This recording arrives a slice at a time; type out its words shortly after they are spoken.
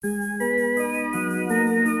Record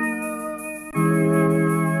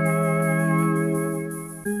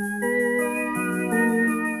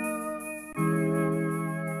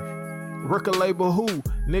label who?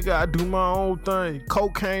 Nigga, I do my own thing.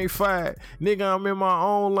 Cocaine fight. Nigga, I'm in my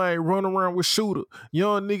own lane. Run around with shooter.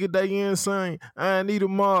 Young nigga, they insane. I need a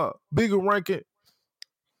mob. Bigger ranking.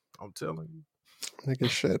 I'm telling you. Nigga,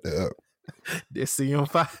 shut up. This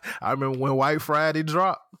CM5. I remember when White Friday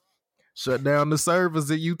dropped. Shut down the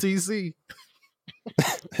servers at UTC.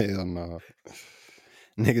 Hell no.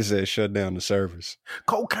 Nigga said shut down the servers.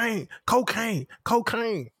 Cocaine. Ain't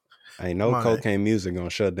no cocaine music gonna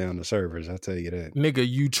shut down the servers, I tell you that. Nigga,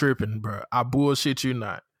 you tripping, bro. I bullshit you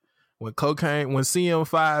not. When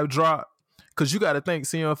CM5 dropped, because you got to think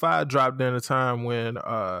CM5 dropped during the time when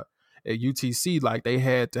at UTC, like they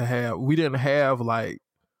had to have, we didn't have like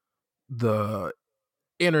the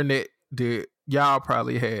internet that y'all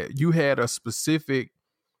probably had. You had a specific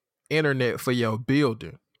internet for your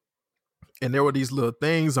building. And there were these little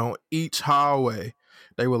things on each hallway.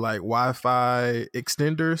 They were like Wi-Fi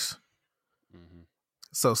extenders. Mm-hmm.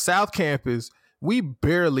 So South Campus, we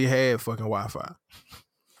barely had fucking Wi-Fi.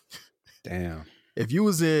 Damn. If you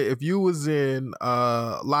was in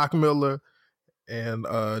Lockmiller and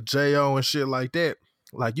JO and shit like that,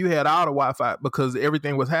 like you had all the Wi-Fi because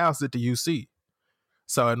everything was housed at the UC.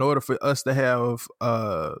 So in order for us to have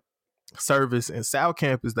service in South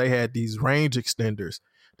Campus, they had these range extenders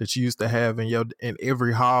that you used to have in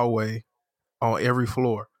every hallway on every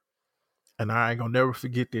floor. And I ain't gonna never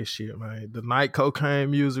forget this shit, man. The night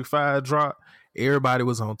Cocaine Music 5 dropped, everybody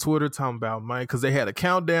was on Twitter talking about, man, because they had a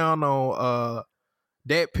countdown on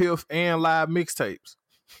Dat Piff and live mixtapes.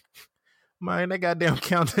 Man, that goddamn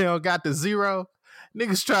countdown got to 0.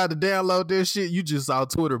 Niggas tried to download this shit. You just saw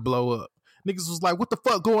Twitter blow up. Niggas was like, what the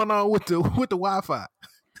fuck going on with the Wi-Fi?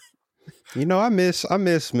 You know, I miss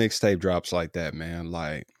mixtape drops like that, man.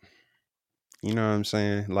 Like, you know what I'm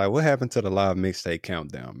saying? Like, what happened to the live mixtape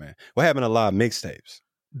countdown, man? What happened to live mixtapes?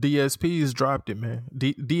 DSPs dropped it, man.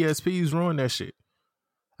 DSPs ruined that shit.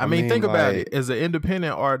 I mean, think about it. As an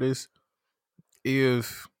independent artist,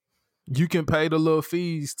 if you can pay the little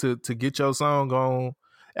fees to get your song on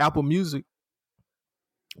Apple Music,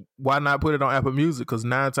 why not put it on Apple Music? Because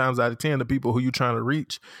 9 times out of 10, the people who you're trying to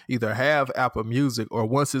reach either have Apple Music or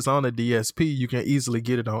once it's on a DSP, you can easily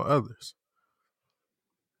get it on others.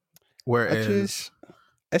 Whereas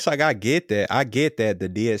it's like, I get that the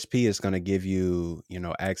DSP is going to give you, you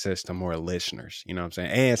know, access to more listeners, you know what I'm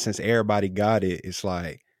saying? And since everybody got it, it's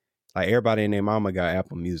like everybody and their mama got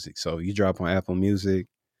Apple Music. So you drop on Apple Music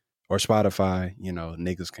or Spotify, you know,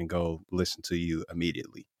 niggas can go listen to you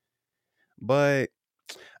immediately. But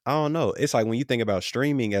I don't know. It's like when you think about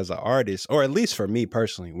streaming as an artist, or at least for me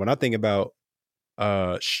personally, when I think about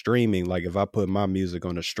streaming, like if I put my music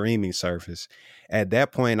on a streaming service, at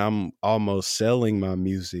that point I'm almost selling my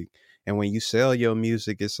music. And when you sell your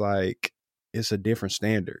music, it's like it's a different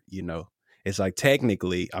standard, you know. It's like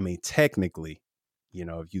technically, you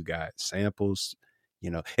know, if you got samples, you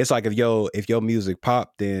know, it's like if your music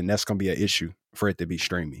pop, then that's gonna be an issue for it to be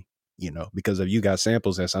streaming, you know, because if you got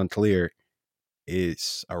samples that's unclear,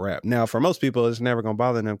 it's a wrap. Now, for most people, it's never gonna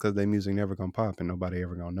bother them because their music never gonna pop and nobody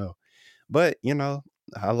ever gonna know. But, you know,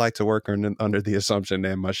 I like to work under the assumption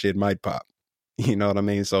that my shit might pop. You know what I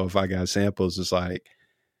mean? So if I got samples, it's like,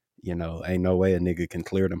 you know, ain't no way a nigga can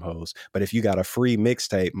clear them hoes. But if you got a free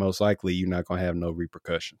mixtape, most likely you're not gonna have no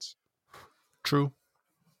repercussions. True.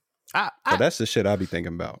 So that's the shit I be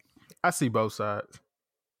thinking about. I see both sides.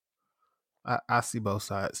 I see both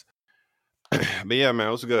sides. But yeah, man,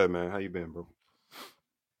 what's good, man? How you been, bro?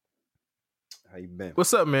 How you been?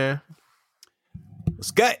 What's up, man?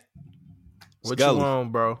 What's good? What you on,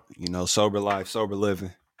 bro? You know, sober life, sober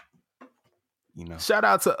living. You know. Shout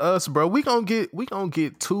out to us, bro. We gonna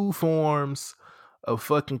get 2 forms of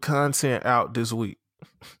fucking content out this week.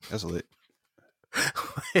 That's lit.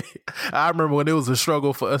 I remember when it was a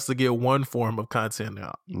struggle for us to get 1 form of content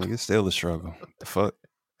out. Nigga, it's still a struggle. The fuck?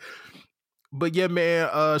 But yeah, man,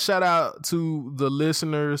 shout out to the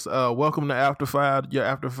listeners. Welcome to After 5,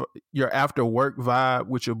 your after work vibe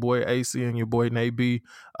with your boy AC and your boy Nate B.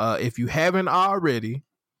 If you haven't already,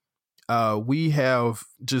 we have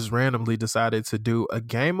just randomly decided to do a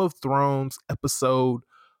Game of Thrones episode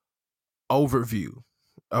overview,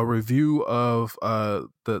 a review of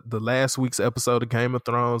the last week's episode of Game of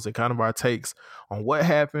Thrones and kind of our takes on what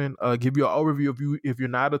happened. Give you an overview if you're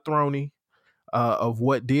not a Throney. Of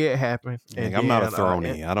what did happen. And I'm not a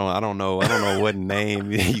Throney. I don't know what name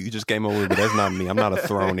you just came up with, but that's not me. I'm not a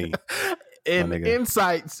Throney. And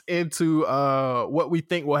insights into what we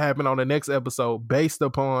think will happen on the next episode based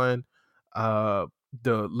upon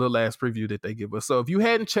the little ass preview that they give us. So if you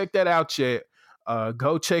hadn't checked that out yet,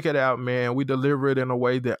 go check it out, man. We deliver it in a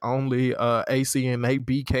way that only AC and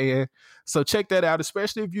 8B can. So check that out,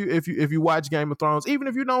 especially if you watch Game of Thrones, even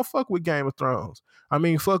if you don't fuck with Game of Thrones. I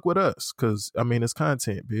mean, fuck with us, because I mean it's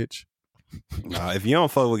content, bitch. Nah, if you don't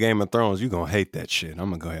fuck with Game of Thrones, you're gonna hate that shit.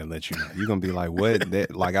 I'm gonna go ahead and let you know. You're gonna be like, what?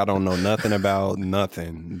 Like, I don't know nothing about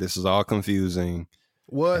nothing. This is all confusing.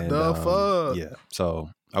 What the fuck? Yeah. So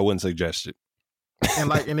I wouldn't suggest it.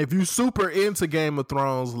 And if you super into Game of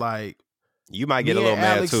Thrones, like, you might get a little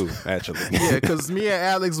mad too, actually. Yeah, because me and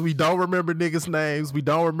Alex, we don't remember niggas' names. We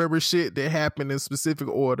don't remember shit that happened in specific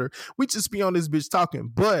order. We just be on this bitch talking,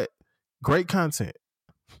 but great content.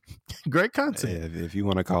 Great content. Yeah, if you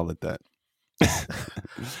want to call it that.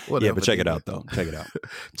 Whatever, yeah, but check it out, though. Check it out.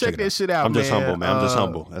 Check that shit out, I'm man. just humble, man. I'm just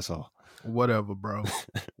humble. That's all. Whatever, bro.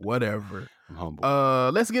 Whatever. I'm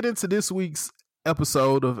humble. Let's get into this week's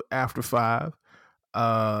episode of After 5.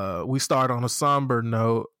 We start on a somber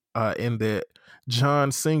note in that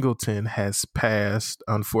John Singleton has passed,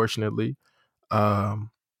 unfortunately.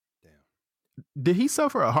 Damn. Did he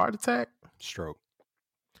suffer a heart attack? Stroke.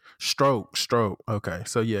 Okay.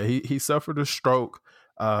 So yeah, he suffered a stroke.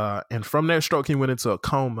 And from that stroke, he went into a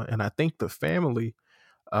coma. And I think the family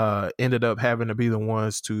ended up having to be the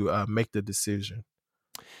ones to make the decision.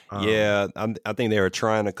 Yeah, I think they were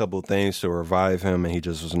trying a couple things to revive him, and he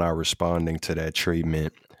just was not responding to that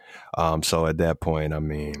treatment. So at that point, I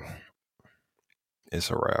mean,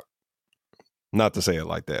 it's a wrap. Not to say it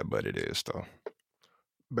like that, but it is, though.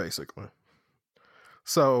 Basically.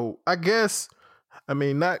 So I guess, I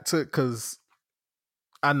mean, not to, because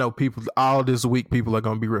I know people, all this week, people are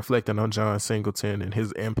going to be reflecting on John Singleton and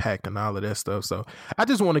his impact and all of that stuff. So I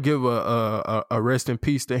just want to give a rest in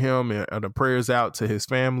peace to him and the prayers out to his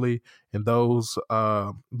family and those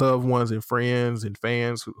loved ones and friends and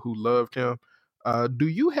fans who loved him. Do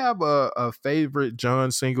you have a favorite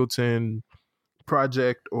John Singleton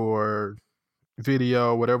project or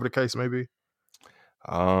video, whatever the case may be?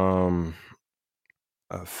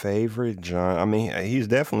 A favorite John, I mean, he's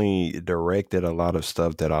definitely directed a lot of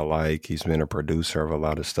stuff that I like. He's been a producer of a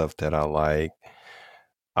lot of stuff that I like.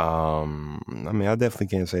 I mean, I definitely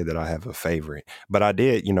can't say that I have a favorite, but I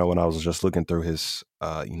did, when I was just looking through his,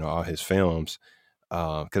 all his films,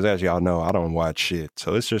 because as y'all know, I don't watch shit.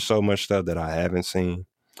 So it's just so much stuff that I haven't seen.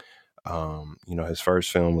 His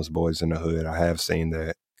first film was Boys in the Hood. I have seen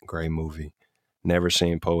that. Great movie. Never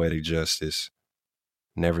seen Poetic Justice.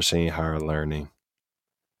 Never seen Higher Learning.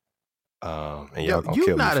 And y'all gonna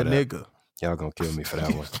kill me for that. Nigga. Y'all gonna kill me for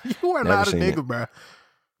that one. You are not a nigga, bro.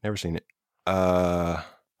 Never seen it. I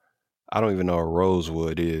don't even know what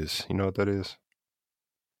Rosewood is. You know what that is?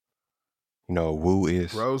 You know what Woo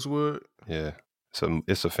is? Rosewood? Yeah.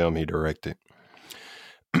 It's a film he directed.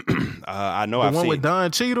 I know the I've one seen with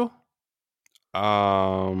Don Cheadle?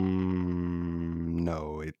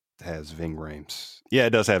 No, it has Ving Rhames. Yeah,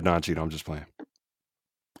 it does have Don Cheadle. I'm just playing.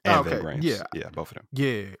 And Ving Rhames. Yeah, both of them.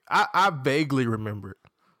 Yeah, I vaguely remember it.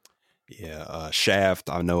 Yeah, Shaft.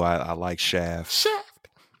 I know I like Shaft. Shaft.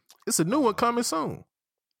 It's a new one coming soon.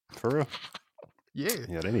 For real? Yeah.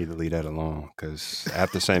 Yeah, they need to leave that alone because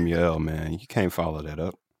after Samuel L., man, you can't follow that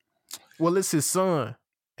up. Well, it's his son.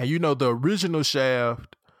 And the original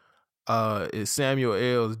Shaft is Samuel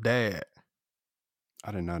L's dad.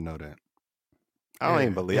 I did not know that. I don't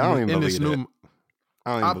even believe that.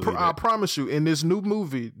 I promise you, in this new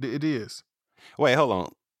movie, it is. Wait, hold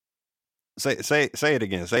on. Say it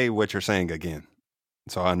again. Say what you're saying again,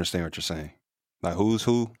 so I understand what you're saying. Like who's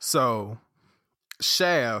who? So,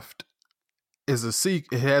 Shaft is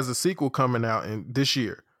it has a sequel coming out this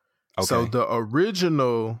year. Okay. So the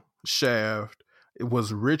original Shaft, it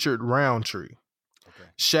was Richard Roundtree. Okay.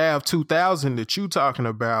 Shaft 2000 that you talking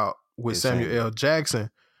about with Samuel L. Jackson,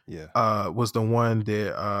 was the one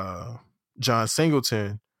that John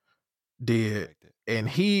Singleton did, and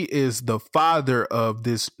he is the father of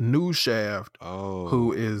this new Shaft,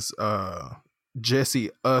 who is Jesse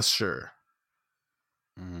Usher.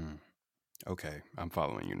 Okay, I'm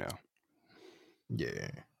following you now. Yeah.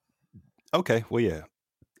 Okay, well, yeah,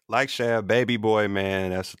 like Shaft, Baby Boy, man,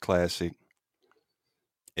 that's a classic.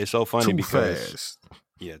 It's so funny because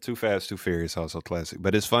Too Fast, Too Furious, also classic.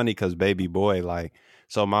 But it's funny because Baby Boy,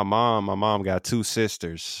 so my mom got two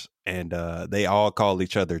sisters, and they all call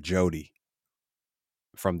each other Jody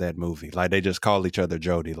from that movie. Like they just call each other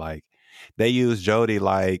Jody. Like they use Jody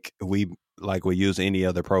like we use any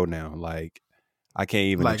other pronoun. Like I can't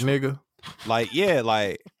even nigga. Like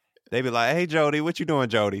they be like, "Hey Jody, what you doing,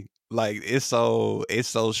 Jody?" Like it's so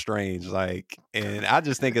strange. Like, and I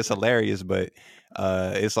just think it's hilarious. But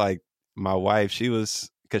it's like my wife,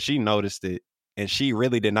 because she noticed it And she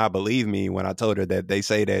really did not believe me when I told her that they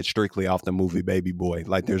say that strictly off the movie Baby Boy.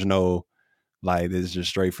 Like there's no, like this is just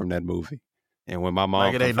straight from that movie. And when my mom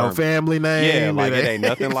like it ain't no confirmed, family name. yeah, like it ain't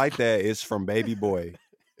nothing like that. It's from Baby Boy.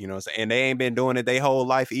 You know what I'm saying? And they ain't been doing it their whole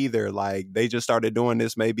life either. Like they just started doing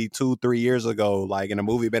this maybe 2-3 years ago. Like, and the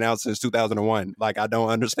movie been out since 2001. Like I don't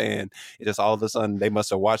understand. It just all of a sudden they must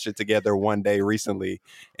have watched it together one day recently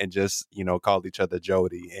and just, you know, called each other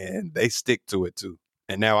Jody, and they stick to it too.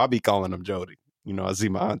 And now I be calling them Jody. You know, I see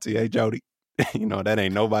my auntie, hey Jody. You know, that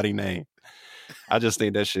ain't nobody name. I just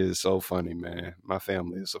think that shit is so funny, man. My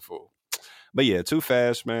family is a fool. But yeah, Too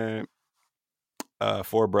Fast, man.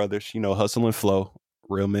 Four brothers, you know, Hustle and Flow.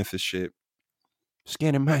 Real Memphis shit.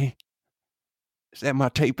 Skinny, man. Is that my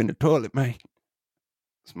tape in the toilet, man?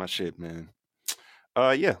 It's my shit, man.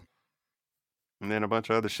 Yeah. And then a bunch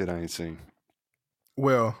of other shit I ain't seen.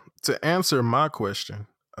 Well, to answer my question,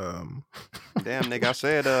 damn, nigga,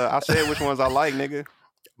 I said which ones I like, nigga.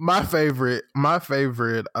 My favorite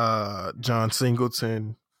John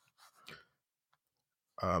Singleton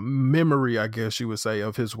memory, I guess you would say,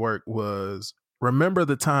 of his work was Remember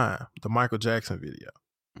the Time, the Michael Jackson video.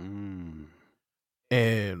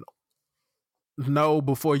 And no,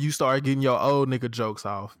 before you start getting your old nigga jokes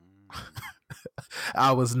off,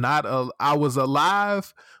 I was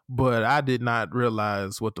alive, but I did not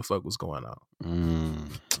realize what the fuck was going on.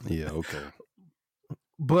 Yeah, okay.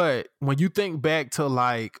 But when you think back to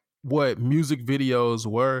like what music videos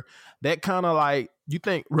were, that kind of like, you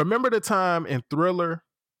think Remember the Time and Thriller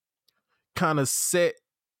kind of set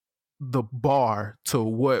the bar to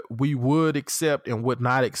what we would accept and would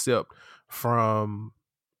not accept from,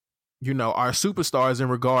 you know, our superstars in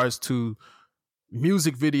regards to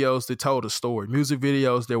music videos that told a story, music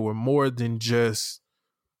videos that were more than just,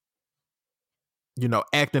 you know,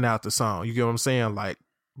 acting out the song. You get what I'm saying? Like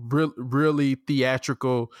really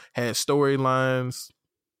theatrical, had storylines.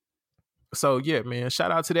 So yeah, man, shout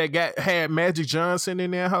out to that guy. Had Magic Johnson in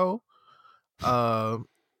that hoe.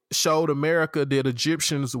 Showed America that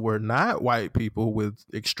Egyptians were not white people with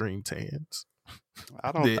extreme tans.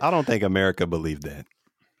 I don't think America believed that.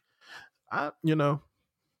 You know,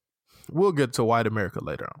 we'll get to white America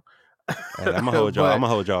later on. Hey, I'm gonna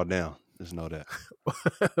hold y'all down. Just know that.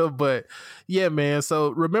 But yeah, man. So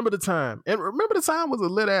Remember the Time, and Remember the Time was a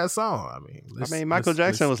lit ass song. I mean, Michael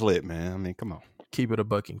Jackson was lit, man. I mean, come on, keep it a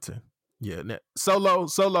Buckington. Yeah, Solo.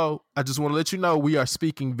 I just want to let you know we are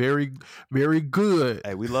speaking very, very good.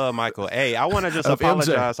 Hey, we love Michael. Hey, I want to just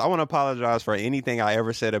apologize. I want to apologize for anything I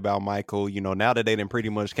ever said about Michael. You know, now that they done pretty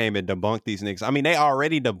much came and debunked these niggas. I mean, they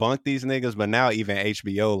already debunked these niggas, but now even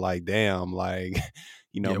HBO, like, damn, like,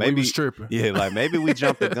 you know, maybe we was tripping. Yeah, like maybe we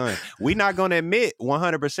jumped the gun. We not gonna admit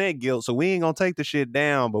 100% guilt, so we ain't gonna take the shit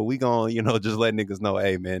down. But we gonna, you know, just let niggas know,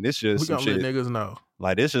 hey, man, this just some shit. Let niggas know.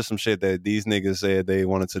 Like, this is some shit that these niggas said they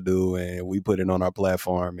wanted to do, and we put it on our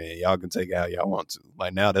platform, and y'all can take it how y'all want to.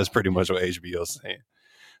 Like, now that's pretty much what HBO's saying.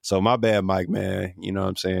 So my bad, Mike, man. You know what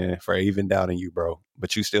I'm saying? For even doubting you, bro.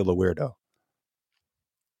 But you still a weirdo.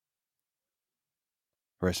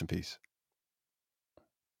 Rest in peace.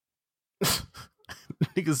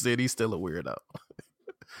 Nigga said he's still a weirdo.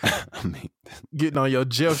 I mean, getting on your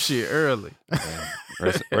Jeff shit early.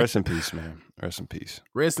 Rest in peace, man. Rest in peace.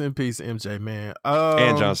 Rest in peace, MJ, man.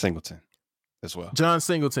 And John Singleton as well. John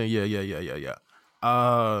Singleton, yeah.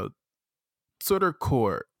 Twitter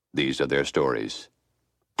court. These are their stories.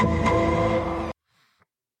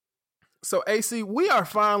 So, AC, we are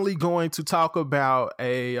finally going to talk about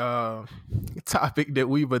a topic that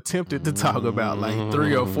we've attempted to talk about like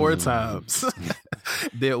 3 or 4 times.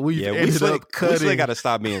 That we've ended up cutting. We still got to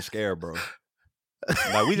stop being scared, bro.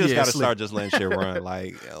 Like, we just got to start just letting shit run.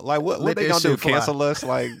 Like what they gonna do? Fly. Cancel us?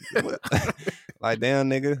 Like, like, damn,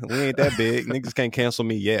 nigga, we ain't that big. Niggas can't cancel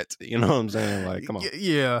me yet. You know what I'm saying? Like, come on.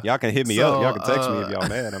 Yeah. Y'all can hit me up. Y'all can text me if y'all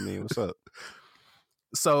mad. I mean, what's up?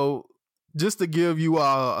 So, just to give you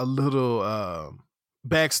all a little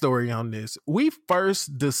backstory on this, we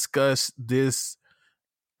first discussed this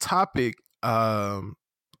topic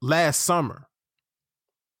last summer.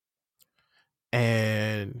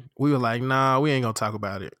 And we were like, nah, we ain't gonna talk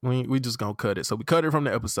about it. We just gonna cut it. So we cut it from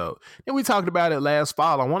the episode. Then we talked about it last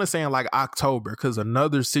fall. I want to say in like October, because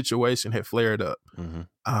another situation had flared up.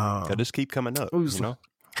 Could this keep coming up? You know?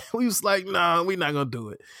 We was like, nah, we're not gonna do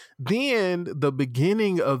it. Then the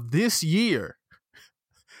beginning of this year,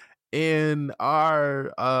 in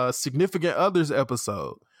our significant others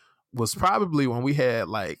episode, was probably when we had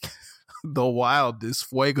like the wildest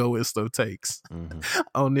fuegoist of takes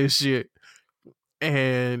on this shit.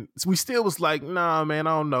 And we still was like, nah, man,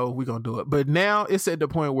 I don't know if we're going to do it. But now it's at the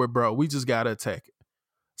point where, bro, we just got to attack it.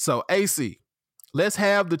 So, AC, Let's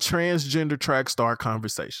have the transgender track star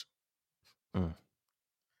conversation.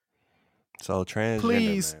 So transgender,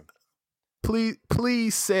 please, man.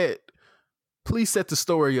 Please set the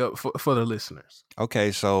story up for the listeners.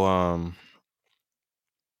 Okay, so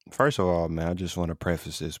first of all, man, I just want to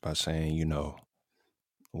preface this by saying, you know,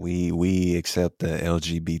 we accept the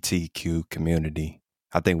LGBTQ community.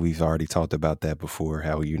 I think we've already talked about that before,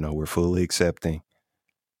 how, you know, we're fully accepting,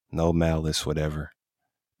 no malice, whatever.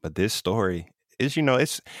 But this story is, you know,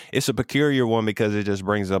 it's a peculiar one because it just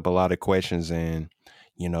brings up a lot of questions, and,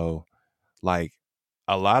 you know, like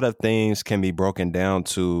a lot of things can be broken down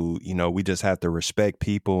to, you know, we just have to respect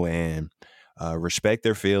people and respect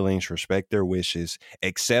their feelings, respect their wishes,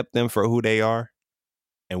 accept them for who they are.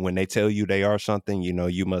 And when they tell you they are something, you know,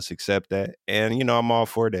 you must accept that. And, you know, I'm all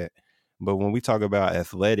for that. But when we talk about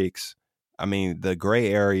athletics, I mean, the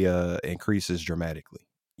gray area increases dramatically.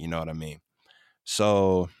 You know what I mean?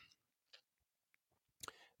 So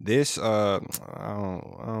this, I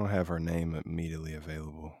don't have her name immediately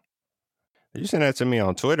available. Did you send that to me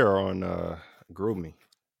on Twitter or on GroupMe?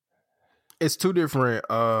 It's two different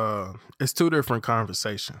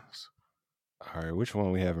conversations. All right, which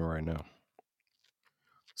one we having right now?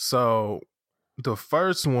 So the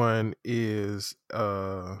first one is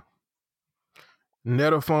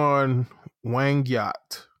Netafon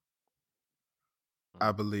Wangyat,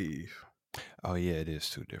 I believe. Oh yeah, it is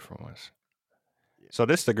two different ones. So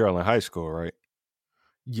this is the girl in high school, right?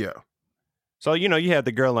 Yeah. So, you know, you had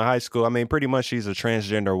the girl in high school. I mean, pretty much she's a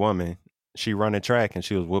transgender woman. She running track and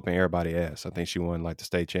she was whooping everybody ass. I think she won like the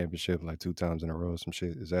state championship like 2 times in a row. Some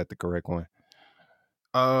shit. Is that the correct one?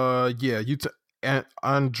 Yeah.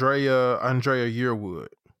 Andrea Yearwood.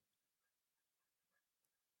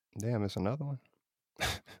 Damn, it's another one.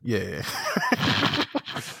 Yeah.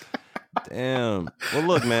 Damn. Well,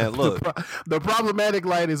 look, man, look. The problematic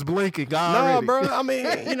light is blinking already. No, bro. I mean,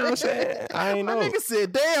 you know what I'm saying? I ain't know. My nigga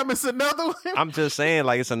said, damn, it's another one. I'm just saying,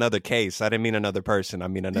 like, it's another case. I didn't mean another person. I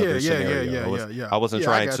mean another scenario. Yeah. I wasn't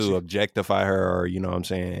trying to objectify her or, you know what I'm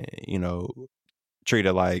saying, you know, treat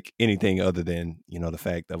her like anything other than, you know, the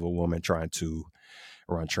fact of a woman trying to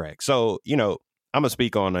run track. So, you know, I'm going to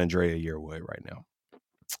speak on Andrea Yearwood right now.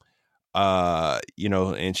 You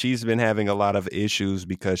know, and she's been having a lot of issues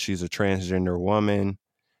because she's a transgender woman.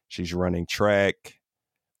 She's running track,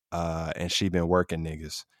 and she been working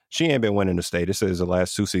niggas. She ain't been winning the state. It says the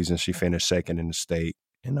last 2 seasons she finished second in the state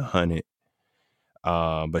in the 100.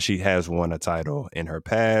 But she has won a title in her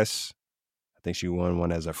past. I think she won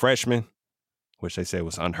one as a freshman, which they said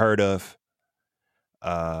was unheard of.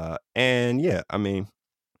 And yeah, I mean,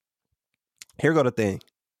 here go the thing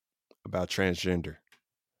about transgender.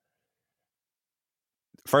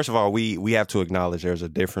 First of all, we have to acknowledge there's a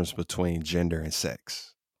difference between gender and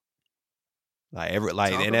sex. And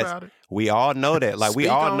that's, we all know that. Like we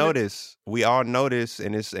all notice,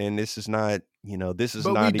 and this is not, you know, this is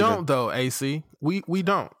but not. We don't though, AC. We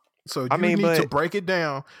don't. So you need to break it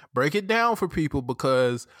down for people,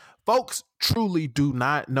 because folks truly do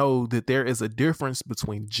not know that there is a difference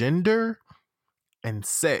between gender and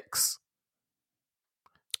sex.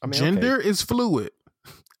 I mean, gender is fluid.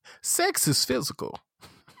 Sex is physical.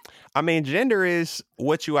 I mean, gender is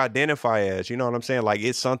what you identify as, you know what I'm saying? Like,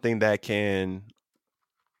 it's something that can,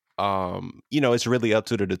 you know, it's really up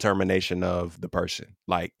to the determination of the person.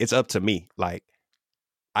 Like, it's up to me. Like,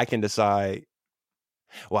 I can decide.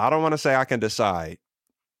 Well, I don't want to say I can decide,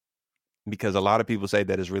 because a lot of people say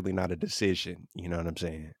that it's really not a decision. You know what I'm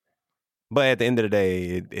saying? But at the end of the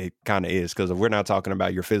day, it kind of is, because if we're not talking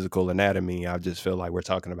about your physical anatomy, I just feel like we're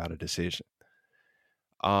talking about a decision.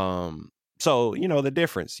 So, you know, the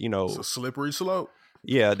difference, you know. It's a slippery slope.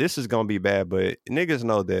 Yeah, this is going to be bad, but niggas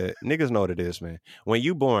know what it is, man. When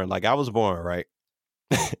you born, like I was born, right?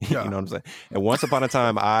 You know what I'm saying? And once upon a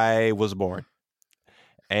time, I was born.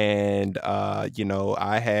 And, you know,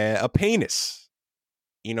 I had a penis.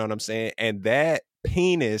 You know what I'm saying? And that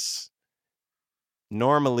penis,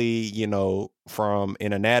 normally, you know, from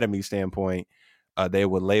an anatomy standpoint, they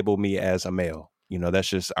would label me as a male. You know, that's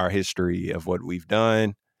just our history of what we've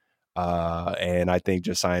done. And I think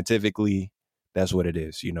just scientifically, that's what it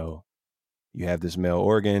is. You know, you have this male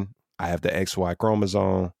organ. I have the XY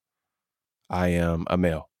chromosome. I am a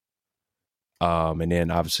male. And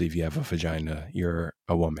then obviously if you have a vagina, you're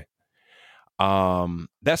a woman.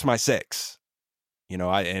 That's my sex. You know,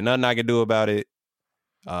 and nothing I can do about it.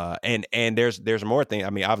 And there's more things. I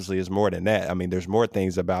mean, obviously it's more than that. I mean, there's more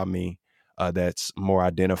things about me that's more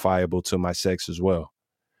identifiable to my sex as well.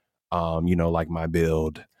 You know, like my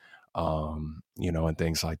build, you know, and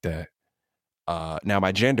things like that. Now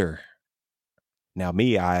my gender. Now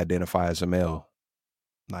me, I identify as a male.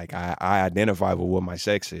 Like I identify with what my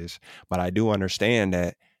sex is, but I do understand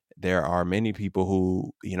that there are many people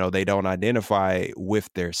who, you know, they don't identify with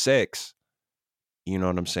their sex. You know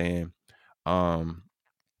what I'm saying? Um,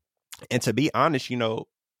 and to be honest, you know,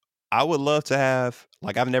 I would love to have,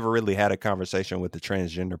 like, I've never really had a conversation with a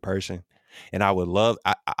transgender person. And I would love,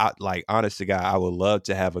 I like, honest to God, I would love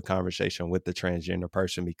to have a conversation with the transgender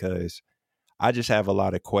person because I just have a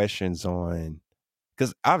lot of questions on,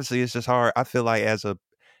 because obviously it's just hard. I feel like as a,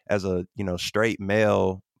 you know, straight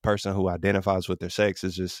male person who identifies with their sex,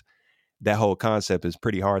 is just, that whole concept is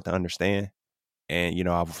pretty hard to understand. And, you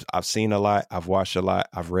know, I've seen a lot, I've watched a lot,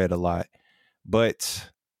 I've read a lot, but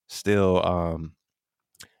still,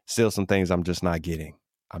 still some things I'm just not getting.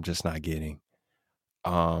 I'm just not getting.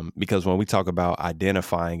 Because when we talk about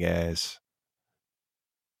identifying as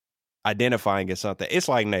something, it's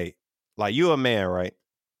like, Nate, like, you a man, right?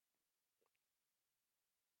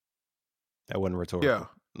 That wasn't rhetorical. Yeah.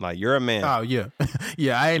 Like, you're a man. Oh yeah.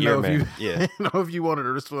 Yeah, I didn't You're know a if you man. Yeah. I didn't know if you wanted a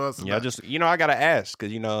response or Yeah, not. just, you know, I gotta ask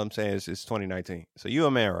because, you know what I'm saying, it's 2019. So you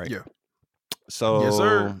a man, right? Yeah. So Yes,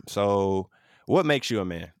 sir. so what makes you a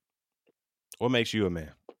man? What makes you a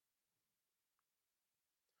man?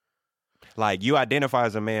 Like, you identify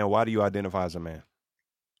as a man. Why do you identify as a man?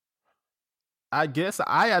 I guess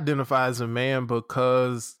I identify as a man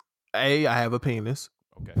because I have a penis.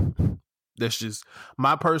 Okay. That's just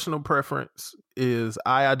my personal preference. Is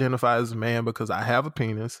I identify as a man because I have a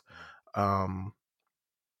penis, and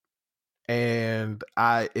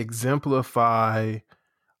I exemplify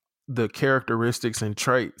the characteristics and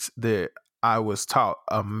traits that I was taught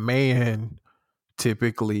a man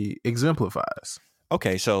typically exemplifies.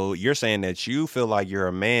 Okay, so you're saying that you feel like you're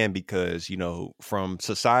a man because, you know, from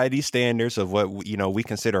society standards of what, you know, we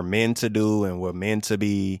consider men to do and what men to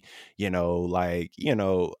be, you know, like, you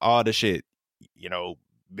know, all the shit, you know,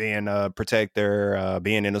 being a protector,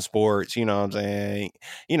 being in the sports, you know what I'm saying?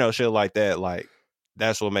 You know, shit like that. Like,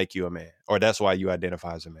 that's what make you a man, or that's why you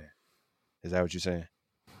identify as a man. Is that what you're saying?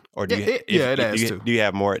 Or do Yeah, you, it has to. do you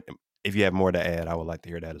have more? If you have more to add, I would like to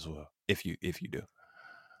hear that as well. If you do.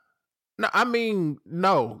 No, I mean,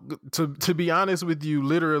 no. To be honest with you,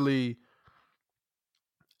 literally,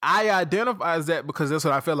 I identify as that because that's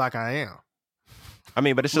what I feel like I am. I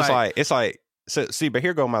mean, but it's just Like, like, it's like, so, see, but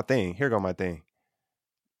here go my thing. Here go my thing.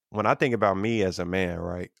 When I think about me as a man,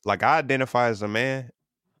 right? Like, I identify as a man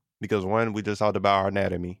because, one, we just talked about our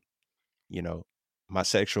anatomy, you know, my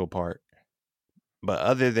sexual part. But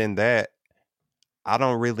other than that, I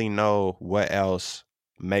don't really know what else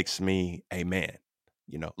makes me a man.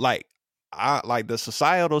 You know, like, I like the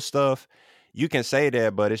societal stuff. You can say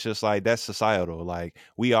that, but it's just like, that's societal. Like,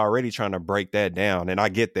 we already trying to break that down. And I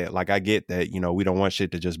get that. Like, I get that, you know, we don't want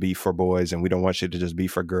shit to just be for boys and we don't want shit to just be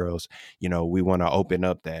for girls. You know, we want to open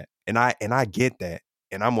up that. And I get that.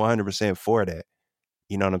 And I'm 100% for that.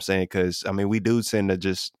 You know what I'm saying? Because, I mean, we do tend to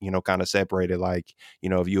just, you know, kind of separate it. Like, you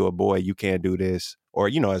know, if you're a boy, you can't do this. Or,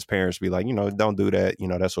 you know, as parents be like, you know, don't do that. You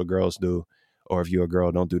know, that's what girls do. Or if you're a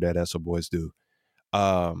girl, don't do that. That's what boys do.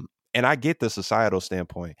 And I get the societal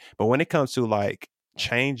standpoint. But when it comes to, like,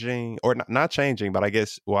 changing, or not changing, but I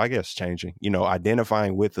guess changing, you know,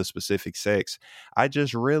 identifying with a specific sex, I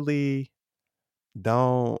just really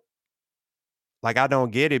don't. Like, I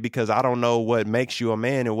don't get it because I don't know what makes you a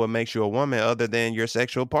man and what makes you a woman other than your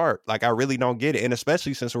sexual part. Like, I really don't get it. And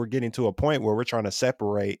especially since we're getting to a point where we're trying to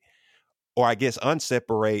separate, or I guess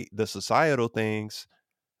unseparate, the societal things.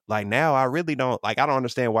 Like, now I really don't, like, I don't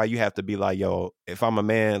understand why you have to be like, yo, if I'm a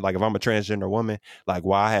man, like, if I'm a transgender woman, like,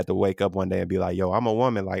 why I had to wake up one day and be like, yo, I'm a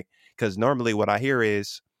woman. Like, because normally what I hear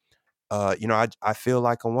is, you know, I feel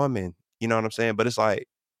like a woman, you know what I'm saying? But it's like,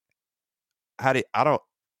 how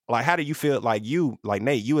do you feel, like, you, like,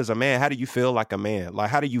 Nate, you as a man, how do you feel like a man? Like,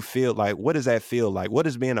 how do you feel, like, what does that feel like? What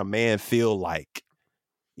does being a man feel like?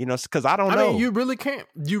 You know, because I don't I know. mean, you really can't.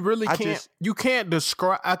 You can't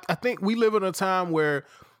describe. I think we live in a time where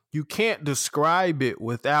you can't describe it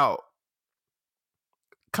without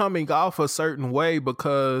coming off a certain way,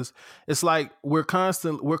 because it's like we're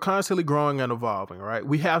constantly growing and evolving, right?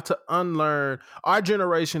 We have to unlearn. Our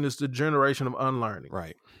generation is the generation of unlearning.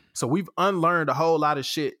 Right. So we've unlearned a whole lot of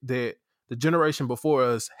shit that the generation before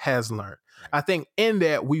us has learned. I think in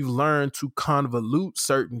that we've learned to convolute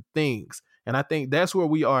certain things. And I think that's where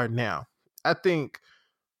we are now. I think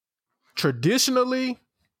traditionally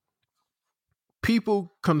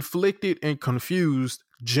people conflicted and confused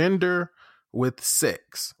gender with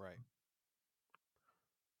sex. Right.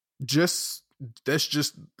 That's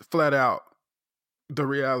just flat out the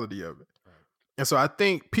reality of it. Right. And so I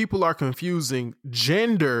think people are confusing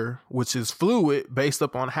gender, which is fluid based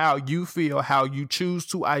upon how you feel, how you choose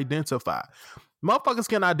to identify. Motherfuckers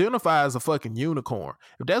can identify as a fucking unicorn.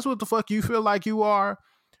 If that's what the fuck you feel like you are,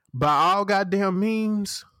 by all goddamn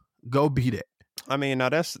means, go be that. I mean, now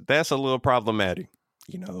that's a little problematic.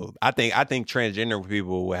 You know, I think transgender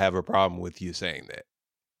people will have a problem with you saying that.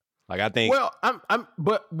 Like, I think. Well,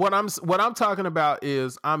 but what I'm talking about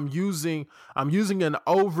is I'm using an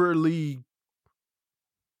overly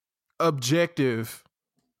objective.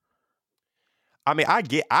 I mean, I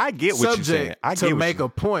get what you're saying. I get to make a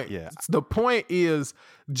point. Yeah. The point is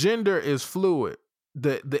gender is fluid.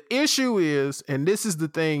 The issue is, and this is the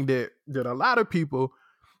thing that a lot people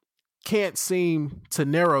can't seem to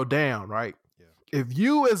narrow down, right? Yeah. If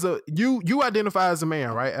you as you identify as a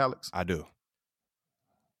man, right, Alex? I do.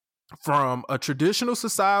 From a traditional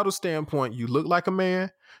societal standpoint, you look like a man,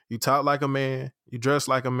 you talk like a man, you dress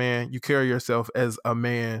like a man, you carry yourself as a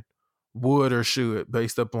man would or should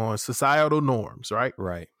based upon societal norms, right?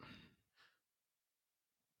 Right.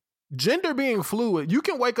 Gender being fluid, you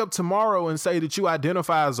can wake up tomorrow and say that you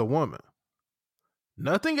identify as a woman.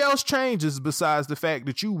 Nothing else changes besides the fact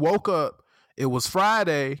that you woke up, it was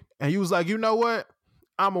Friday, and you was like, you know what?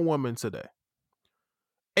 I'm a woman today.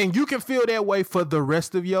 And you can feel that way for the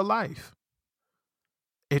rest of your life.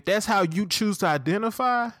 If that's how you choose to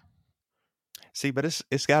identify. See, but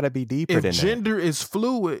it's got to be deeper than that. If gender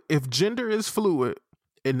is fluid,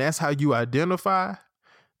 and that's how you identify,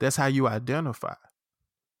 that's how you identify.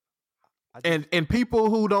 And people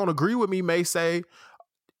who don't agree with me may say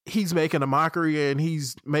he's making a mockery and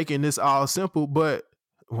he's making this all simple. But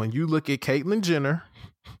when you look at Caitlyn Jenner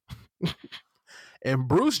and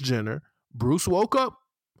Bruce Jenner, Bruce woke up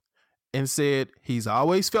and said he's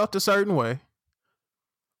always felt a certain way.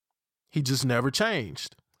 He just never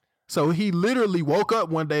changed. So he literally woke up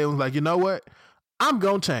one day and was like, you know what? I'm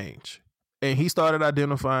going to change. And he started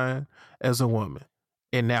identifying as a woman.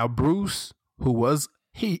 And now Bruce, who was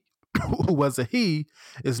a he,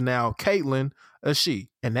 is now Caitlyn, a she.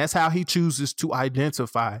 And that's how he chooses to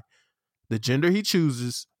identify. The gender he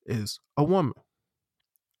chooses is a woman.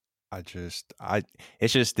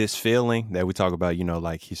 It's just this feeling that we talk about, you know,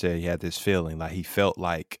 like he said, he had this feeling like he felt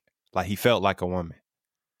like a woman.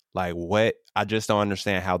 Like, what? I just don't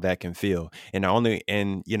understand how that can feel. And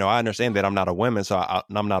you know, I understand that I'm not a woman, so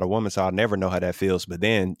I'm not a woman, so I'll never know how that feels. But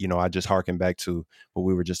then, you know, I just harken back to what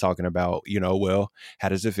we were just talking about, you know, well, how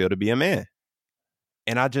does it feel to be a man?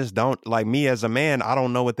 And I just don't, like, me as a man, I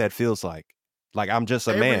don't know what that feels like. Like, I'm just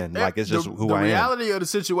a man. Like, it's just who I am. The reality of the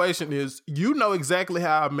situation is, you know exactly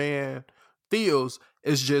how a man feels.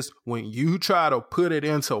 It's just when you try to put it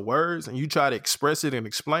into words and you try to express it and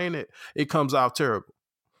explain it, it comes off terrible.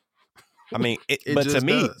 I mean, but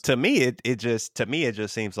to me, it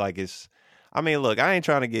just seems like it's. I mean, look, I ain't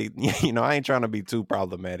trying to get, you know, I ain't trying to be too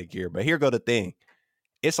problematic here, but here go the thing.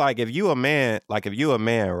 It's like if you a man,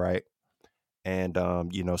 right? And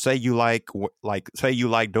you know, say you like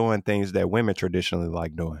doing things that women traditionally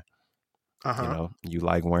like doing. You know, you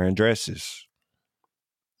like wearing dresses.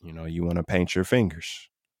 You know, you want to paint your fingers.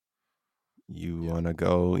 You want to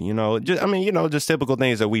go, you know, just typical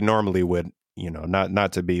things that we normally would. You know,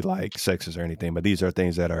 not to be like sexist or anything, but these are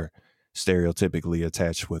things that are stereotypically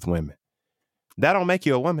attached with women. That don't make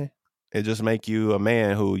you a woman. It just make you a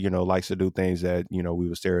man who, you know, likes to do things that, you know, we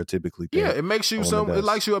would stereotypically think. Yeah, it makes you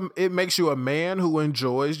it makes you a man who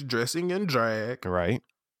enjoys dressing in drag. Right.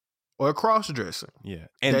 Or cross dressing. Yeah.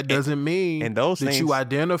 And that doesn't mean that things, you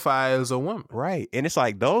identify as a woman. Right. And it's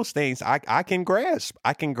like those things I can grasp.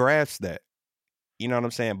 I can grasp that. You know what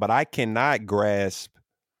I'm saying? But I cannot grasp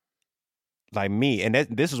like me, and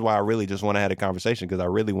this is why I really just want to have a conversation, because I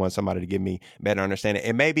really want somebody to give me better understanding.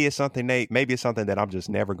 And maybe it's something that I'm just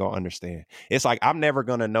never gonna understand. It's like I'm never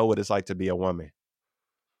gonna know what it's like to be a woman.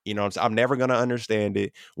 You know what I'm saying? I'm never gonna understand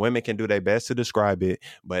it. Women can do their best to describe it,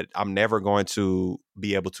 but I'm never going to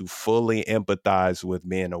be able to fully empathize with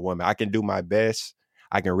being a woman. I can do my best.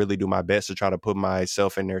 I can really do my best to try to put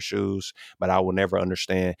myself in their shoes, but I will never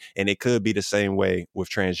understand. And it could be the same way with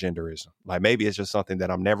transgenderism. Like, maybe it's just something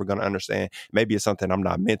that I'm never going to understand. Maybe it's something I'm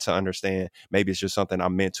not meant to understand. Maybe it's just something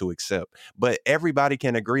I'm meant to accept. But everybody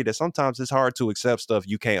can agree that sometimes it's hard to accept stuff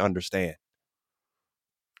you can't understand.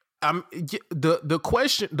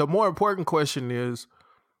 The more important question is,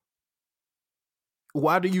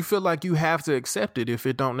 why do you feel like you have to accept it if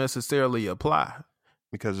it don't necessarily apply?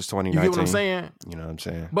 Because it's 2019. You get what I'm saying? You know what I'm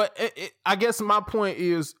saying? But I guess my point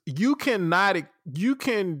is, you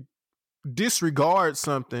can disregard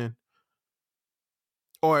something,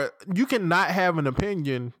 or you can not have an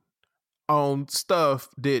opinion on stuff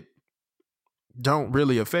that don't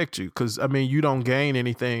really affect you. Because, I mean, you don't gain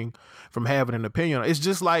anything from having an opinion. It's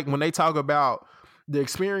just like when they talk about the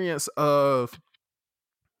experience of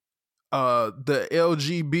the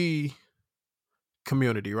LGB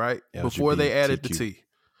community, right? Before they added the T.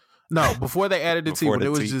 No, before they added the T, when it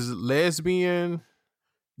was just lesbian,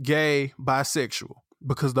 gay, bisexual,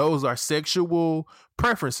 because those are sexual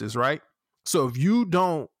preferences, right? So if you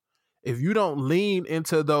don't lean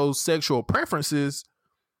into those sexual preferences,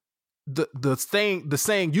 the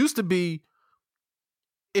saying used to be,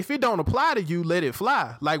 if it don't apply to you, let it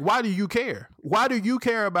fly. Like, why do you care? Why do you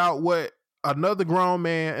care about what another grown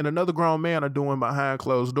man and another grown man are doing behind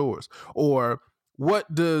closed doors? Or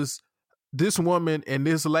what does this woman and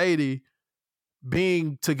this lady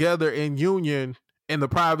being together in union in the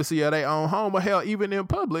privacy of their own home, or hell, even in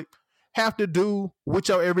public, have to do with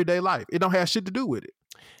your everyday life? It don't have shit to do with it.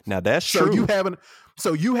 Now that's true.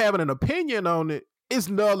 So you having an opinion on it is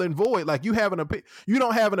null and void. Like, you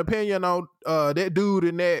don't have an opinion on that dude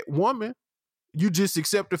and that woman. You just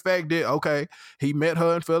accept the fact that, okay, he met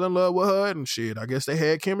her and fell in love with her and shit, I guess they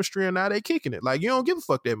had chemistry and now they kicking it. Like, you don't give a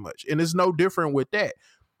fuck that much. And it's no different with that.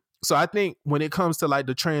 So I think when it comes to like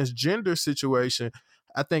the transgender situation,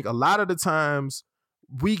 I think a lot of the times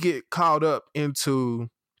we get caught up into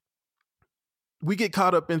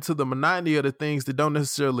the monotony of the things that don't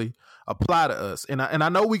necessarily apply to us. And I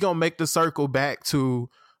know we're going to make the circle back to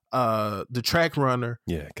the track runner.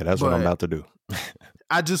 Yeah, because that's what I'm about to do.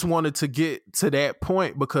 I just wanted to get to that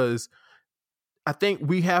point because I think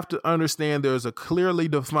we have to understand there's a clearly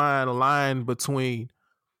defined line between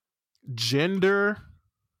gender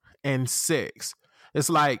and sex. It's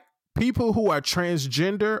like people who are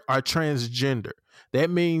transgender are transgender. That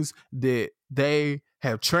means that they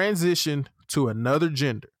have transitioned to another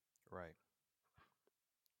gender. Right.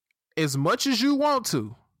 As much as you want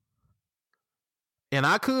to, and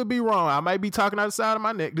I could be wrong, I might be talking out the side of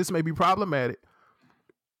my neck, this may be problematic.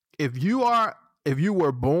 If you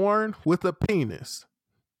were born with a penis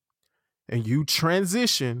and you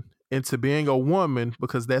transition into being a woman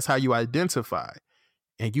because that's how you identify,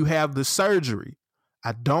 and you have the surgery,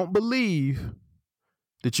 I don't believe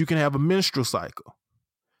that you can have a menstrual cycle.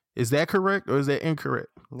 Is that correct or is that incorrect?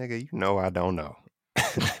 Nigga, you know I don't know.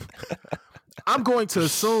 I'm going to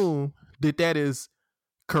assume that is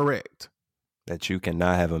correct. That you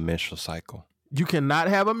cannot have a menstrual cycle. You cannot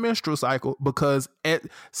have a menstrual cycle because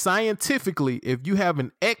scientifically, if you have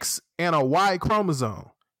an X and a Y chromosome,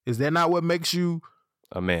 is that not what makes you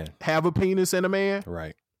a man? Have a penis and a man?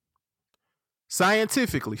 Right.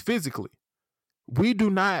 Scientifically, physically, we do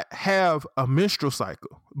not have a menstrual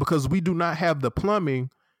cycle because we do not have the plumbing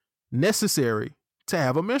necessary to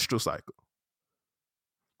have a menstrual cycle.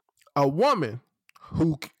 A woman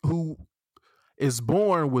who is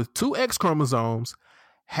born with 2 X chromosomes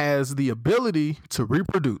has the ability to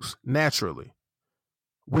reproduce naturally,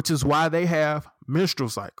 which is why they have menstrual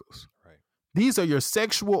cycles. Right. These are your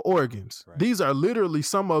sexual organs. Right. These are literally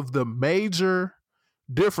some of the major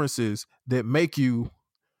differences that make you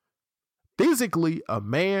physically a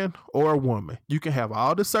man or a woman. You can have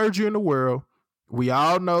all the surgery in the world. We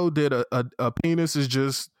all know that a penis is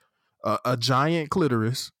just a giant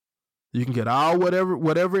clitoris. You can get all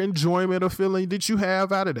whatever enjoyment or feeling that you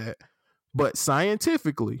have out of that. But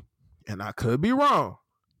scientifically, and I could be wrong,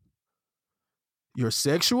 your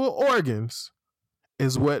sexual organs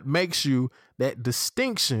is what makes you that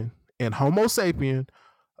distinction in Homo sapien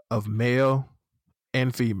of male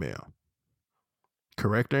and female.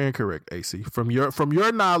 Correct or incorrect, AC? From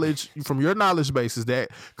your knowledge base, is that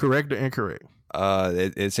correct or incorrect?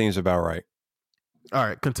 It seems about right. All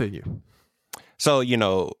right, continue. So,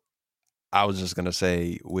 I was just gonna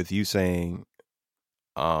say, with you saying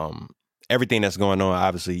everything that's going on,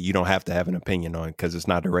 obviously you don't have to have an opinion on because it's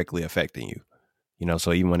not directly affecting you.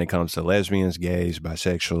 So even when it comes to lesbians, gays,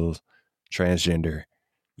 bisexuals, transgender,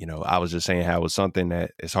 I was just saying how it was something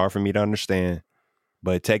that it's hard for me to understand,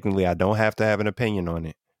 but technically I don't have to have an opinion on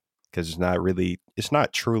it because it's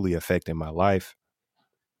not truly affecting my life.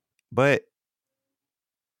 But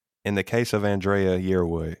in the case of Andrea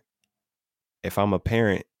Yearwood, if I'm a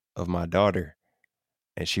parent of my daughter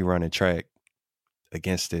and she running track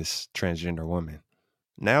against this transgender woman,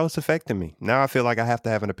 now it's affecting me. Now I feel like I have to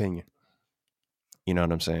have an opinion. You know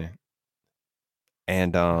what I'm saying?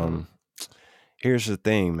 And here's the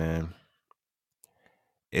thing, man.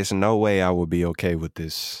 It's no way I would be okay with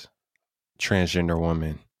this transgender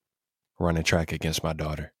woman running track against my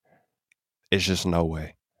daughter. It's just no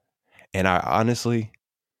way. And I honestly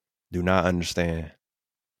do not understand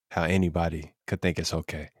how anybody could think it's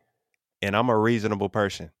okay. And I'm a reasonable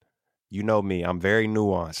person. You know me, I'm very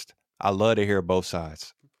nuanced. I love to hear both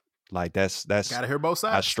sides. Like that's gotta hear both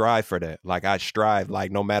sides. I strive for that. Like I strive,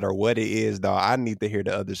 like no matter what it is, dog, I need to hear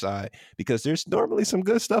the other side because there's normally some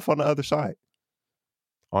good stuff on the other side.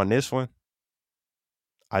 On this one,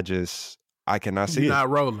 I cannot see You're it. not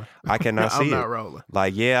rolling. I cannot see I'm it. not rolling.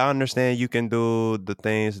 Like, yeah, I understand you can do the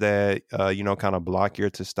things that, kind of block your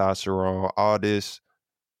testosterone, all this.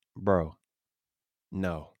 Bro,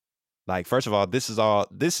 no. Like, first of all, this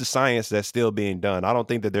is science that's still being done. I don't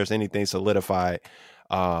think that there's anything solidified,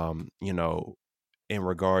 in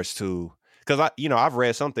regards to, because I've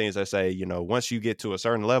read some things that say, once you get to a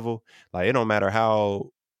certain level, like it don't matter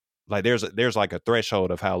how, like there's like a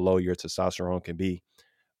threshold of how low your testosterone can be.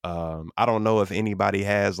 I don't know if anybody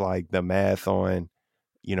has like the math on,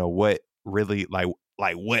 what really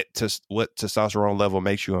what testosterone level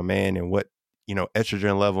makes you a man and what,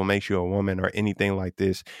 estrogen level makes you a woman or anything like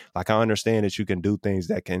this. Like, I understand that you can do things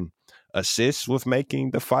that can assist with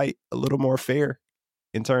making the fight a little more fair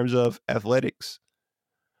in terms of athletics,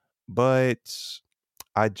 but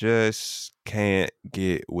I just can't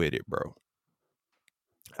get with it, bro.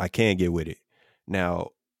 I can't get with it.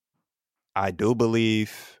 Now, I do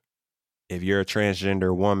believe if you're a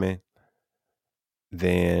transgender woman,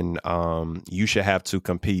 then you should have to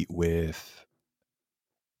compete with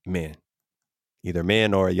men. Either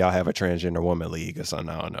men or y'all have a transgender woman league or something.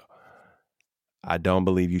 I don't know. I don't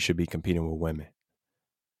believe you should be competing with women.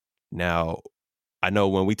 Now, I know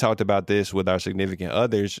when we talked about this with our significant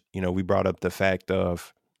others, we brought up the fact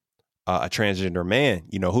of a transgender man.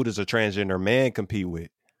 Who does a transgender man compete with?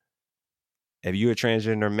 If you're a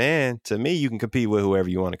transgender man, to me, you can compete with whoever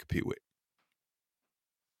you want to compete with.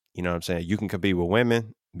 You know what I'm saying? You can compete with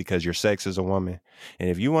women because your sex is a woman. And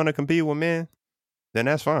if you want to compete with men, then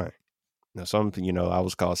that's fine. Now, I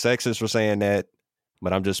was called sexist for saying that,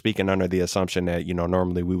 but I'm just speaking under the assumption that,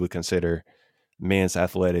 normally we would consider men's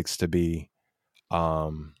athletics to be,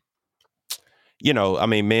 men, you know what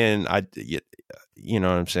I'm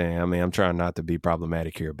saying? I mean, I'm trying not to be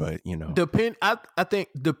problematic here, but, I think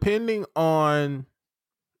depending on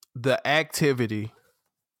the activity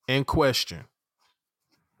in question,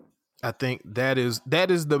 I think that is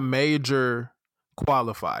the major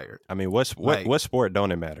qualifier. I mean, what sport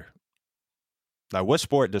don't it matter? Like, what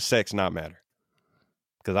sport does sex not matter?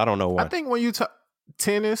 Because I don't know why. I think when you talk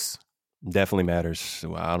tennis, definitely matters.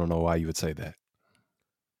 Well, I don't know why you would say that.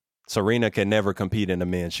 Serena can never compete in the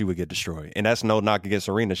men; she would get destroyed. And that's no knock against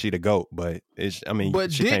Serena; she the GOAT. But she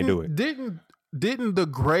can't do it. Didn't the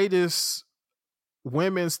greatest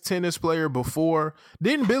women's tennis player before?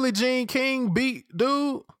 Didn't Billie Jean King beat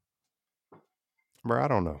dude? Bro, I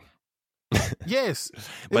don't know. Yes,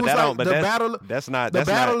 but that's not the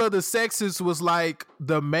battle of the sexes was like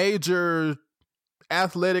the major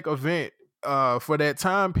athletic event for that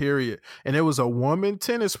time period, and it was a woman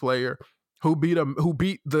tennis player who beat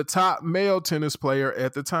the top male tennis player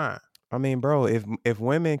at the time. I mean, bro, if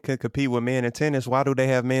women could compete with men in tennis, why do they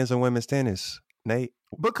have men's and women's tennis, Nate?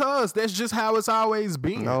 Because that's just how it's always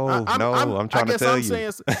been. I'm trying to tell you.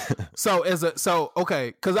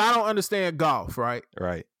 Okay, because I don't understand golf, right?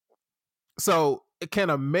 Right. So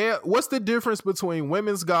what's the difference between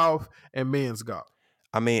women's golf and men's golf?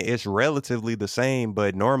 I mean, it's relatively the same,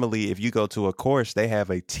 but normally if you go to a course, they have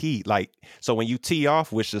a tee. Like, so when you tee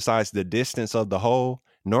off, which decides the distance of the hole,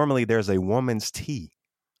 normally there's a woman's tee,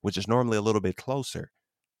 which is normally a little bit closer.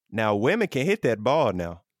 Now, women can hit that ball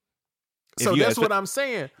now. So that's what I'm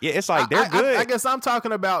saying. Yeah, it's like they're good. I guess I'm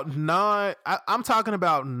talking about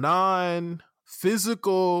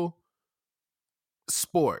non-physical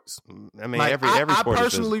sports. I mean, like, every sport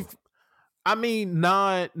personally, is physical. I mean,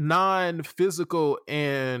 non-physical,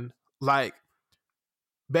 and like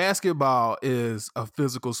basketball is a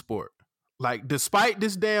physical sport. Like, despite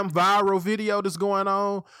this damn viral video that's going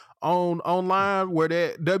on online where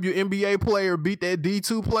that WNBA player beat that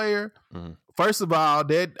D2 player. Mm-hmm. First of all,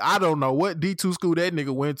 that I don't know what D2 school that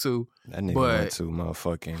nigga went to. That nigga went to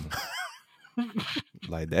motherfucking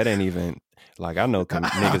like that ain't even like I know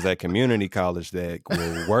niggas at community college that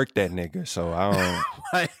will work that nigga. So I don't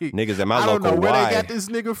like, niggas at my local. I don't know where they got this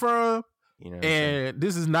nigga from. And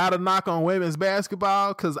this is not a knock on women's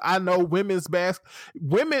basketball, because I know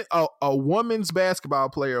a women's basketball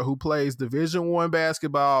player who plays Division I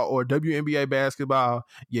basketball or WNBA basketball.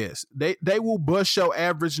 Yes, they will bust your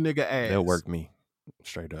average nigga ass. They'll work me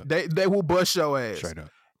straight up. They will bust your ass straight up.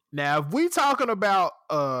 Now, if we talking about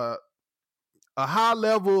a high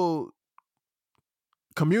level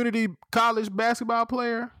community college basketball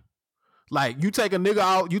player. Like, you take a nigga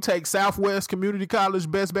out, you take Southwest Community College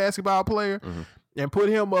best basketball player and put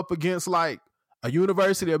him up against like a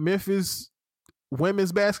University of Memphis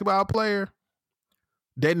women's basketball player,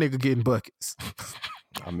 that nigga getting buckets.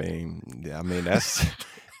 I mean that's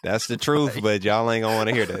That's the truth, but y'all ain't gonna want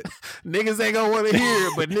to hear that. Niggas ain't gonna want to hear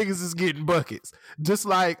it, but niggas is getting buckets. Just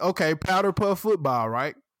like, okay, powder puff football,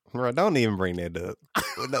 right? Bro, don't even bring that up.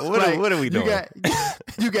 Like, What are we doing?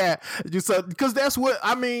 Because that's what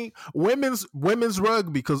I mean. Women's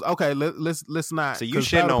rugby. Because okay, let's not. So you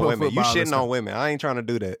shitting on women. You shitting on women. I ain't trying to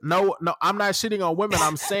do that. No, I'm not shitting on women.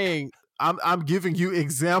 I'm saying I'm giving you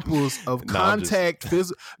examples of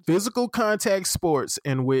physical contact sports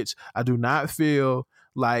in which I do not feel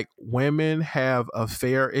like women have a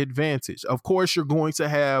fair advantage. Of course, you're going to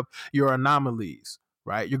have your anomalies,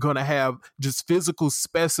 right? You're going to have just physical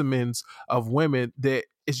specimens of women that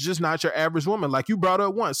it's just not your average woman. Like you brought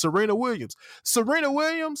up once, Serena Williams. Serena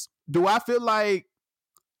Williams, do I feel like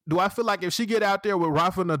if she get out there with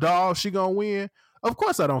Rafa Nadal, she gonna win? Of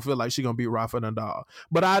course, I don't feel like she gonna beat Rafa Nadal.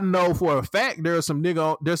 But I know for a fact there's some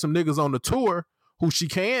niggas on the tour who she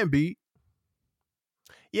can beat.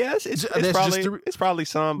 Yeah, it's probably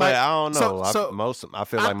some, but I don't know. I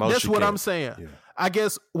feel like most. That's what can. I'm saying. Yeah. I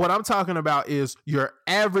guess what I'm talking about is your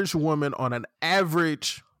average woman on an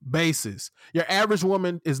average basis. Your average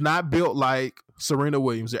woman is not built like Serena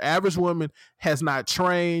Williams. Your average woman has not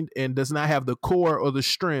trained and does not have the core or the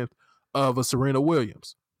strength of a Serena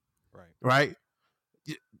Williams. Right?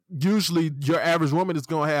 Usually, your average woman is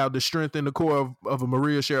going to have the strength and the core of a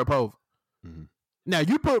Maria Sharapova. Mm-hmm. Now,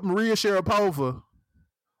 you put Maria Sharapova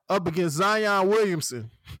up against Zion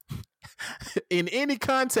Williamson in any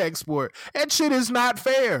contact sport, that shit is not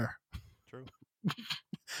fair. True.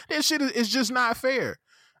 That shit is just not fair.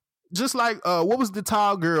 Just like what was the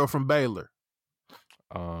tall girl from Baylor?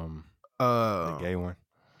 The gay one.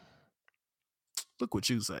 Look what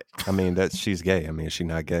you say. I mean, she's gay. I mean, is she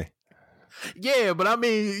not gay? Yeah, but I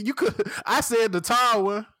mean, you could. I said the tall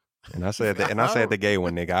one. And I said the gay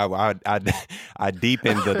one, nigga. I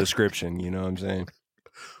deepened the description. You know what I'm saying?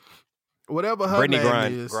 Whatever her name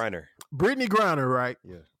is. Griner. Brittany Griner, right?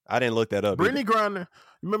 Yeah. I didn't look that up. Brittany Griner.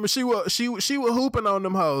 Remember, she was hooping on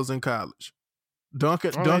them hoes in college.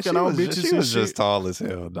 Dunking on bitches and shit. She was just tall as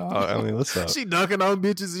hell, dog. I mean, what's up? She dunking on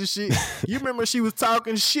bitches and shit. You remember she was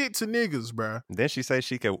talking shit to niggas, bro. Then she say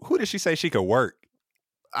she could. Who did she say she could work?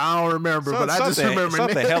 I don't remember, but I just remember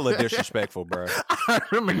something hella disrespectful, bro. I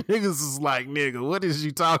remember niggas was like, "Nigga, what is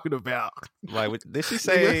you talking about?" Like, did she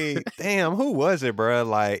say? Damn, who was it, bro?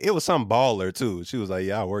 Like, it was some baller too. She was like,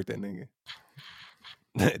 "Yeah, I worked that nigga."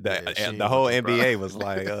 The whole NBA was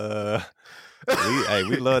like,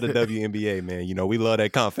 we love the WNBA, man. You know, we love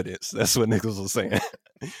that confidence. That's what niggas was saying.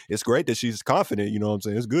 It's great that she's confident. You know what I'm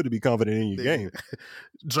saying? It's good to be confident in your game.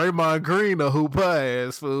 Draymond Green, a hoop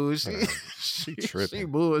ass fool. She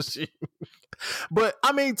bullshit. But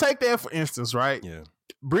I mean, take that for instance, right? Yeah.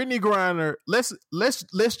 Brittany Griner. Let's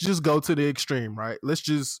just go to the extreme, right? Let's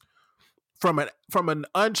just from an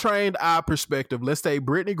untrained eye perspective. Let's say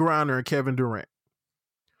Brittany Griner and Kevin Durant.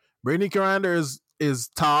 Brittany Griner is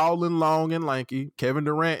tall and long and lanky. Kevin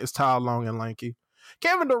Durant is tall, long, and lanky.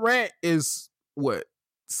 Kevin Durant is what,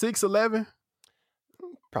 6'11"?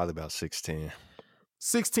 Probably about 6'10".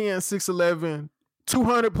 6'10", 6'11",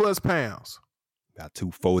 200 plus pounds. About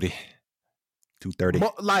 240,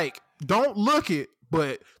 230. Like, don't look it,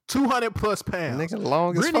 but 200 plus pounds. Nigga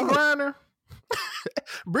long as fuck.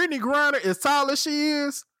 Brittany Griner, as tall as she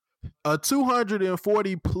is, a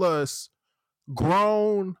 240 plus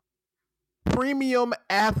grown premium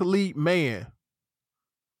athlete man.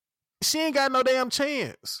 She ain't got no damn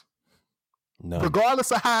chance. None.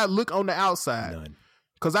 Regardless of how it look on the outside. None.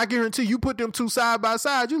 Cause I guarantee you put them two side by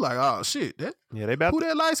side, you like, oh shit, they about who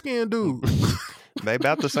that light skinned dude? They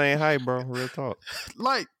about the same height, bro. Real talk.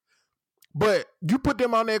 Like, but you put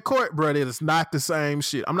them on that court, bro, it's not the same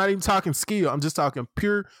shit. I'm not even talking skill. I'm just talking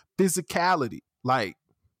pure physicality. Like,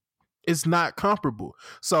 it's not comparable.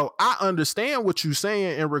 So I understand what you're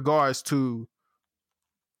saying in regards to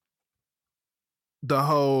the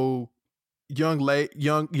whole young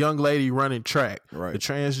lady running track, right? The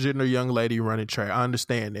transgender young lady running track. I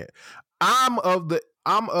understand that. I'm of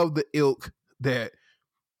the ilk that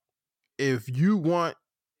if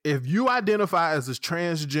you identify as a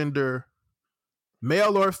transgender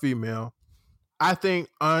male or female, I think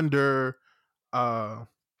under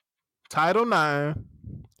Title IX,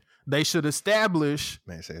 they should establish.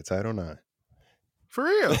 Man, say Title IX. For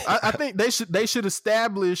real. I think they should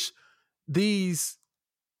establish these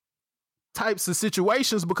types of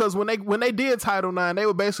situations, because when they did Title IX, they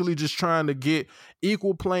were basically just trying to get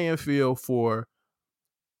equal playing field for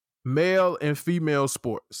male and female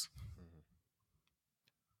sports.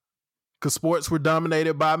 Because sports were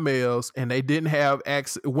dominated by males, and they didn't have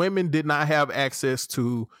access. Women did not have access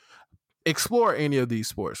to explore any of these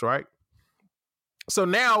sports, right? So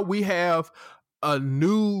now we have a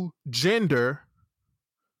new gender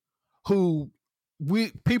who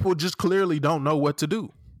people just clearly don't know what to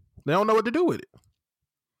do. They don't know what to do with it.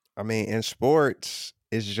 I mean, in sports,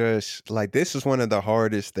 it's just like this is one of the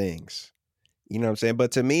hardest things. You know what I'm saying?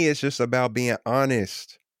 But to me, it's just about being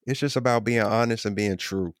honest. It's just about being honest and being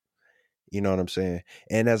true. You know what I'm saying?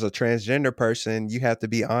 And as a transgender person, you have to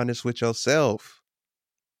be honest with yourself.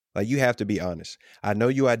 Like, you have to be honest. I know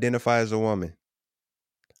you identify as a woman.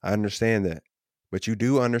 I understand that. But you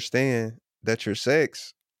do understand that your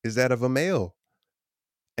sex is that of a male.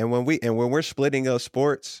 And when we're splitting up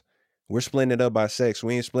sports, we're splitting it up by sex.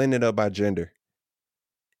 We ain't splitting it up by gender.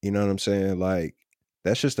 You know what I'm saying? Like,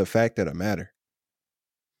 that's just a fact of the matter.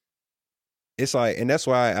 It's like, and that's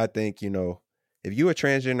why I think, if you a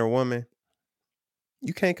transgender woman,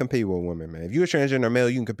 you can't compete with women, man. If you a transgender male,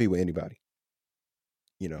 you can compete with anybody.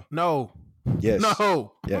 No. Yes.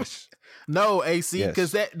 No. Yes. No, AC,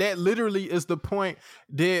 because Yes. that literally is the point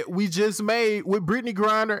that we just made with Brittany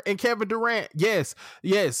Griner and Kevin Durant. Yes.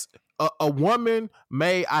 A woman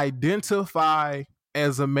may identify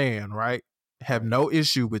as a man, right? Have no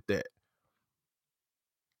issue with that.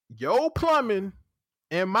 Your plumbing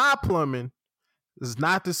and my plumbing is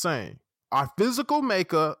not the same. Our physical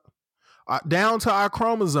makeup, down to our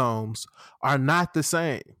chromosomes, are not the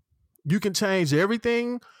same. You can change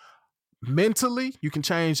everything mentally. You can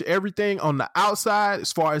change everything on the outside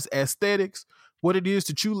as far as aesthetics, what it is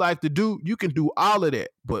that you like to do. You can do all of that.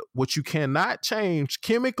 But what you cannot change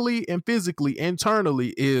chemically and physically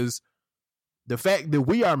internally is the fact that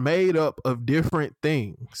we are made up of different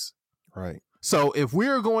things. Right. So if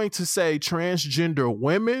we're going to say transgender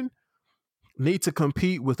women need to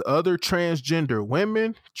compete with other transgender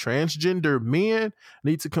women, transgender men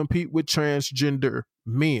need to compete with transgender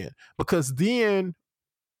men, because then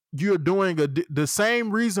you're doing the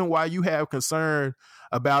same reason why you have concern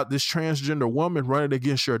about this transgender woman running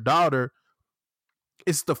against your daughter.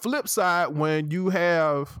 It's the flip side when you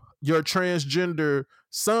have your transgender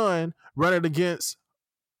son running against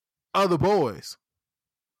other boys.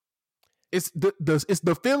 It's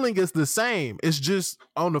the feeling is the same. It's just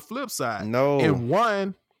on the flip side. No. In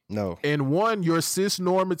one, No. your cis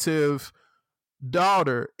normative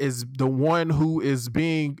daughter is the one who is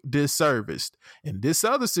being disserviced. In this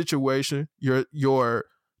other situation, your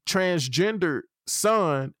transgender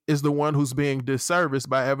son is the one who's being disserviced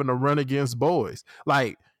by having to run against boys.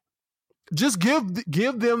 Like, just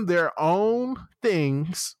give them their own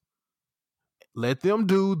things. Let them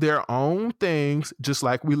do their own things, just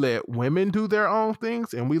like we let women do their own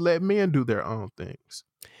things and we let men do their own things.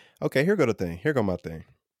 Okay, here go the thing. Here go my thing.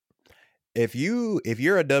 If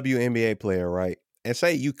you're a WNBA player, right, and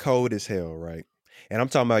say you cold as hell, right, and I'm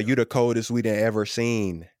talking about you the coldest we done ever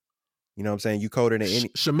seen. You know what I'm saying? You colder than any.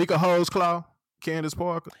 Shamika Holesclaw, Candace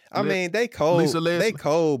Parker. I mean, they cold. Lisa Leslie. They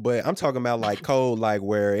cold, but I'm talking about like cold, like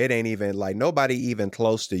where it ain't even like nobody even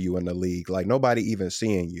close to you in the league. Like nobody even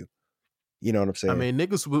seeing you. You know what I'm saying? I mean,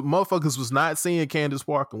 motherfuckers was not seeing Candace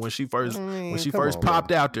Parker when she first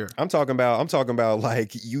popped out there. I'm talking about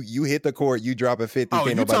like you hit the court, you dropping 50. Oh,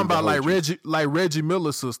 you talking about like Reggie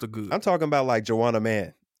Miller's sister good? I'm talking about like Joanna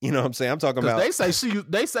Mann. You know what I'm saying? I'm talking about they say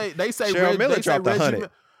Cheryl Miller dropped 100.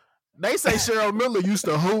 They say Cheryl Miller used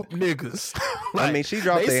to hoop niggas. Like, I mean, she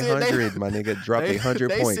dropped 100. My nigga dropped 100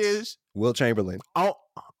 points. Will Chamberlain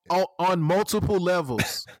on multiple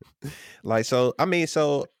levels. Like, so I mean,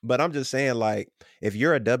 but I'm just saying, like, if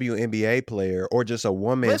you're a WNBA player or just a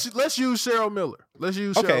woman, let's use Cheryl Miller.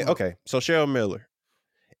 Okay. So Cheryl Miller,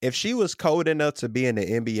 if she was cold enough to be in the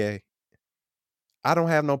NBA, I don't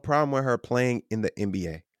have no problem with her playing in the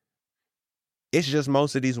NBA. It's just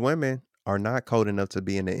most of these women are not cold enough to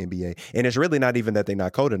be in the NBA. And it's really not even that they're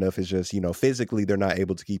not cold enough. It's just, physically they're not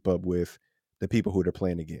able to keep up with the people who they're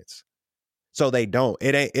playing against. So they don't.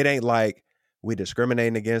 It ain't like we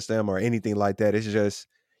discriminating against them or anything like that. It's just,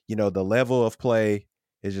 the level of play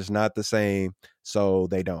is just not the same. So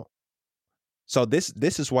they don't. So this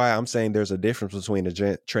is why I'm saying there's a difference between a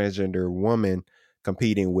transgender woman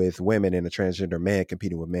competing with women and a transgender man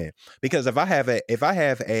competing with men. Because if I have a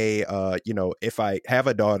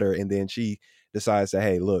daughter and then she decides that,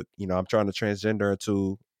 hey, look, I'm trying to transgender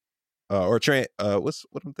into what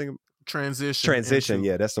I'm thinking? Transition.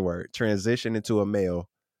 Yeah, that's the word. Transition into a male.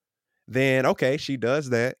 Then, okay, she does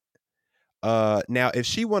that. Now if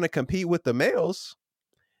she want to compete with the males,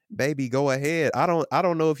 baby, go ahead. I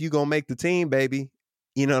don't know if you gonna make the team, baby.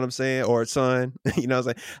 You know what I'm saying? Or son, you know what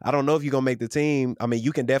I'm saying? I don't know if you're going to make the team. I mean,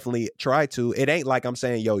 you can definitely try to. It ain't like I'm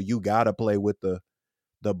saying, yo, you got to play with the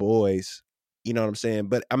boys. You know what I'm saying?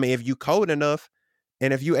 But I mean, if you cold enough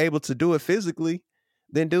and if you able to do it physically,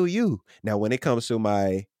 then do you. Now, when it comes to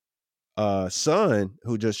my son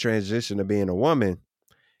who just transitioned to being a woman,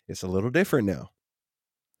 it's a little different now.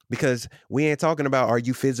 Because we ain't talking about, are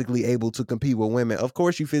you physically able to compete with women? Of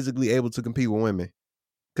course you physically able to compete with women.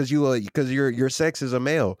 Because your sex is a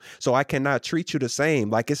male. So I cannot treat you the same.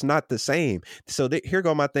 Like, it's not the same. So here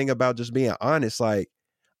go my thing about just being honest. Like,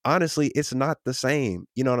 honestly, it's not the same.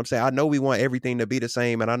 You know what I'm saying? I know we want everything to be the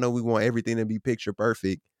same, and I know we want everything to be picture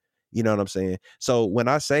perfect. You know what I'm saying? So when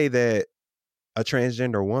I say that a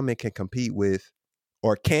transgender woman can compete with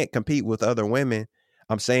or can't compete with other women,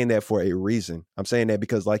 I'm saying that for a reason. I'm saying that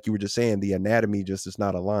because, like you were just saying, the anatomy just is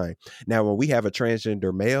not aligned. Now, when we have a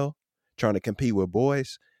transgender male trying to compete with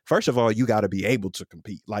boys, first of all, you got to be able to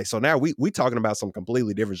compete. Like, so now we talking about some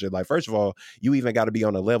completely different shit. Like, first of all, you even got to be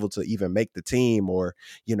on a level to even make the team, or,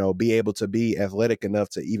 you know, be able to be athletic enough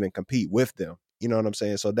to even compete with them. You know what I'm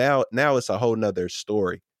saying? So now it's a whole nother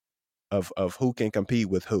story of who can compete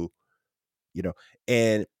with who. You know,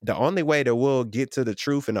 and the only way that we'll get to the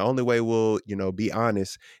truth, and the only way we'll, you know, be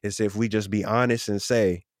honest, is if we just be honest and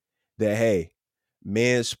say that, hey,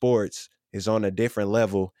 men's sports is on a different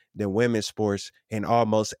level than women's sports in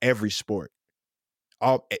almost every sport.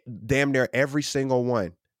 Damn near every single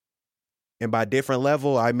one. And by different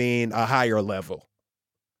level, I mean a higher level.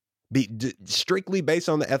 Strictly based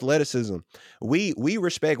on the athleticism. We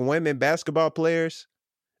respect women basketball players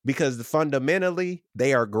because fundamentally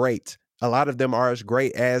they are great. A lot of them are as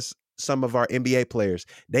great as some of our NBA players.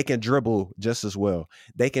 They can dribble just as well.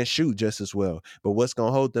 They can shoot just as well. But what's going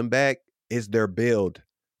to hold them back is their build.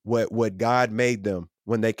 What God made them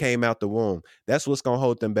when they came out the womb. That's what's going to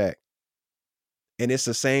hold them back. And it's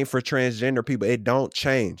the same for transgender people. It don't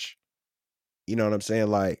change. You know what I'm saying?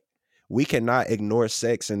 Like, we cannot ignore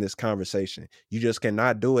sex in this conversation. You just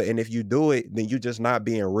cannot do it. And if you do it, then you're just not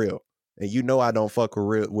being real. And you know I don't fuck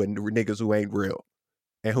with niggas who ain't real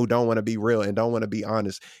and who don't want to be real and don't want to be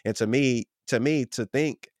honest. And to me, to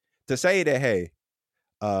say that, hey,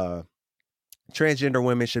 transgender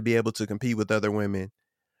women should be able to compete with other women,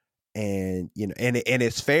 and, you know, and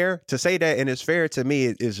it's fair to say that, and it's fair to me,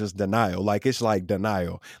 it's just denial. Like, it's like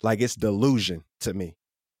denial. Like, it's delusion to me,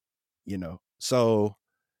 you know? So,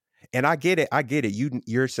 and I get it.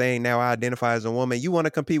 You're saying now I identify as a woman. You want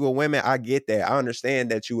to compete with women. I get that. I understand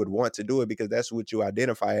that you would want to do it because that's what you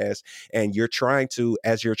identify as. And you're trying to,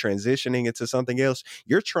 as you're transitioning into something else,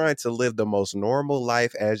 you're trying to live the most normal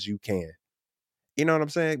life as you can. You know what I'm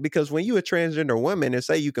saying? Because when you a transgender woman and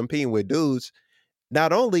say you competing with dudes,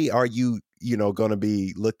 not only are you, you know, going to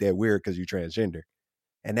be looked at weird because you're transgender,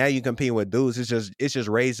 and now you competing with dudes, it's just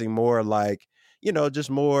raising more, like, you know, just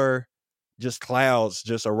clouds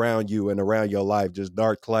just around you and around your life, just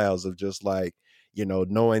dark clouds of just, like, you know,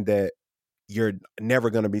 knowing that you're never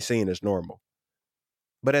going to be seen as normal.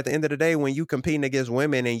 But at the end of the day, when you competing against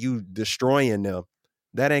women and you destroying them,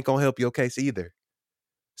 that ain't going to help your case either.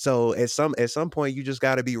 So at some point, you just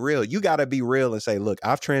got to be real. You got to be real and say, look,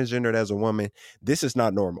 I've transgendered as a woman. This is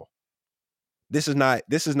not normal. This is not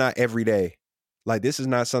every day. Like, this is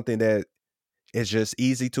not something that is just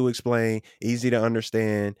easy to explain, easy to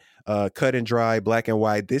understand, cut and dry, black and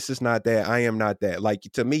white. This is not that. I am not that. Like,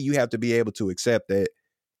 to me, you have to be able to accept that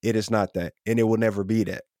it is not that, and it will never be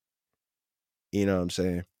that. You know what I'm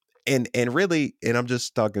saying? And really, and I'm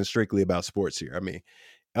just talking strictly about sports here. I mean,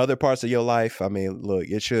 other parts of your life, I mean, look,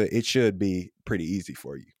 it should be pretty easy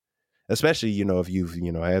for you, especially, you know, if you've,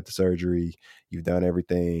 you know, had the surgery, you've done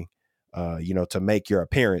everything, you know, to make your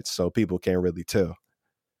appearance so people can't really tell.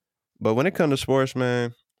 But when it comes to sports,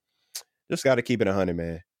 man, just got to keep it 100,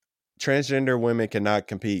 man. Transgender women cannot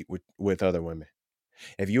compete with other women.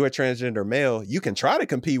 If you're a transgender male, you can try to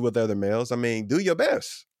compete with other males. I mean, do your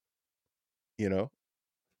best, you know.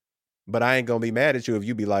 But I ain't gonna be mad at you if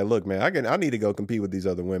you be like, look, man, I need to go compete with these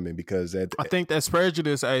other women because I think that's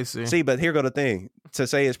prejudice, AC. See, but here go the thing. To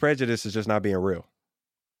say it's prejudice is just not being real.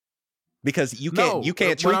 Because you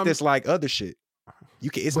can't treat this like other shit.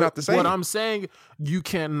 It's not the same. What I'm saying, you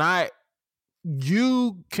cannot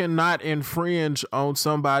infringe on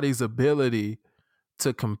somebody's ability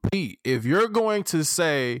to compete. If you're going to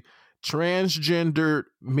say transgendered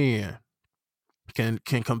men can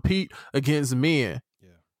compete against men,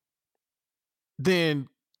 then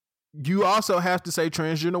you also have to say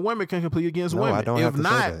transgender women can compete against women. I don't have to say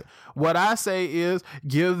that. What I say is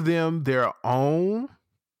give them their own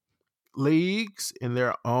leagues in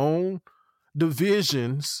their own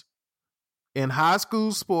divisions in high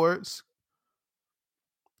school sports.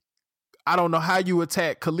 I don't know how you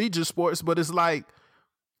attack collegiate sports, but it's like,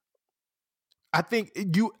 I think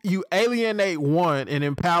you alienate one and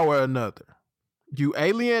empower another. You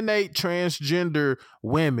alienate transgender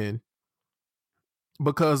women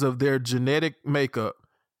because of their genetic makeup,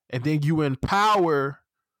 and then you empower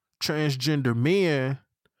transgender men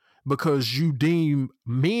because you deem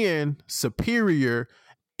men superior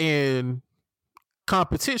in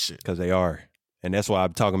competition. Because they are. And that's why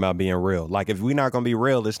I'm talking about being real. Like, if we're not going to be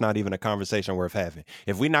real, it's not even a conversation worth having.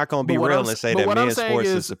 If we're not going to be real and say that men's sports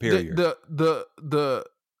is superior. The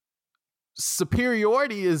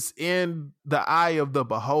superiority is in the eye of the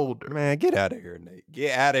beholder. Man, get out of here, Nate.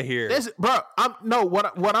 Get out of here.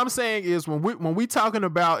 What I'm saying is when we talking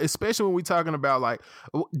about, especially when we talking about like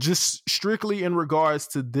just strictly in regards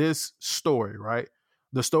to this story, right?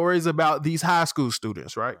 The story is about these high school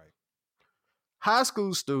students, right? High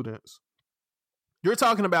school students. You're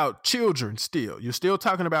talking about children still. You're still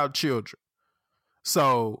talking about children.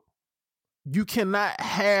 So you cannot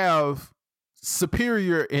have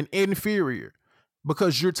superior and inferior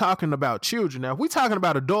because you're talking about children. Now, if we're talking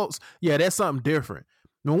about adults, yeah, that's something different.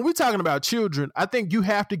 Now, when we're talking about children, I think you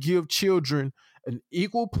have to give children an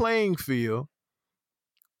equal playing field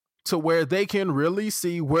to where they can really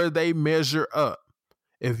see where they measure up.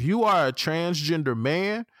 If you are a transgender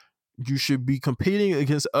man, you should be competing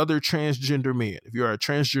against other transgender men. If you're a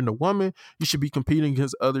transgender woman, you should be competing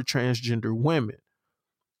against other transgender women.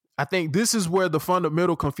 I think this is where the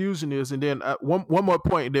fundamental confusion is. And then one more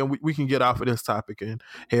point, and then we can get off of this topic and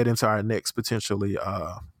head into our next potentially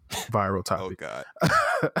viral topic. Oh,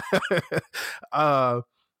 God.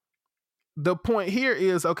 The point here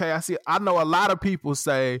is, okay, I know a lot of people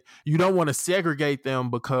say you don't want to segregate them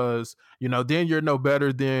because, then you're no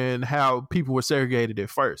better than how people were segregated at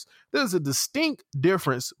first. There's a distinct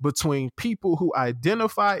difference between people who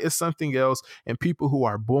identify as something else and people who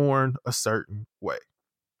are born a certain way.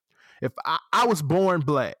 If I was born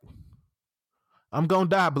black, I'm going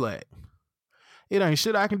to die black. It ain't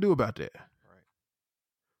shit I can do about that. Right.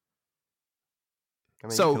 I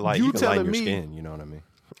mean, so you telling your me, skin, you know what I mean?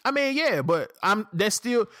 I mean, yeah, but that's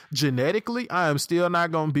still genetically, I am still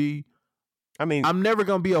not going to be, I'm never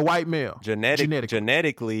going to be a white male.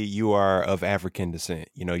 Genetically, you are of African descent.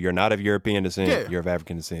 You're not of European descent. Yeah. You're of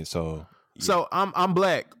African descent. So, yeah. So I'm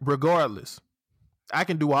black regardless. I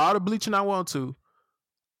can do all the bleaching I want to.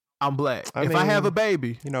 I'm black. If I have a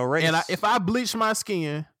baby, race. And if I bleach my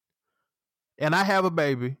skin and I have a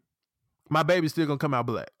baby, my baby's still going to come out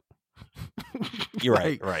black. You're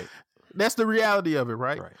right. That's the reality of it,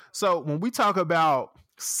 right? So when we talk about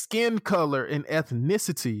skin color and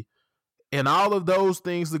ethnicity and all of those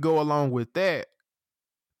things that go along with that,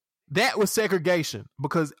 that was segregation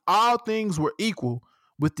because all things were equal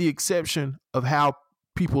with the exception of how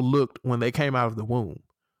people looked when they came out of the womb,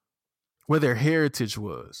 where their heritage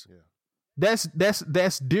was. Yeah.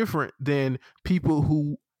 That's different than people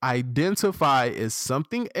who identify as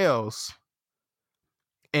something else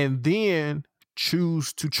and then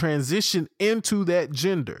choose to transition into that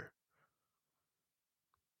gender.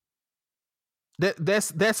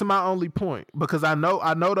 That's my only point because I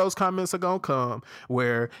know those comments are gonna come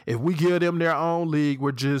where if we give them their own league,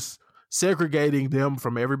 we're just segregating them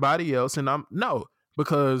from everybody else. And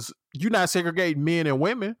because you're not segregating men and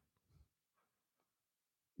women.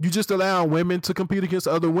 You just allow women to compete against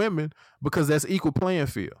other women because that's equal playing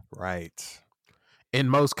field. Right. In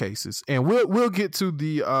most cases. And we'll get to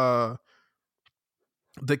the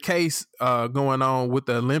case going on with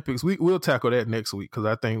the Olympics. We'll tackle that next week because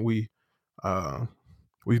I think we've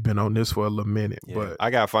been on this for a little minute. Yeah. But I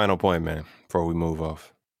got a final point, man, before we move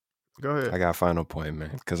off. Go ahead. I got a final point,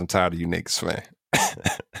 man, because I'm tired of you niggas, man.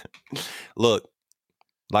 Look,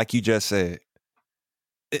 like you just said,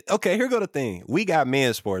 okay, here go the thing. We got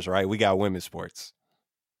men's sports, right? We got women's sports.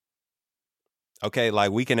 Okay, like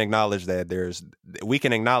we can acknowledge that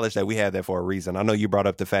we have that for a reason. I know you brought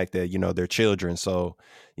up the fact that, they're children. So,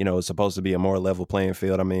 it's supposed to be a more level playing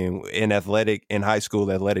field. I mean, in high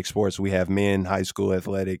school athletic sports, we have men high school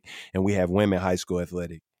athletic and we have women high school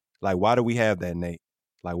athletic. Like, why do we have that, Nate?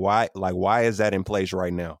 Like, why is that in place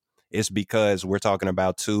right now? It's because we're talking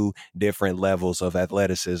about two different levels of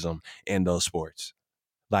athleticism in those sports.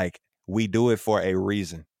 Like, we do it for a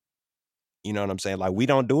reason. You know what I'm saying? Like, we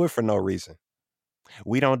don't do it for no reason.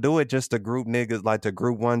 We don't do it just to group niggas, like to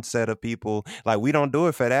group one set of people. Like, we don't do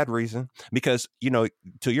it for that reason. Because,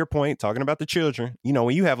 to your point, talking about the children,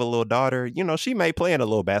 when you have a little daughter, she may play in a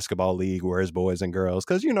little basketball league where it's boys and girls.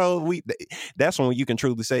 Because, that's when you can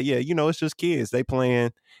truly say, yeah, it's just kids. They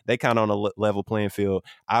kind of on a level playing field.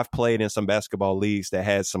 I've played in some basketball leagues that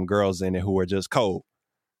had some girls in it who were just cold.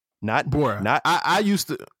 I used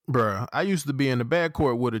to be in the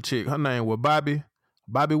backcourt with a chick. Her name was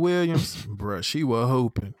Bobby Williams. Bruh, she was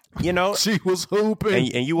hooping. You know, She was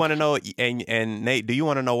hooping. and you want to know, and Nate, do you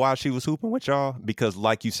want to know why she was hooping with y'all? Because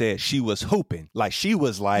like you said, she was hooping. Like she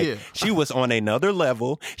was she was on another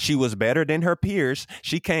level. She was better than her peers.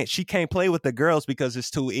 She can't play with the girls because it's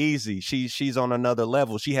too easy. She's on another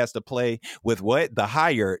level. She has to play with the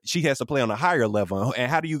higher. She has to play on a higher level.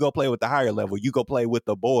 And how do you go play with the higher level? You go play with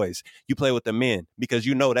the boys. You play with the men because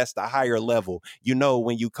you know that's the higher level. You know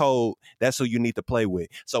when you code, that's who you need to play with.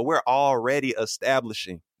 So we're already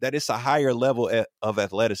establishing that it's a higher level of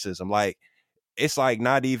athleticism. Like, it's like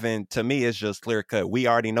not even, to me, it's just clear cut. We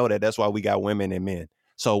already know that. That's why we got women and men.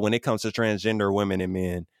 So when it comes to transgender women and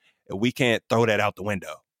men, we can't throw that out the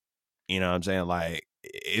window. You know what I'm saying? Like,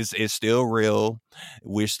 it's still real.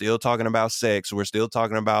 We're still talking about sex. We're still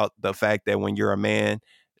talking about the fact that when you're a man,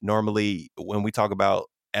 normally when we talk about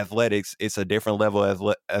athletics, it's a different level of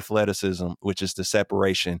athleticism, which is the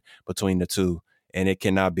separation between the two. And it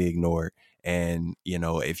cannot be ignored. And, you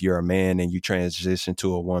know, if you're a man and you transition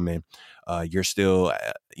to a woman, you're still,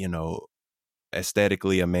 you know,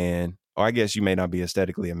 aesthetically a man. Or I guess you may not be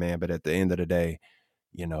aesthetically a man, but at the end of the day,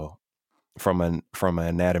 you know, from an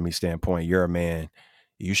anatomy standpoint, you're a man.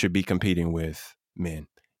 You should be competing with men.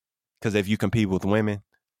 Because if you compete with women,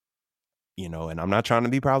 you know, and I'm not trying to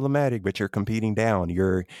be problematic, but you're competing down.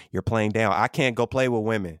 You're playing down. I can't go play with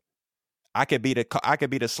women. I could be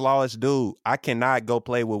the slowest dude. I cannot go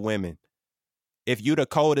play with women. If you the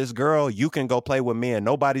coldest girl, you can go play with men.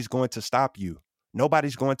 Nobody's going to stop you.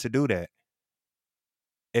 Nobody's going to do that.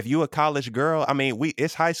 If you a college girl, I mean,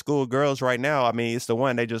 it's high school girls right now. I mean, it's the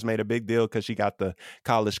one they just made a big deal because she got the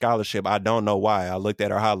college scholarship. I don't know why. I looked at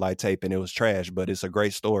her highlight tape and it was trash, but it's a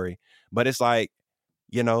great story. But it's like,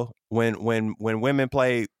 you know, when women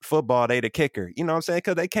play football, they the kicker. You know what I'm saying?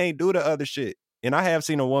 Because they can't do the other shit. And I have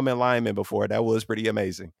seen a woman lineman before. That was pretty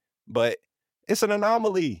amazing. But it's an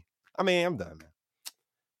anomaly. I mean, I'm done, man.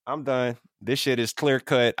 I'm done. This shit is clear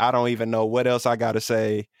cut. I don't even know what else I got to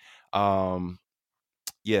say.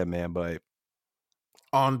 Yeah, man, but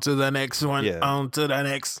on to the next one. Yeah. On to the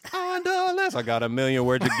next. Unless I got a million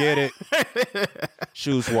words to get it.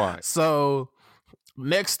 Choose one. So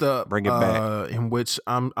next up, bring it back. In which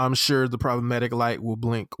I'm sure the problematic light will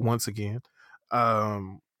blink once again.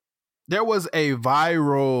 There was a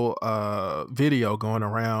viral video going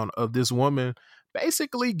around of this woman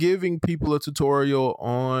basically giving people a tutorial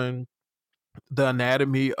on the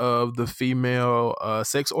anatomy of the female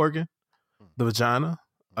sex organ, the vagina,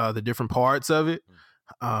 the different parts of it,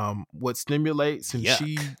 what stimulates. And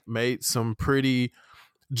she made some pretty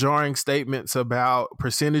jarring statements about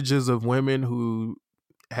percentages of women who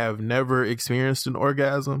have never experienced an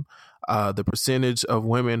orgasm, the percentage of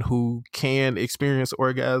women who can experience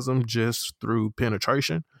orgasm just through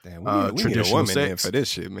penetration. Damn, we need a woman sex in for this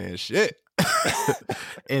shit, man. Shit.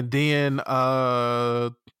 And then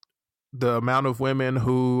the amount of women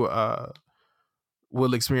who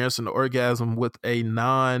will experience an orgasm with a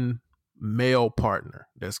non-male partner.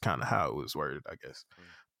 That's kind of how it was worded, I guess.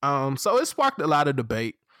 So it sparked a lot of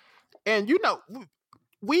debate. And, you know,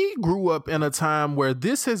 we grew up in a time where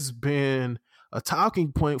this has been a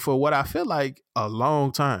talking point for what I feel like a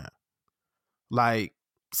long time. Like,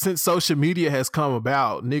 since social media has come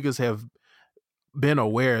about, niggas have been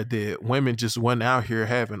aware that women just went out here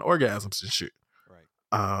having orgasms and shit.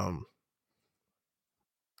 Right.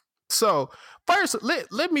 So first,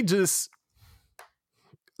 let me just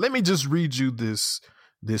read you this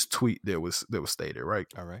tweet that was stated, right?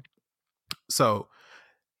 All right. So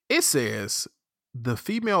it says the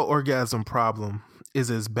female orgasm problem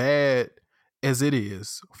is as bad as it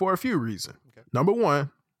is for a few reasons. Okay. Number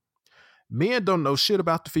one, men don't know shit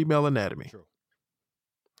about the female anatomy. True.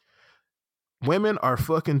 Women are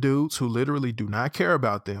fucking dudes who literally do not care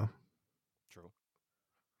about them. True.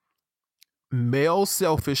 Male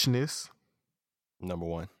selfishness. Number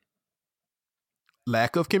one.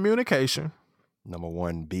 Lack of communication. Number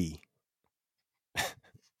 1B.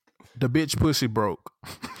 The bitch pussy broke.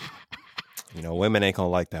 You know, women ain't gonna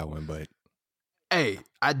like that one, but hey,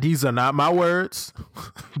 these are not my words.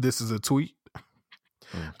 This is a tweet.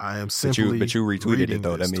 I am simply. But you retweeted it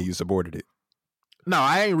though. That means you supported it. No,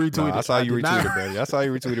 I ain't retweeted. No, I saw you retweeted, bro. I saw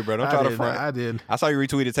you retweeted, bro. Don't try to front. I did. I saw you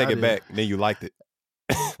retweeted, take it back, then you liked it.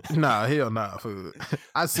 Nah, hell nah, food.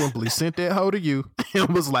 I simply sent that hoe to you and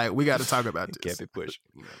was like, we got to talk about this. Kept it pushing.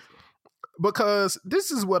 Because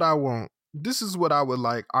this is what I want. This is what I would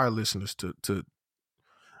like our listeners to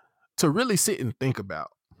really sit and think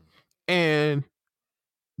about. And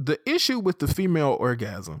the issue with the female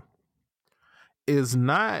orgasm is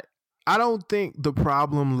not, I don't think the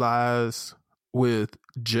problem lies with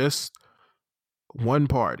just one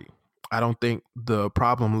party. I don't think the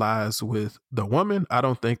problem lies with the woman. I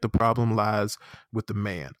don't think the problem lies with the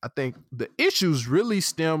man. I think the issues really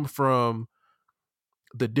stem from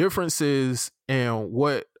the differences in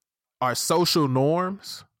what are social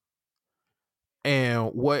norms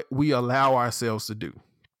and what we allow ourselves to do.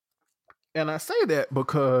 And I say that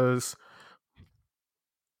because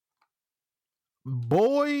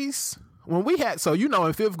boys, when we had, so in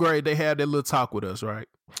 5th grade, they had that little talk with us, right?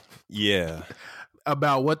 Yeah.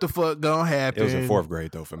 About what the fuck gonna happen. It was in 4th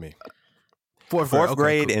grade, though, for me. Fourth grade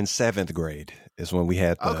okay, cool. And 7th grade is when we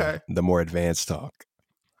had the more advanced talk.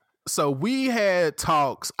 So we had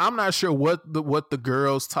talks. I'm not sure what the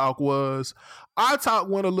girls' talk was. Our talk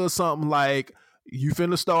went a little something like, you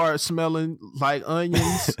finna start smelling like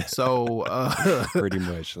onions. So pretty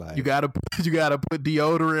much like you gotta put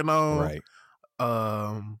deodorant on. Right.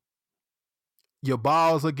 Your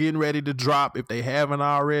balls are getting ready to drop if they haven't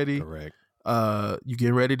already. Correct. You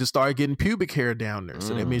getting ready to start getting pubic hair down there.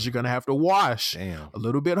 So that means you're gonna have to wash a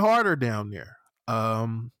little bit harder down there.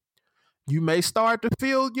 You may start to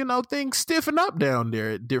feel, things stiffen up down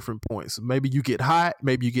there at different points. Maybe you get hot,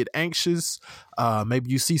 maybe you get anxious,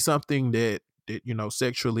 maybe you see something that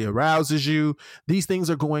sexually arouses you. These things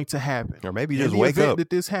are going to happen. Or maybe you just wake up that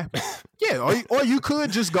this happens. Yeah, or you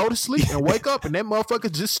could just go to sleep and wake up and that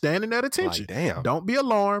motherfucker's just standing at attention. Like, damn. Don't be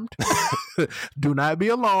alarmed. Do not be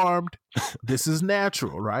alarmed. This is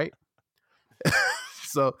natural, right?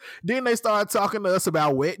 So then they started talking to us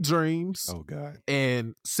about wet dreams. Oh, God.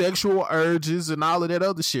 And sexual urges and all of that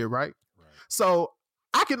other shit, right? So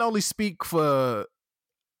I can only speak for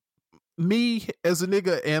me as a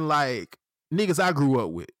nigga and like niggas I grew up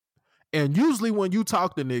with. And usually when you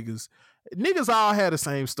talk to niggas all had the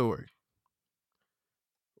same story.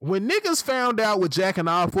 When niggas found out what jacking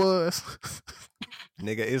off was,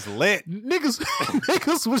 nigga, it's lit.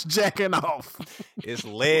 Niggas was jacking off. It's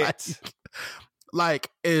lit. Like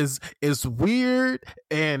as weird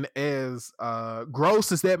and as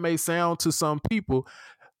gross as that may sound to some people,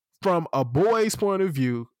 from a boy's point of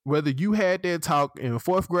view, whether you had that talk in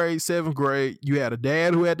 4th grade, 7th grade, you had a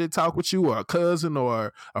dad who had that talk with you, or a cousin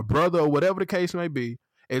or a brother, or whatever the case may be,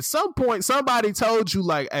 at some point somebody told you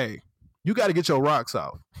like, hey, you got to get your rocks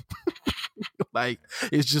off. Like,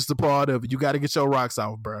 it's just a part of it. You got to get your rocks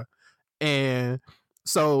off, bro. And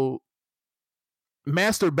so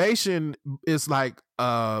masturbation is like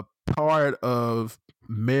a part of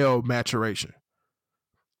male maturation.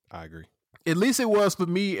 I agree. At least it was for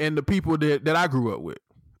me and the people that I grew up with.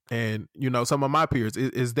 And, some of my peers.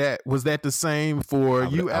 Was that the same for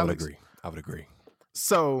you, Alex? I would agree.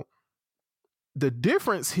 So the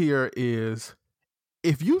difference here is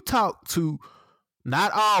if you talk to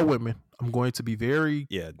not all women, I'm going to be very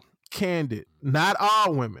candid, not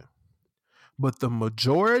all women, but the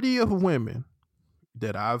majority of women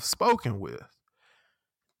that I've spoken with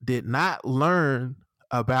did not learn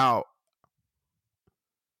about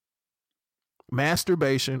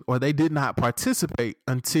masturbation, or they did not participate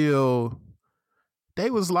until they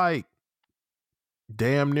was like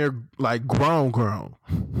damn near like grown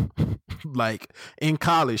like in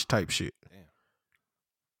college type shit. Damn.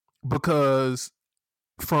 Because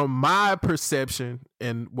from my perception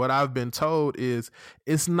and what I've been told is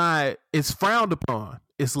it's frowned upon.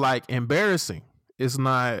 It's like embarrassing. It's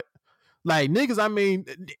not like niggas. I mean,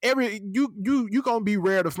 you gonna be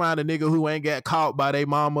rare to find a nigga who ain't got caught by their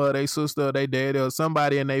mama or their sister or their dad or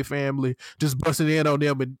somebody in their family just busting in on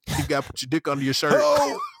them, and you got to put your dick under your shirt.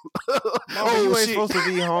 No, you ain't supposed to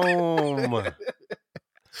be home.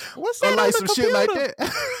 What's that? Or like some shit like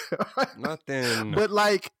that. Nothing. But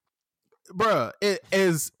like, bruh,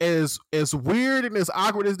 as weird and as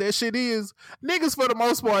awkward as that shit is, niggas for the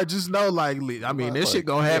most part just know, like, I mean, this shit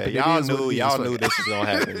gonna happen. Yeah, y'all knew this was gonna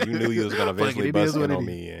happen. You knew you was gonna eventually bust in on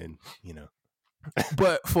me, and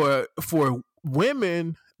But for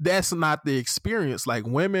women, that's not the experience. Like,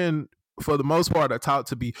 women, for the most part, are taught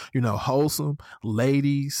to be, wholesome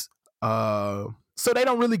ladies. So they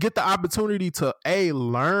don't really get the opportunity to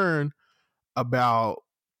learn about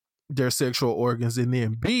their sexual organs, and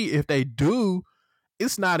then B, if they do,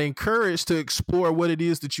 it's not encouraged to explore what it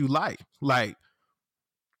is that you like. Like,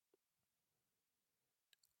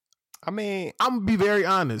 I mean, I'm gonna be very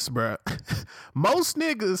honest, bro. Most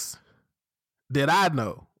niggas that I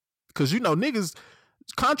know, because niggas,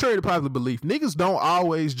 contrary to popular belief, niggas don't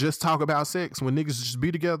always just talk about sex when niggas just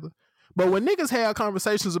be together. But when niggas have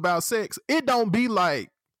conversations about sex, it don't be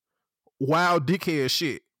like wild dickhead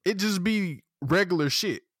shit. It just be regular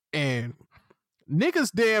shit. And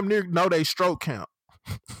niggas damn near know they stroke count.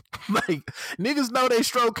 Like niggas know they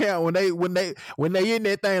stroke count when they in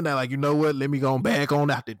that thing. They're like, you know what? Let me go back on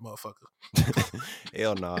out that motherfucker.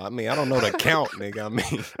 Hell no. I mean, I don't know the count, nigga. I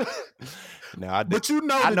mean, no, but you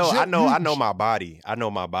know, I know my body. I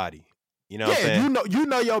know my body. You know what I'm saying? you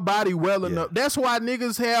know your body well enough. That's why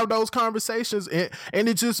niggas have those conversations, and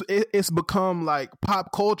it's become like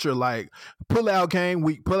pop culture, like pull out game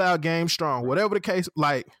weak, pull out game strong, whatever the case.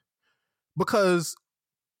 Like, because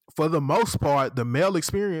for the most part, the male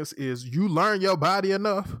experience is you learn your body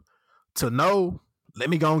enough to know, let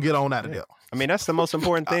me go and get on out of there. I mean, that's the most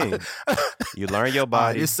important thing. You learn your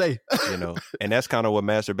body. It's safe. You know, and that's kind of what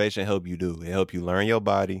masturbation help you do. It help you learn your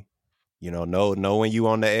body. You know when you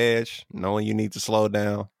on the edge, know when you need to slow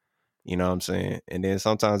down. You know what I'm saying? And then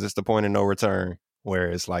sometimes it's the point of no return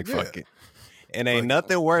where it's like, fuck it. And ain't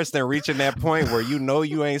nothing worse than reaching that point where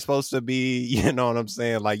you ain't supposed to be, you know what I'm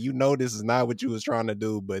saying? Like, this is not what you was trying to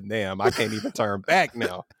do, but damn, I can't even turn back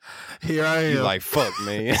now. Here I am. You like, fuck,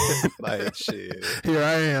 man. Like, shit. Here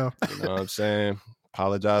I am. You know what I'm saying?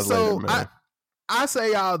 Apologize later, man. I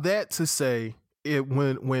say all that to say,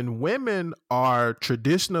 when women are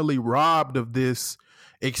traditionally robbed of this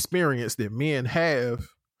experience that men have,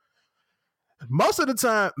 most of the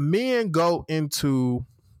time men go into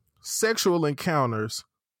sexual encounters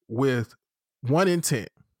with one intent: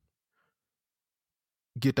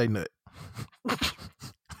 get they nut.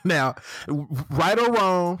 Now, right or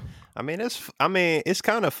wrong, I mean it's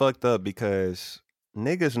kind of fucked up because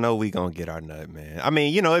niggas know we gonna get our nut, man. I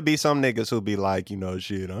mean, it'd be some niggas who be like,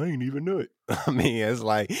 shit, I ain't even nut. I mean, it's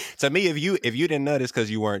like, to me, if you didn't nut, it's because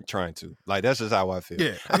you weren't trying to. Like, that's just how I feel.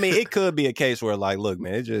 Yeah. I mean, it could be a case where, like, look,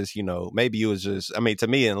 man, it just, maybe you was just, I mean, to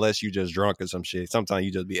me, unless you just drunk or some shit, sometimes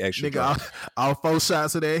you just be extra nigga, drunk. all 4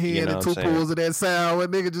 shots of that hand and 2 pulls of that sound,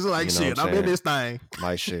 and nigga just like, shit, I'm in this thing.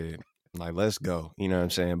 Like, shit, like, let's go. You know what I'm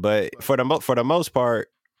saying? But for the most part,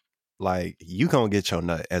 like, you gonna get your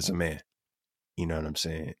nut as a man. You know what I'm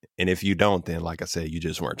saying? And if you don't, then like I said, you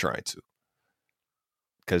just weren't trying to.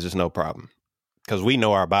 Because there's no problem. Because we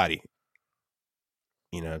know our body.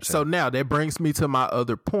 You know what I'm saying? So now that brings me to my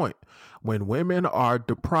other point. When women are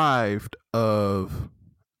deprived of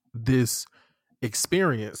this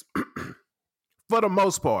experience, for the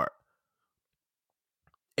most part,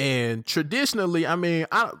 and traditionally, I mean,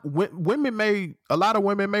 a lot of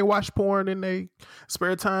women may watch porn in their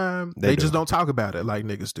spare time. They just don't talk about it like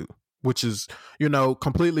niggas do, which is,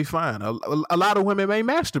 completely fine. A lot of women may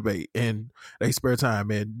masturbate in their spare time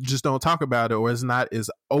and just don't talk about it, or it's not as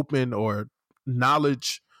open, or the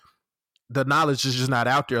knowledge is just not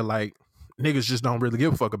out there. Like, niggas just don't really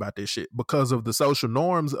give a fuck about this shit because of the social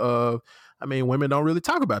norms of, I mean, women don't really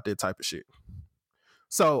talk about that type of shit.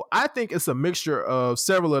 So I think it's a mixture of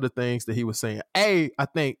several of the things that he was saying. I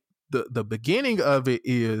think the beginning of it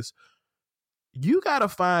is, you gotta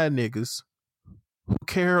find niggas who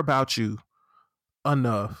care about you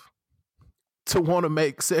enough to want to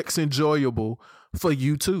make sex enjoyable for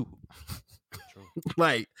you too.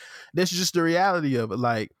 Like, that's just the reality of it.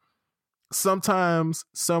 Like, sometimes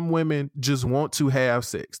some women just want to have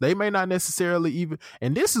sex. They may not necessarily even,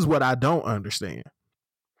 and this is what I don't understand,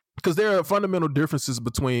 because there are fundamental differences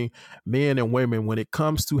between men and women when it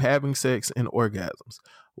comes to having sex and orgasms.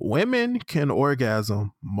 Women can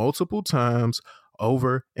orgasm multiple times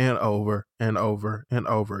over and over and over and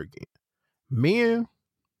over again. Men,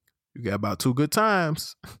 you got about 2 good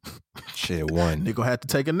times. Shit, one. Nigga have to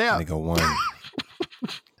take a nap. Nigga, one.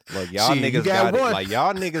 Look, y'all niggas got it. Like,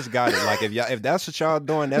 y'all niggas got it. Like, if that's what y'all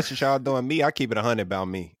doing, that's what y'all doing. Me, I keep it 100 about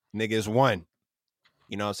me. Nigga, it's one.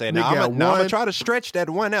 You know what I'm saying? Now I'm gonna try to stretch that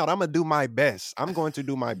one out. I'm gonna do my best. I'm going to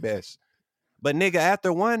do my best. But nigga,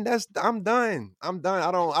 after one, I'm done. I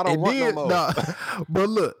don't want no more. No, but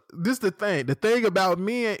look, this is the thing. The thing about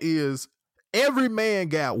men is every man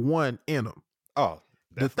got one in them. Oh.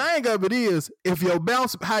 The thing of it is, if your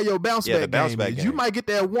bounce back game is, you might get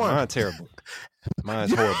that one. Mine's terrible.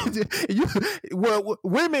 Mine's horrible.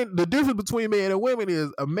 Women, the difference between men and women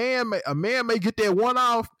is a man may get that one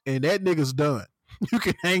off, and that nigga's done. You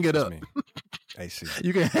can hang it up. I see.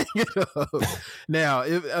 You can hang it up. Now,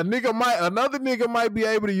 if another nigga might be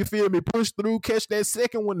able to, you feel me, push through, catch that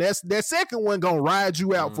second one. That second one gonna ride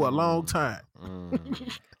you out for a long time.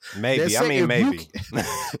 Maybe. Maybe.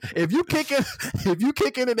 If you kick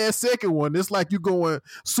into that second one, it's like you going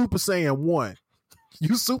Super Saiyan 1.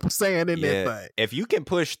 You Super Saiyan in that thing. If you can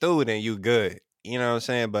push through, then you good. You know what I'm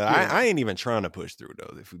saying? But I ain't even trying to push through,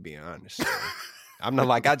 though, if we being honest. I'm not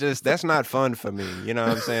like, that's not fun for me. You know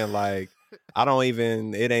what I'm saying? Like,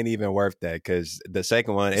 it ain't even worth that, because the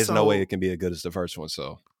second one, there's no way it can be as good as the first one.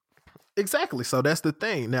 So Exactly. So that's the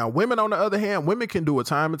thing. Now, women on the other hand, women can do it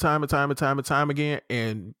time and time and time and time and time again,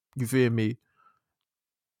 and you feel me?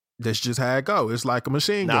 That's just how it go. It's like a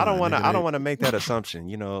machine gun. I don't want to. nigga. I don't want to make that assumption.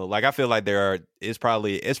 You know, like I feel like it's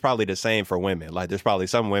probably the same for women. Like there's probably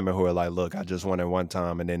some women who are like, look, I just won it one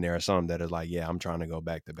time, and then there are some that are like, yeah, I'm trying to go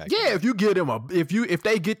back to back. Yeah, if you get them if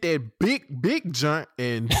they get that big junk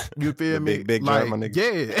and you feel me, big like, junk, my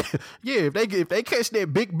nigga. Yeah, if they catch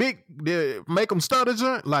that big make them stutter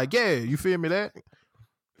junk, like, yeah, you feel me that.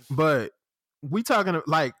 But we talking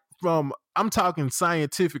like I'm talking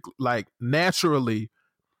scientifically, like naturally.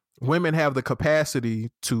 Women have the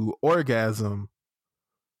capacity to orgasm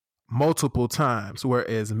multiple times,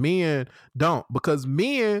 whereas men don't, because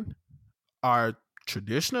men are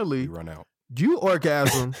traditionally We run out. You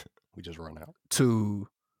orgasm We just run out to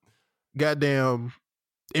goddamn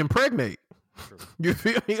impregnate. True. You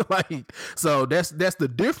feel me? Like, so that's the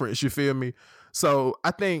difference. You feel me? So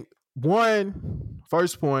I think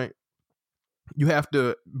first point, you have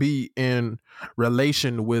to be in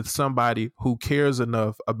relation with somebody who cares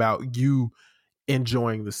enough about you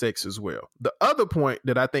enjoying the sex as well. The other point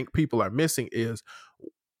that I think people are missing is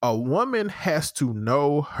a woman has to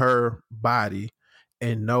know her body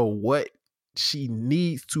and know what she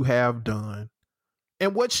needs to have done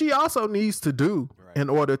and what she also needs to do in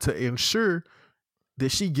order to ensure that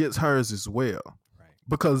she gets hers as well. Right.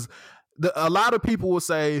 Because a lot of people will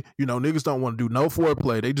say, you know, niggas don't want to do no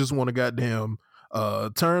foreplay. They just want to goddamn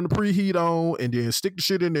turn the preheat on and then stick the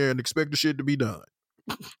shit in there and expect the shit to be done.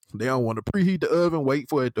 They don't want to preheat the oven, wait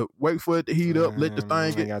for it to heat up, let the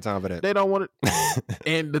thing get. Ain't got time for that. They don't want it.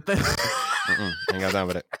 And the thing, ain't got time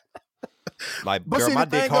for that. Like, but girl, see, my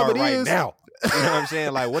the thing dick hard of it right is- now. You know what I'm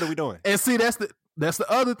saying? Like, what are we doing? and see, that's the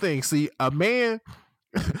other thing. See, a man.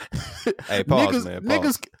 Hey, pause, niggas, man.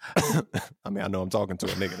 Pause. Niggas, I mean, I know I'm talking to a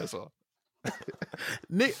nigga. That's all.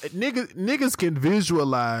 niggas can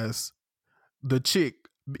visualize the chick.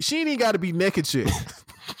 She ain't even got to be naked chick.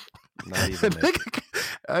 Not even that.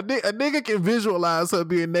 A nigga can visualize her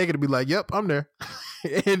being naked and be like, yep, I'm there.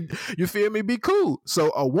 And you feel me? Be cool.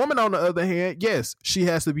 So a woman, on the other hand, yes, she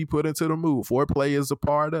has to be put into the mood. Foreplay is a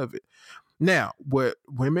part of it. Now, what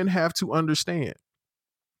women have to understand,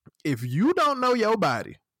 if you don't know your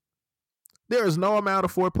body, there is no amount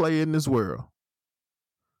of foreplay in this world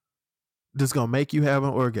that's going to make you have an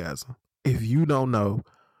orgasm if you don't know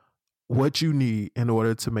what you need in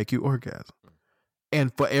order to make you orgasm.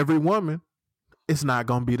 And for every woman, it's not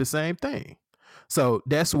going to be the same thing. So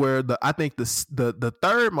that's where I think the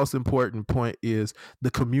third most important point is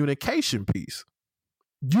the communication piece.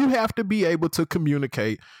 You have to be able to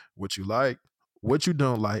communicate what you like, what you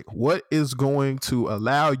don't like, what is going to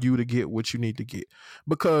allow you to get what you need to get.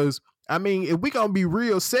 Because, I mean, if we going to be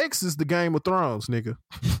real, sex is the Game of Thrones, nigga.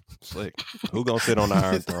 Slick. Who gonna sit on the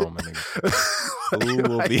Iron Throne, my nigga? Who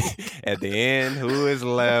will be at the end? Who is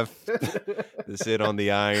left to sit on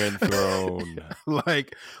the Iron Throne?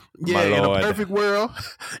 Like, yeah, in a perfect world,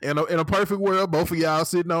 in a perfect world, both of y'all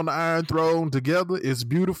sitting on the Iron Throne together. It's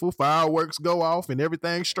beautiful. Fireworks go off and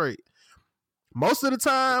everything's straight. Most of the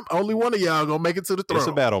time, only one of y'all gonna make it to the throne. It's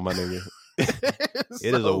a battle, my nigga.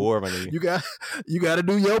 It is a war, my nigga. You got to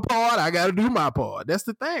do your part. I got to do my part. That's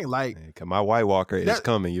the thing. Like, man, 'cause my White Walker is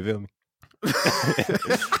coming. You feel me?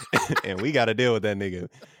 And we got to deal with that nigga.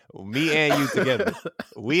 Me and you together.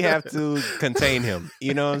 We have to contain him.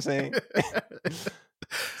 You know what I'm saying?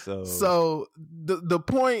 So the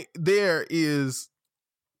point there is,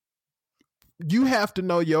 you have to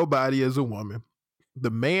know your body as a woman. The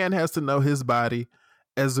man has to know his body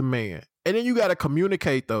as a man. And then you got to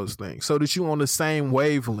communicate those things so that you're on the same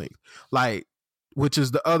wavelength. Like, which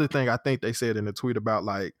is the other thing I think they said in the tweet about,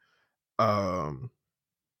 like,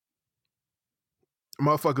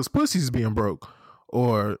 motherfuckers' pussies being broke,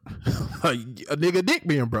 or like a nigga dick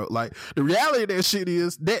being broke. Like, the reality of that shit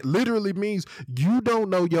is that literally means you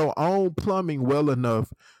don't know your own plumbing well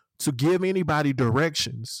enough to give anybody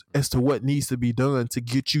directions as to what needs to be done to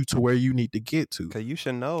get you to where you need to get to. Cause you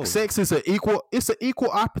should know. Sex is an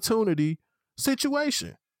equal opportunity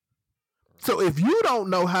situation. So if you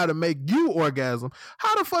don't know how to make you orgasm,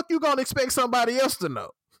 how the fuck you gonna expect somebody else to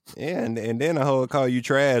know? Yeah, and then a hoe call you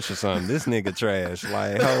trash or something. This nigga trash.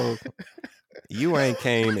 Like, hoe, you ain't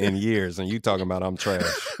came in years and you talking about I'm trash.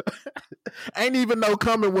 Ain't even know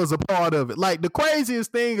coming was a part of it. Like, the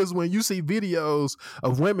craziest thing is when you see videos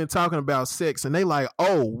of women talking about sex and they like,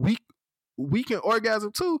 oh, we can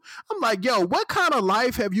orgasm too. I'm like, yo, what kind of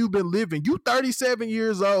life have you been living? You 37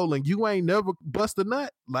 years old and you ain't never bust a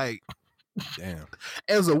nut? Like, Damn.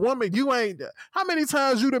 As a woman, you ain't. How many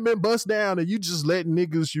times you done been bust down and you just let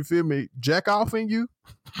niggas, you feel me, jack off in you?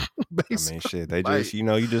 I mean, shit. They like, just,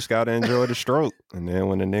 you just gotta enjoy the stroke, and then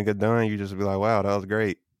when the nigga done, you just be like, wow, that was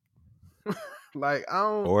great. like I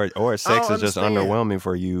don't. Or sex is just understand. underwhelming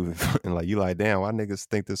for you, and like you like, damn, why niggas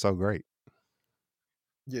think this so great?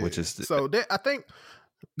 Yeah. Which is so that, I think.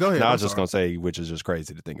 Go ahead. No, I I'm was just sorry. gonna say, which is just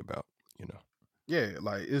crazy to think about. Yeah,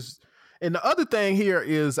 like it's. And the other thing here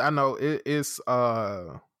is, I know it's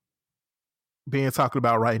being talked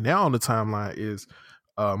about right now on the timeline is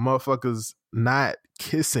motherfuckers not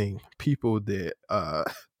kissing people that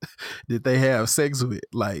that they have sex with.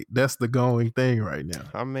 Like that's the going thing right now.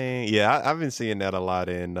 I mean, yeah, I've been seeing that a lot,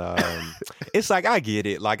 and it's like I get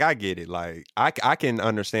it. Like I can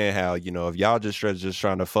understand how if y'all just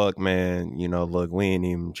trying to fuck, man. Look, we ain't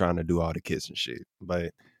even trying to do all the kissing shit.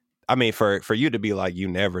 But I mean, for you to be like you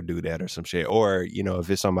never do that or some shit, or if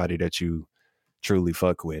it's somebody that you truly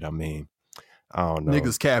fuck with, I mean. I don't know.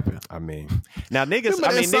 Niggas capping. I mean, now niggas. Remember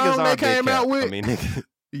I mean, niggas are came out with. I mean, niggas.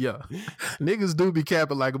 Yeah, niggas do be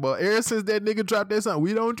capping like about. Ever since that nigga dropped that song,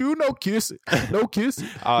 we don't do no kissing, no kissing,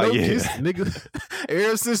 oh no yeah, kissing, nigga.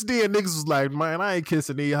 Ever since then, niggas was like, man, I ain't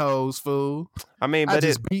kissing these hoes, fool. I mean, I but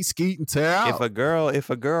just beat skeet and tear out. If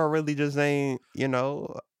a girl really just ain't,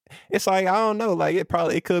 it's like I don't know. Like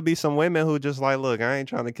it could be some women who just like, look, I ain't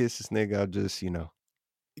trying to kiss this nigga. I just,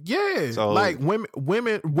 Yeah, So- like women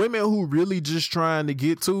who really just trying to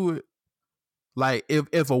get to it. Like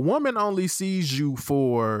if a woman only sees you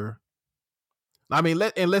for, I mean,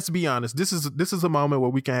 let's be honest. This is a moment where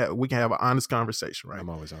we can have an honest conversation, right? I'm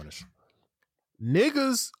always honest.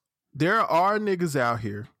 Niggas, there are niggas out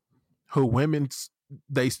here who women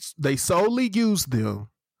they solely use them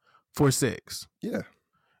for sex. Yeah.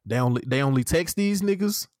 They only text these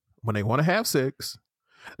niggas when they want to have sex.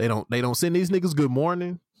 They don't send these niggas good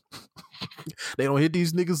morning. They don't hit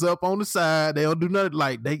these niggas up on the side. They don't do nothing.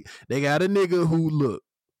 Like they got a nigga who, look,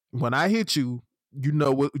 when I hit you, you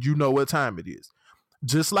know what time it is.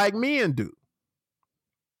 Just like men do.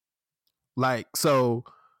 Like, so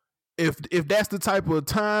if that's the type of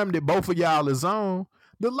time that both of y'all is on,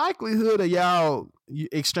 the likelihood of y'all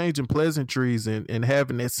exchanging pleasantries and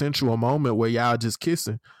having that sensual moment where y'all just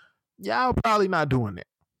kissing, y'all probably not doing that.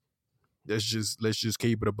 Let's just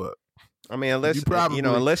keep it a buck. I mean, unless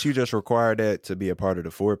unless you just require that to be a part of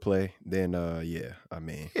the foreplay, then yeah. I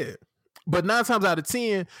mean, yeah. But 9 times out of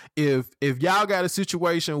 10, if y'all got a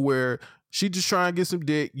situation where she just trying to get some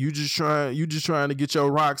dick, you just trying to get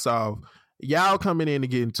your rocks off, y'all coming in to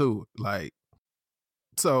get into it. Like,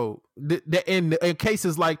 so in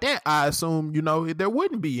cases like that, I assume there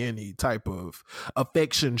wouldn't be any type of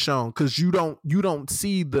affection shown because you don't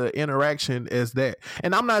see the interaction as that.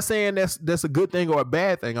 And I'm not saying that's a good thing or a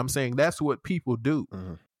bad thing. I'm saying that's what people do.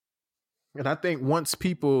 Mm-hmm. And I think once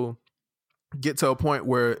people get to a point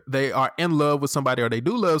where they are in love with somebody or they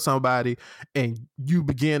do love somebody, and you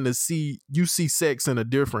begin to see sex in a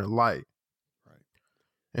different light, right?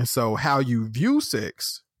 And so how you view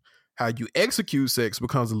sex, how you execute sex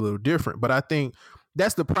becomes a little different. But I think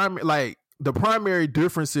that's the primary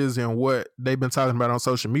differences in what they've been talking about on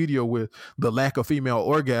social media with the lack of female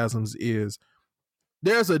orgasms is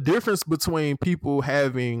there's a difference between people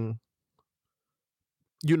having,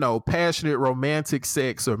 passionate romantic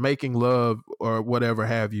sex or making love or whatever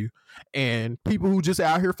have you, and people who just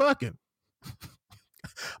out here fucking.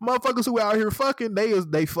 Motherfuckers who out here fucking,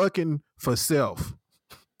 they fucking for self.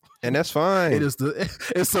 And that's fine.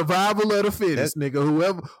 It's survival of the fittest, nigga.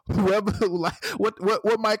 Whoever like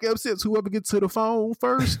what Mike Epps says, whoever gets to the phone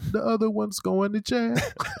first, the other one's going to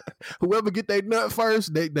chat. Whoever get their nut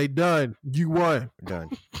first, they done. You won.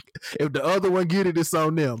 Done. If the other one get it, it's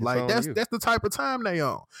on them. It's like on that's you. That's the type of time they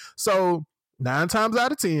on. So 9 times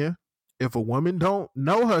out of 10, if a woman don't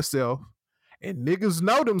know herself and niggas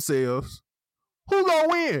know themselves, who gonna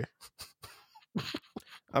win?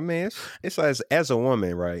 I mean, it's as a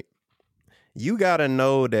woman, right? You gotta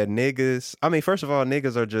know that niggas. I mean, first of all,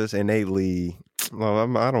 niggas are just innately.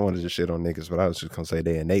 Well, I don't want to just shit on niggas, but I was just gonna say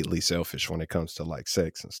they're innately selfish when it comes to like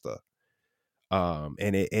sex and stuff.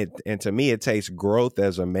 And to me, it takes growth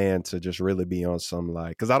as a man to just really be on some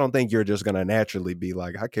like, because I don't think you're just gonna naturally be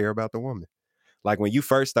like, I care about the woman. Like when you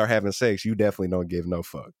first start having sex, you definitely don't give no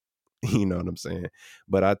fuck. You know what I'm saying?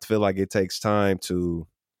 But I feel like it takes time to,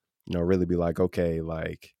 really be like, okay,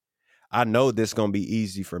 like. I know this gonna be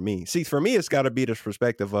easy for me. See, for me, it's got to be this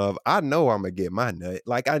perspective of I know I'm gonna get my nut.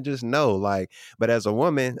 Like I just know. Like, but as a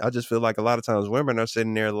woman, I just feel like a lot of times women are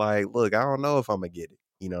sitting there like, look, I don't know if I'm gonna get it.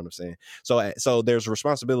 You know what I'm saying? So there's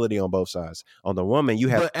responsibility on both sides. On the woman, you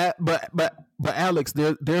have but Alex,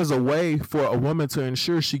 there's a way for a woman to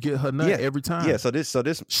ensure she get her nut every time. Yeah, so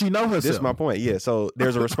this she know herself. This is my point. Yeah, so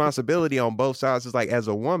there's a responsibility on both sides. It's like, as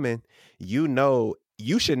a woman, you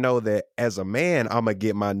should know that as a man, I'm gonna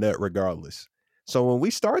get my nut regardless. So when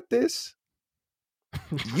we start this,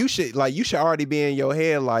 you should already be in your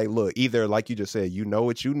head like, look, either like you just said, you know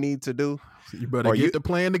what you need to do. You better get to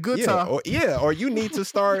playing the guitar. Or you need to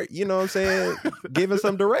start, you know what I'm saying, giving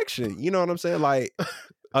some direction. You know what I'm saying? Like,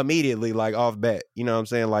 immediately, like off bat. You know what I'm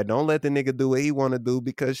saying? Like, don't let the nigga do what he want to do,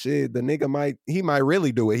 because shit, the nigga might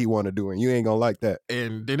really do what he want to do, and you ain't gonna like that.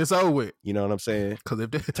 And then it's over with. You know what I'm saying? Because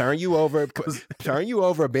if they turn you over,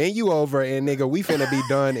 bend you over, and nigga, we finna be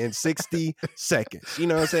done in 60 seconds. You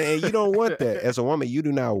know what I'm saying? And you don't want that. As a woman, you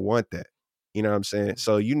do not want that. You know what I'm saying?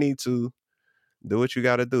 So you need to do what you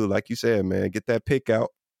got to do. Like you said, man, get that pick out.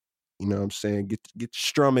 You know what I'm saying? Get your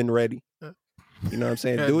strumming ready. You know what I'm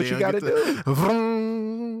saying? Do what you got to do.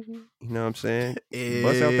 You know what I'm saying?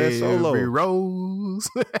 Bust out that solo. Every rose.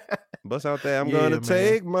 Bust out that, I'm going to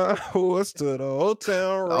take my horse to the Old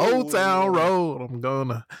Town Road. Old Town Road. I'm going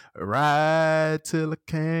to ride till I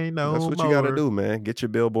can't no more. That's what you got to do, man. Get your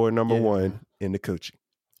Billboard number one in the coochie.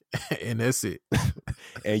 And that's it.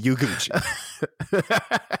 And you Gucci.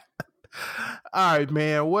 All right,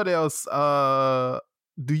 man. What else?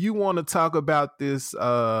 Do you want to talk about this?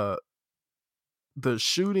 The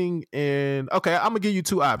shooting in. Okay, I'm gonna give you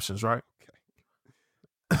two options, right?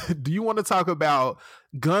 Okay. Do you want to talk about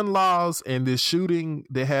gun laws and this shooting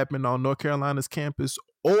that happened on North Carolina's campus,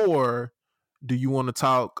 or do you want to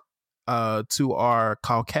talk to our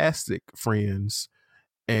Caucasic friends,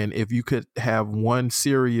 and if you could have one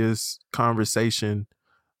serious conversation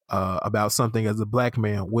about something as a black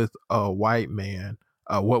man with a white man,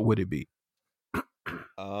 what would it be?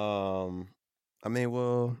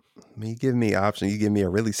 You give me option. You give me a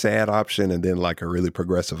really sad option and then like a really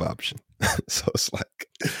progressive option. So it's like,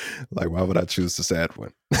 why would I choose the sad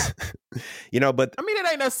one? But I mean, it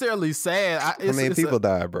ain't necessarily sad. People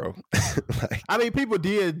die, bro. People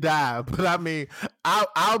did die, but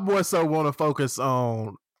I more so want to focus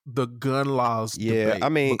on the gun laws debate,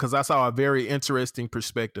 because I saw a very interesting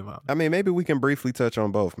perspective on it. Maybe we can briefly touch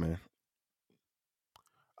on both, man.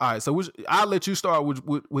 All right, so I'll let you start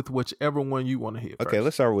with whichever one you want to hear. Okay,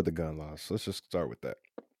 let's start with the gun laws. Let's just start with that.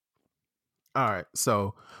 All right,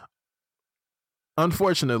 so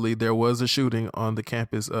unfortunately, there was a shooting on the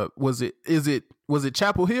campus. Was it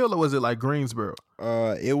Chapel Hill or was it like Greensboro?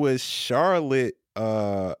 It was Charlotte.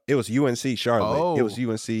 It was UNC Charlotte. Oh. It was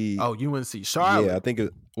UNC. Oh, UNC Charlotte. Yeah, I think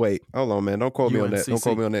it. Wait, hold on, man. Don't quote me on that. Don't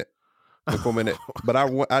quote me on that. But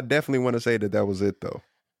I definitely want to say that was it, though.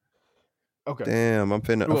 Okay. Damn, I'm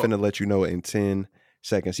finna let you know in 10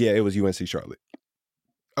 seconds. Yeah, it was UNC Charlotte.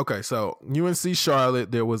 Okay, so UNC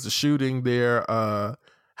Charlotte, there was a shooting there.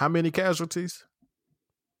 How many casualties?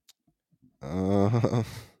 2.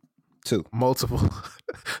 Multiple.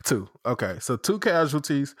 2. Okay, so 2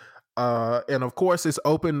 casualties. And of course, it's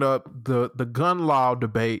opened up the gun law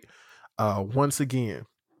debate once again.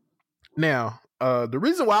 Now, the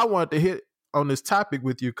reason why I wanted to hit on this topic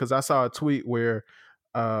with you, because I saw a tweet where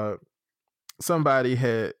somebody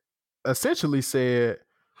had essentially said,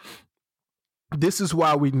 this is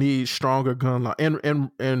why we need stronger gun law.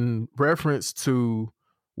 In reference to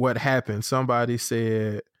what happened, somebody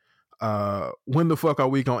said, when the fuck are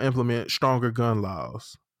we going to implement stronger gun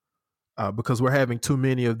laws? Because we're having too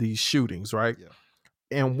many of these shootings, right? Yeah.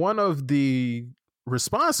 And one of the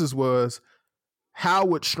responses was, how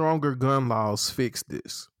would stronger gun laws fix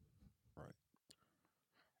this? Right.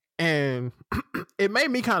 And it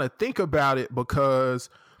made me kind of think about it because,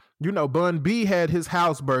 Bun B had his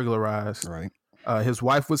house burglarized. Right. His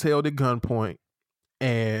wife was held at gunpoint.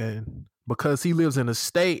 And because he lives in a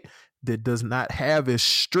state that does not have as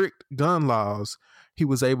strict gun laws, he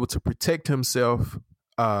was able to protect himself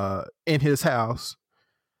in his house.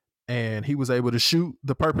 And he was able to shoot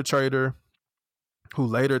the perpetrator, who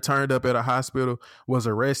later turned up at a hospital, was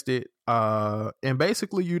arrested. And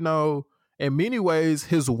basically, in many ways,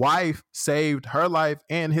 his wife saved her life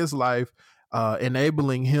and his life,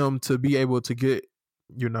 enabling him to be able to get,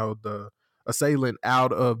 the assailant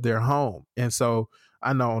out of their home. And so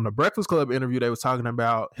I know on the Breakfast Club interview, they was talking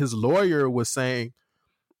about, his lawyer was saying,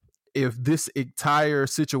 if this entire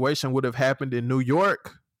situation would have happened in New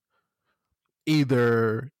York,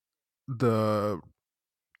 either the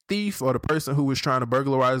thief or the person who was trying to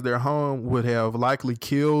burglarize their home would have likely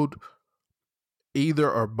killed either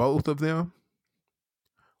or both of them,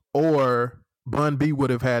 or Bun B would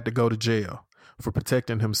have had to go to jail for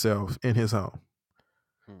protecting himself in his home.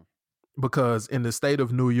 because in the state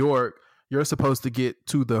of New York, you're supposed to get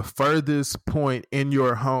to the furthest point in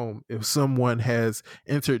your home if someone has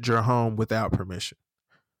entered your home without permission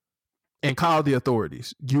and call the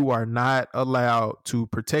authorities. You are not allowed to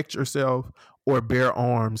protect yourself or bear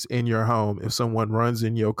arms in your home if someone runs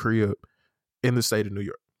in your crib in the state of New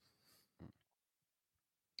York.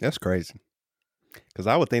 That's crazy. Because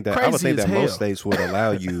I would think that Crazy as most hell. states would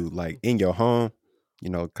allow you, like in your home, you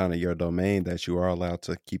know, kind of your domain, that you are allowed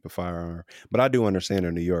to keep a firearm. But I do understand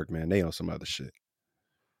in New York, man, they on some other shit.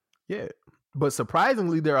 Yeah. But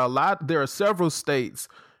surprisingly, there are several states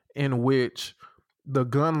in which the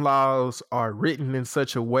gun laws are written in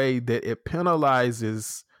such a way that it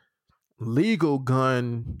penalizes legal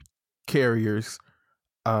gun carriers,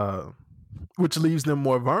 which leaves them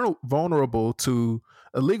more vulnerable to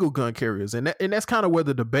illegal gun carriers. And that's kind of where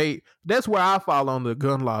that's where I fall on the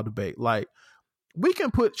gun law debate. Like, we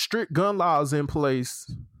can put strict gun laws in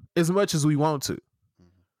place as much as we want to,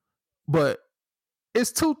 but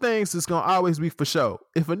it's two things that's gonna always be for sure.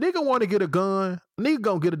 If a nigga want to get a gun, a nigga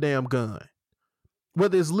gonna get a damn gun,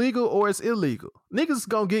 whether it's legal or it's illegal. Niggas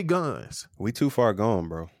gonna get guns. We too far gone,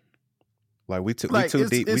 bro. Like we too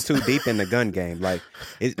deep. We too deep in the gun game. Like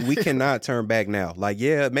we cannot turn back now. Like,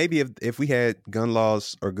 yeah, maybe if we had gun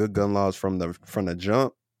laws or good gun laws from the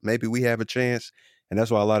jump, maybe we have a chance. And that's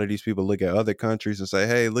why a lot of these people look at other countries and say,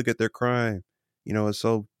 "Hey, look at their crime. You know, it's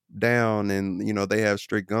so down, and you know they have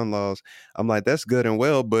strict gun laws." I'm like, that's good and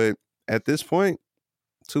well, but at this point,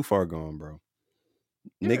 too far gone, bro.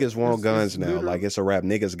 Yeah, niggas want guns now. Like, it's a wrap.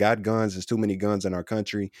 Niggas got guns. There's too many guns in our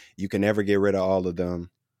country. You can never get rid of all of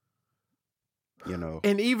them. You know.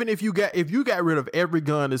 And even if you got rid of every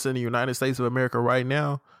gun that's in the United States of America right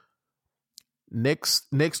now, next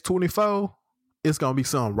 24, it's gonna be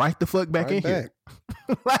something right the fuck back in here.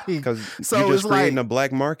 Like, because you're just creating a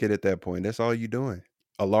black market at that point. That's all you're doing.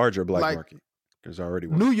 A larger black market. There's already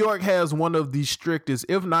one. New York has one of the strictest,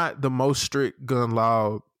 if not the most strict gun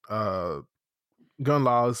laws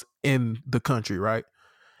in the country, right?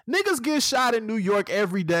 Niggas get shot in New York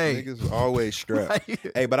every day. Niggas always strapped.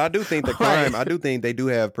 Hey, but I do think the crime, I do think they do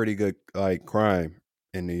have pretty good like crime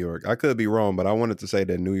in New York. I could be wrong, but I wanted to say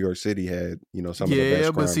that New York City had, you know, some of the best crime.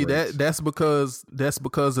 Yeah, but see rates. that's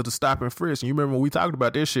because of the stop and frisk. You remember when we talked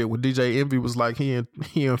about this shit when DJ Envy was like he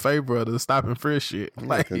in favor of the stop and frisk shit.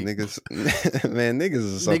 Like, niggas, man,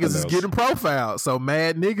 niggas is getting profiled. So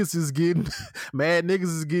mad niggas is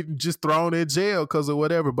getting just thrown in jail because of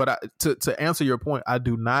whatever. But to answer your point, I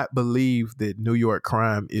do not believe that New York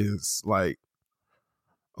crime is like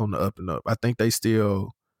on the up and up. I think they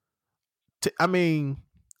still. I mean,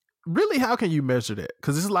 really, how can you measure that?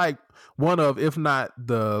 Because it's like one of, if not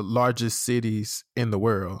the largest cities in the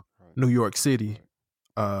world, New York City.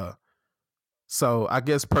 So I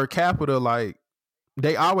guess per capita, like,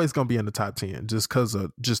 they always gonna be in the top 10 just because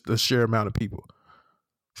of just the sheer amount of people.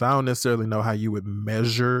 So I don't necessarily know how you would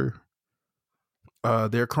measure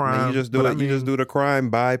their crime. I mean, you just do the crime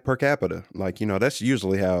by per capita. Like, you know, that's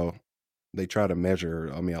usually how they try to measure,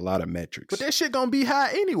 I mean, a lot of metrics. But that shit gonna be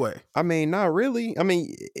high anyway. I mean, not really. I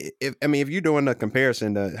mean, if you're doing a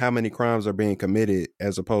comparison to how many crimes are being committed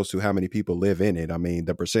as opposed to how many people live in it, I mean,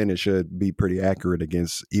 the percentage should be pretty accurate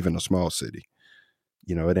against even a small city.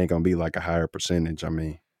 You know, it ain't gonna be like a higher percentage. I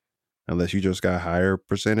mean, unless you just got a higher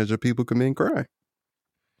percentage of people committing crime,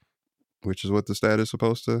 which is what the stat is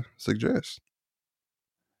supposed to suggest.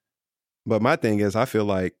 But my thing is, I feel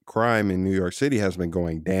like crime in New York City has been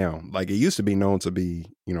going down. Like, it used to be known to be,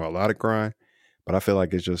 you know, a lot of crime, but I feel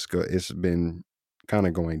like it's been kind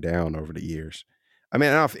of going down over the years. I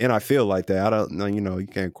mean, and I feel like that. I don't know, you know, you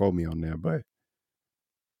can't quote me on that, but,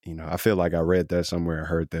 you know, I feel like I read that somewhere,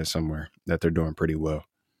 heard that somewhere, that they're doing pretty well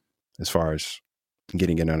as far as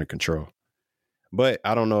getting it under control. But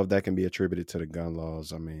I don't know if that can be attributed to the gun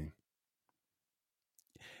laws. I mean,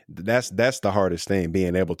 that's the hardest thing,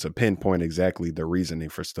 being able to pinpoint exactly the reasoning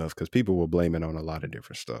for stuff, because people will blame it on a lot of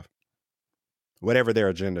different stuff. Whatever their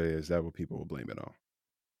agenda is, that's what people will blame it on.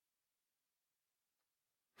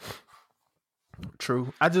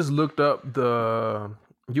 True. I just looked up the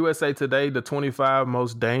USA Today, the 25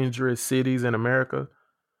 most dangerous cities in America.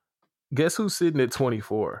 Guess who's sitting at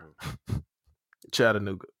 24?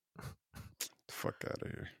 Chattanooga. Fuck out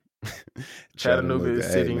of here. Chattanooga is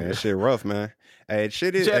sitting. Hey, man, shit rough, man. Hey,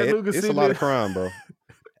 shit is. It's a lot of crime, bro.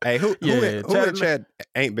 Hey, who in Chat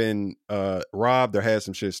ain't been robbed or had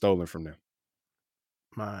some shit stolen from them?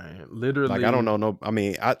 Man, literally. Like, I don't know. No, I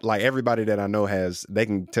mean, like everybody that I know they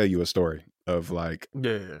can tell you a story of like,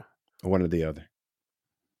 one or the other.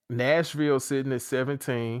 Nashville sitting at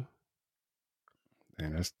 17.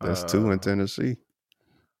 And that's two in Tennessee.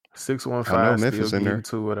 I know 615 still Memphis in give you there,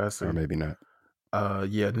 to what I or see. maybe not.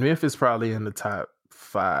 Yeah, Memphis probably in the top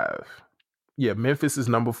 5. Yeah, Memphis is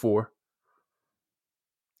number 4.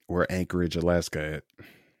 Where Anchorage, Alaska at?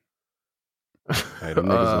 Hey, them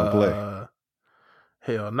niggas don't play.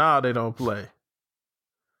 Hell, nah, they don't play.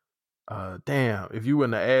 Damn, if you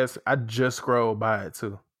wouldn't have asked, I just scrolled by it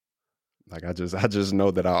too. Like I just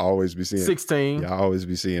know that I always be seeing 16. I always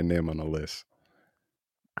be seeing them on the list.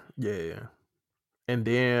 Yeah. And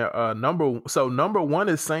then number 1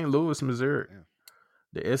 is St. Louis, Missouri. Yeah.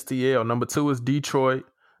 The STL. Number 2 is Detroit.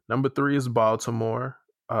 Number 3 is Baltimore.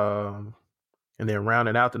 And then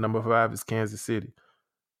rounding out the number 5 is Kansas City.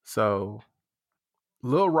 So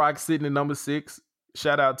Lil Rock sitting at number 6.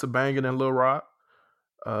 Shout out to Bangin' and Lil Rock.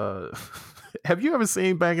 Have you ever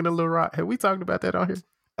seen Bangin' and Lil Rock? Have we talked about that on here?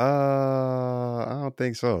 I don't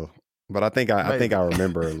think so. But I think I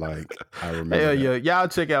remember, like, I remember. Hell that. yeah. Y'all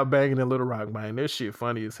check out Bangin' and Lil Rock, man. That shit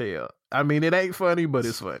funny as hell. I mean, it ain't funny, but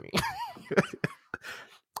it's funny.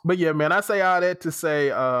 But yeah, man, I say all that to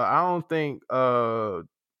say I don't think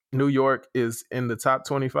New York is in the top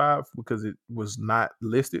 25 because it was not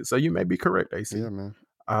listed. So you may be correct, AC. Yeah, man.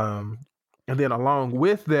 And then along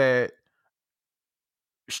with that,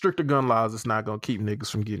 stricter gun laws is not gonna keep niggas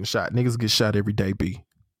from getting shot. Niggas get shot every day, B.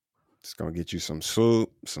 It's gonna get you some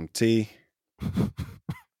soup, some tea.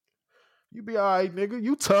 You be all right, nigga.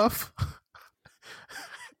 You tough.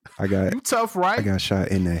 You tough, right? I got shot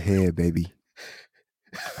in the head, baby.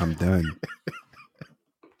 I'm done.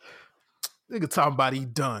 Nigga talking about he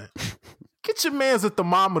done. Get your man's a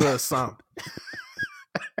thermometer or something.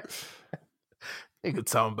 Nigga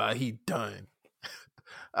talking about he done.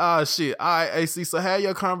 Shit. All right, AC. So have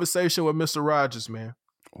your conversation with Mr. Rogers, man.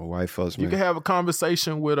 Well, white folks, man. You can have a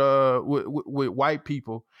conversation with white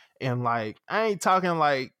people, and like I ain't talking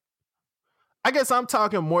like. I guess I'm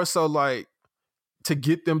talking more so like to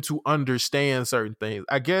get them to understand certain things.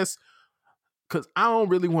 I guess because I don't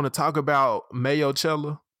really want to talk about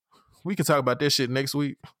Mayocella. We can talk about that shit next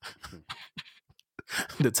week.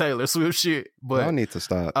 The Taylor Swift shit. But y'all need to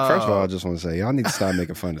stop. First of all, I just want to say y'all need to stop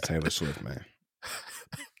making fun of Taylor Swift, man.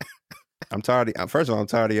 I'm tired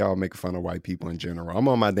of y'all making fun of white people in general. I'm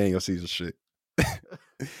on my Daniel Caesar shit.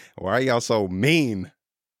 Why are y'all so mean?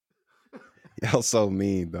 Y'all so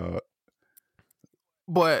mean, dog.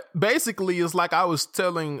 But basically, it's like I was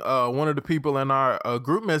telling one of the people in our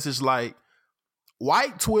group message, like,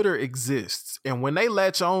 white Twitter exists. And when they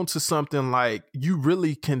latch on to something, like, you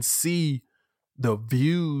really can see the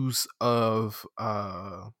views of,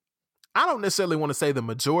 I don't necessarily want to say the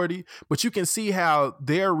majority, but you can see how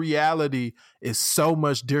their reality is so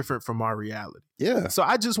much different from our reality. Yeah. So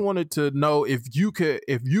I just wanted to know if you could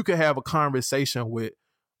have a conversation with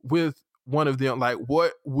one of them, like,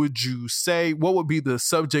 what would you say? What would be the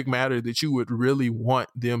subject matter that you would really want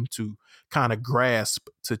them to kind of grasp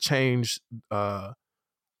to change how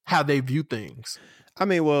they view things? I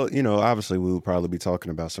mean, well, obviously we would probably be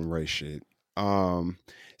talking about some race shit.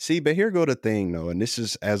 See, but here go the thing though, and this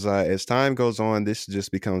is as time goes on, this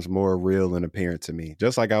just becomes more real and apparent to me.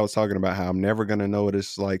 Just like I was talking about how I'm never gonna know what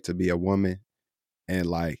it's like to be a woman, and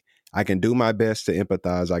like I can do my best to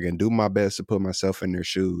empathize, I can do my best to put myself in their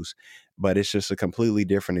shoes, but it's just a completely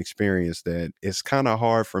different experience that it's kind of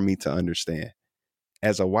hard for me to understand.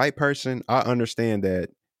 As a white person, I understand that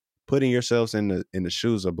putting yourselves in the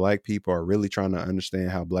shoes of black people or really trying to understand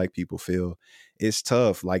how black people feel, it's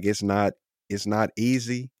tough. Like it's not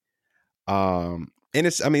easy. And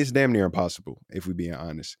it's damn near impossible if we being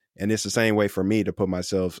honest. And it's the same way for me to put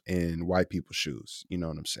myself in white people's shoes. You know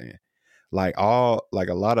what I'm saying? Like a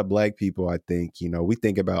lot of black people, I think, we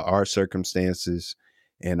think about our circumstances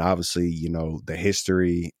and obviously, the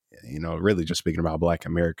history, really just speaking about black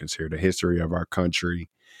Americans here, the history of our country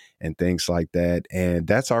and things like that. And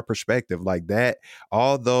that's our perspective. Like that,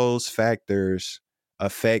 all those factors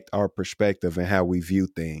affect our perspective and how we view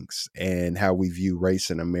things and how we view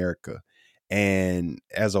race in America. And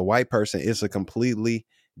as a white person, it's a completely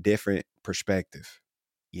different perspective,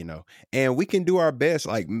 and we can do our best.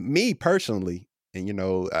 Like me personally, and,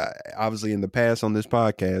 obviously in the past on this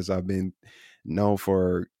podcast, I've been known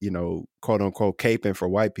for, quote unquote, caping for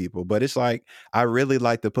white people. But it's like, I really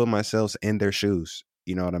like to put myself in their shoes.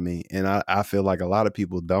 You know what I mean? And I feel like a lot of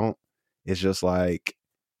people don't. It's just like,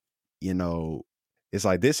 it's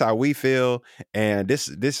like this how we feel, and this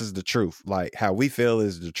is the truth. Like how we feel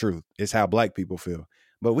is the truth. It's how black people feel.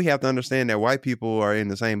 But we have to understand that white people are in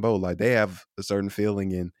the same boat. Like they have a certain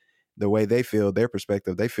feeling, and the way they feel, their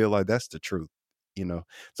perspective, they feel like that's the truth.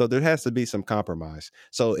 So there has to be some compromise.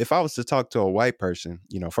 So if I was to talk to a white person,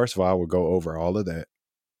 first of all, I would go over all of that.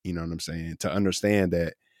 You know what I'm saying? To understand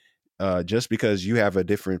that just because you have a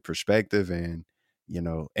different perspective and,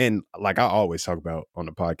 and like I always talk about on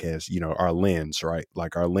the podcast, our lens, right?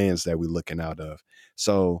 Like our lens that we're looking out of.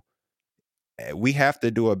 So we have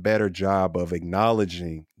to do a better job of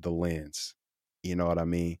acknowledging the lens. You know what I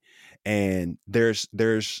mean? And there's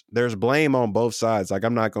blame on both sides. Like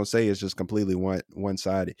I'm not gonna say it's just completely one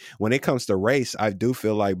sided. When it comes to race, I do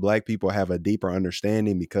feel like Black people have a deeper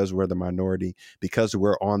understanding because we're the minority, because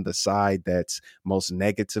we're on the side that's most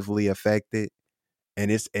negatively affected. And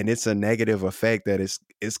it's a negative effect that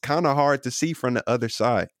it's kind of hard to see from the other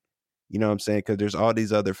side. You know what I'm saying? Because there's all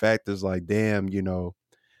these other factors like, damn,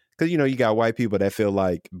 because you got white people that feel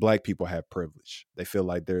like Black people have privilege. They feel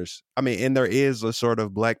like and there is a sort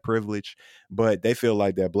of Black privilege, but they feel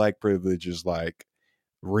like that Black privilege is like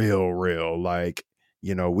real. Like,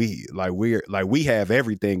 we have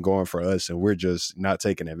everything going for us and we're just not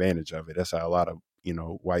taking advantage of it. That's how a lot of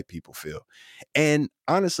white people feel. And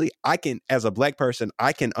honestly, as a Black person,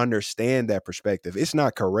 I can understand that perspective. It's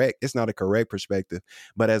not correct. It's not a correct perspective.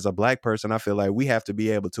 But as a Black person, I feel like we have to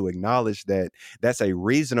be able to acknowledge that that's a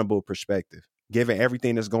reasonable perspective, given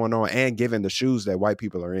everything that's going on and given the shoes that white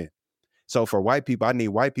people are in. So for white people, I need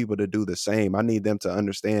white people to do the same. I need them to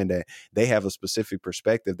understand that they have a specific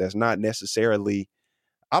perspective that's not necessarily,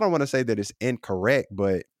 I don't want to say that it's incorrect,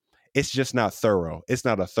 but it's just not thorough. It's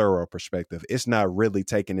not a thorough perspective. It's not really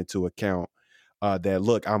taking into account that,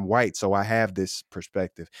 look, I'm white, so I have this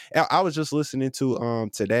perspective. I was just listening to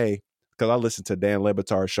today, because I listened to Dan Le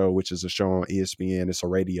Batard's show, which is a show on ESPN. It's a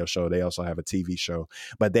radio show. They also have a TV show.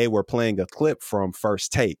 But they were playing a clip from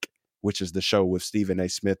First Take, which is the show with Stephen A.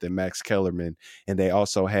 Smith and Max Kellerman. And they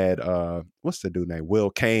also had, what's the dude name? Will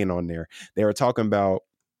Kane on there. They were talking about,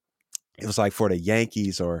 it was like for the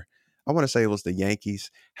Yankees, or I want to say it was the Yankees,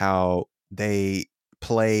 how they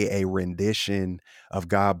play a rendition of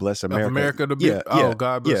God Bless America. Of America the yeah, oh,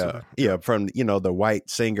 God bless America. Yeah, from the white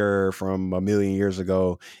singer from a million years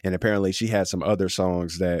ago. And apparently she had some other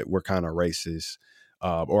songs that were kind of racist,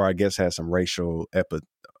 or I guess had some racial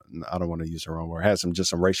I don't want to use the wrong word, had some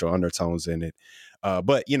racial undertones in it.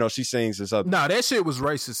 But she sings this other. Nah, that shit was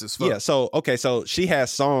racist as fuck. Yeah. So okay. So she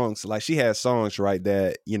has songs, right,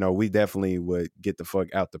 that we definitely would get the fuck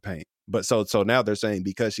out the paint. But so now they're saying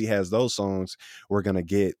because she has those songs, we're gonna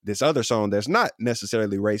get this other song that's not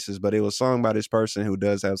necessarily racist, but it was sung by this person who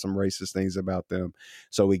does have some racist things about them.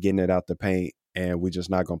 So we getting it out the paint, and we just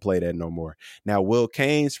not gonna play that no more. Now, Will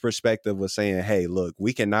Kane's perspective was saying, hey, look,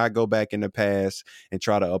 we cannot go back in the past and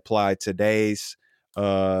try to apply today's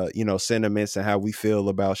sentiments and how we feel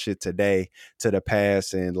about shit today to the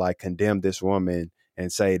past and like condemn this woman and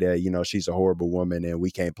say that she's a horrible woman and we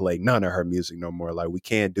can't play none of her music no more. Like, we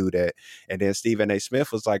can't do that. And then Stephen A.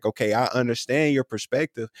 Smith was like, okay, I understand your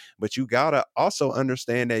perspective, but you gotta also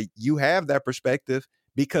understand that you have that perspective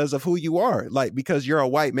because of who you are, like, because you're a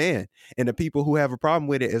white man, and the people who have a problem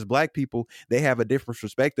with it as Black people, they have a different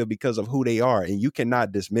perspective because of who they are. And you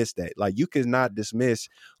cannot dismiss that. Like, you cannot dismiss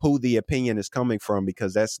who the opinion is coming from,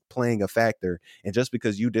 because that's playing a factor. And just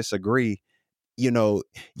because you disagree,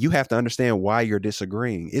 you have to understand why you're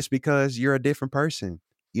disagreeing. It's because you're a different person.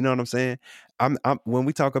 You know what I'm saying? I'm when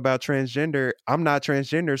we talk about transgender, I'm not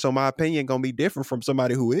transgender, so my opinion gonna be different from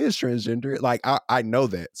somebody who is transgender. Like, I know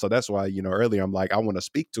that, so that's why earlier I'm like, I want to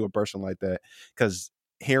speak to a person like that, because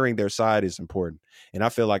hearing their side is important. And I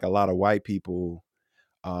feel like a lot of white people,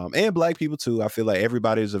 and Black people too, I feel like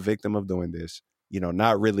everybody is a victim of doing this.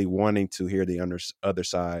 Not really wanting to hear the other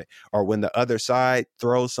side, or when the other side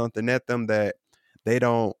throws something at them that they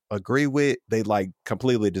don't agree with, they like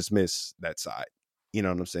completely dismiss that side. You know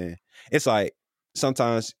what I'm saying? It's like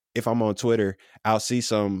sometimes if I'm on Twitter, I'll see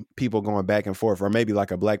some people going back and forth, or maybe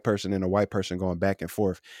like a Black person and a white person going back and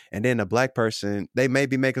forth. And then the Black person, they may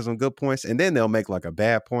be making some good points, and then they'll make like a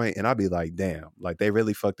bad point, and I'll be like, damn, like they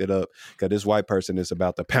really fucked it up, because this white person is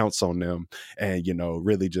about to pounce on them and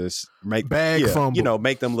really just make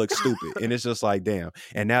make them look stupid. And it's just like, damn.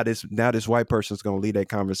 And now this white person's gonna lead that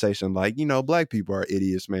conversation like, Black people are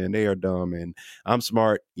idiots, man. They are dumb, and I'm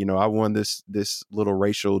smart. I won this little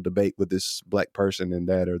racial debate with this Black person and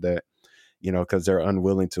that or that, because they're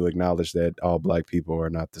unwilling to acknowledge that all Black people are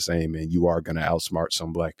not the same, and you are going to outsmart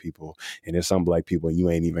some Black people. And there's some Black people you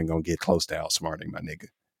ain't even going to get close to outsmarting, my nigga.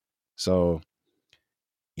 So,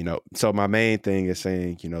 so my main thing is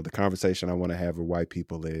saying, the conversation I want to have with white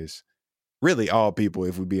people is really all people,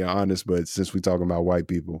 if we're being honest, but since we're talking about white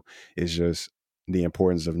people, it's just the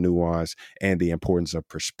importance of nuance and the importance of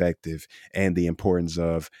perspective and the importance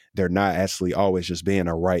of there not actually always just being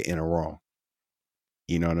a right and a wrong.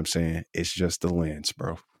 You know what I'm saying? It's just the lens,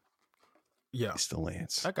 bro. Yeah. It's the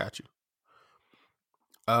lens. I got you.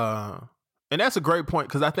 And that's a great point,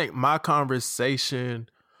 because I think my conversation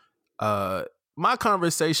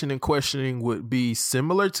and questioning would be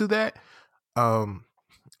similar to that, and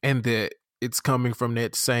that it's coming from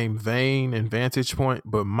that same vein and vantage point,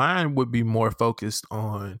 but mine would be more focused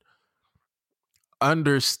on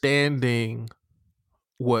understanding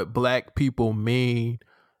what Black people mean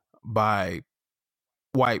by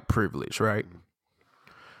white privilege, right?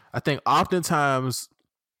 I think oftentimes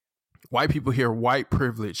white people hear white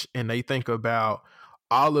privilege and they think about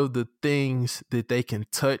all of the things that they can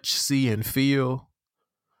touch, see, and feel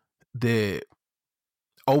that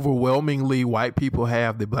overwhelmingly white people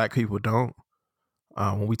have that Black people don't.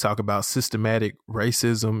 When we talk about systematic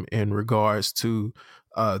racism in regards to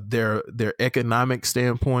their economic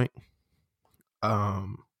standpoint,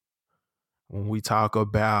 when we talk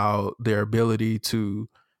about their ability to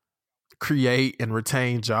create and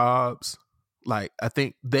retain jobs, like, I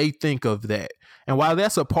think they think of that. And while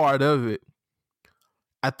that's a part of it,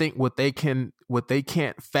 I think what they can't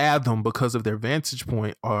fathom because of their vantage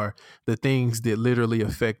point are the things that literally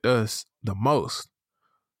affect us the most.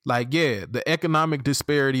 Like, yeah, the economic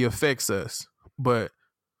disparity affects us, but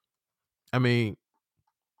I mean,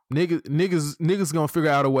 niggas gonna figure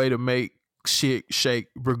out a way to make shit shake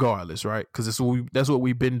regardless, right? Because that's what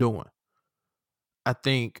we've been doing. I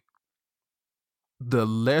think the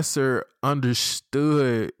lesser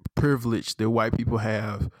understood privilege that white people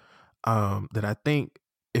have, that I think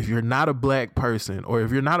if you're not a Black person, or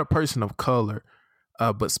if you're not a person of color,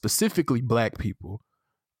 but specifically Black people,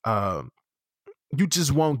 you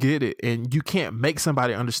just won't get it, and you can't make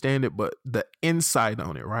somebody understand it. But the insight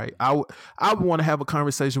on it, right? I would want to have a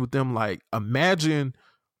conversation with them. Like, imagine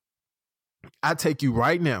I take you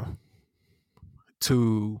right now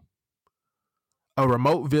to a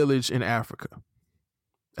remote village in Africa.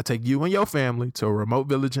 I take you and your family to a remote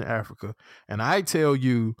village in Africa, and I tell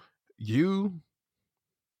you,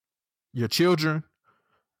 your children,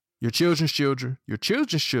 your children's children, your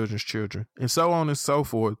children's children's children, and so on and so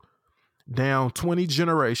forth, down 20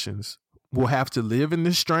 generations, will have to live in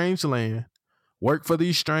this strange land, work for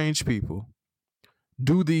these strange people,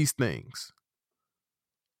 do these things.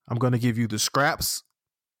 I'm going to give you the scraps.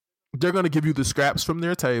 They're going to give you the scraps from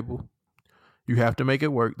their table. You have to make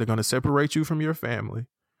it work. They're going to separate you from your family.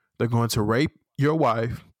 They're going to rape your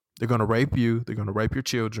wife. They're going to rape you. They're going to rape your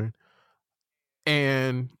children.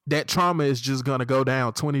 And that trauma is just going to go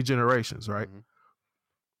down 20 generations, right? Mm-hmm.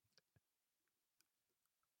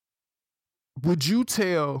 Would you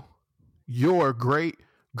tell your great,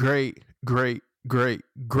 great, great, great,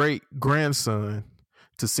 great grandson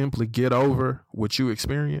to simply get over what you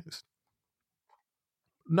experienced?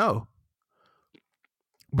 No.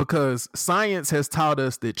 Because science has taught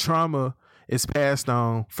us that trauma is passed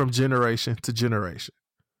on from generation to generation.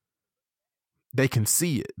 They can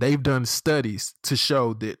see it. They've done studies to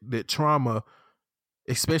show that trauma,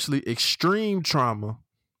 especially extreme trauma,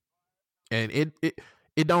 and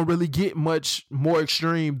it don't really get much more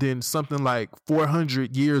extreme than something like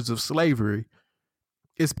 400 years of slavery,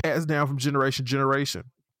 is passed down from generation to generation.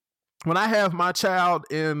 When I have my child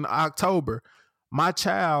in October,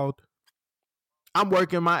 I'm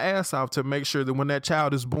working my ass off to make sure that when that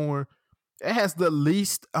child is born, it has the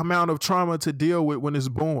least amount of trauma to deal with when it's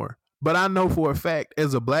born. But I know for a fact,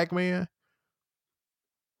 as a Black man,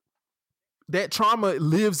 that trauma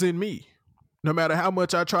lives in me. No matter how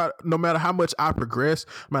much I try, no matter how much I progress,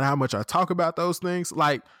 no matter how much I talk about those things,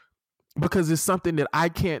 like, because it's something that I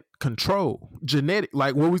can't control. Genetic,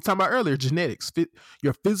 like what we were talking about earlier, genetics,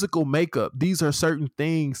 your physical makeup. These are certain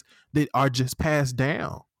things that are just passed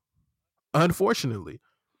down, unfortunately.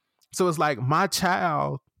 So it's like my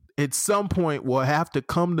child at some point will have to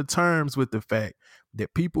come to terms with the fact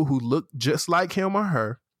that people who look just like him or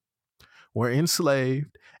her were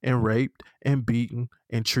enslaved and raped and beaten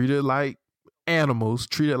and treated like animals,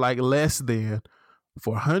 treated like less than,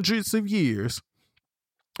 for hundreds of years.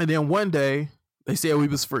 And then one day they said we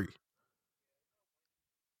was free.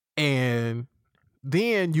 And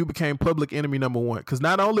then you became public enemy number one. Because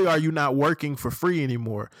not only are you not working for free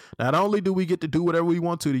anymore, not only do we get to do whatever we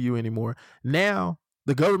want to you anymore, now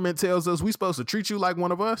the government tells us we supposed to treat you like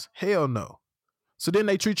one of us? Hell no. So then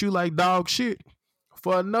they treat you like dog shit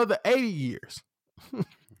for another 80 years.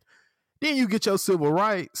 Then you get your civil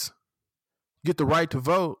rights, get the right to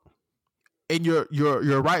vote, and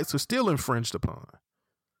your rights are still infringed upon.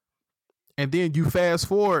 And then you fast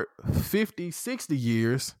forward 50, 60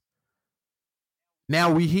 years.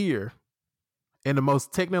 Now we here in the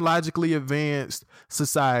most technologically advanced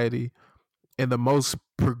society, in the most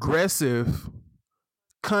progressive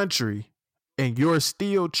country, and you're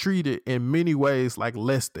still treated in many ways like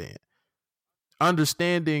less than.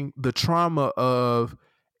 understanding the trauma of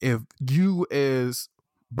if you as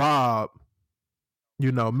Bob,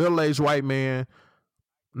 middle-aged white man,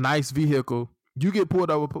 nice vehicle, you get pulled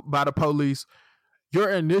over by the police, your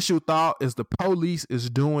initial thought is the police is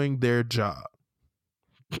doing their job.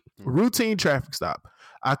 Routine traffic stop.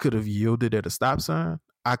 I could have yielded at a stop sign.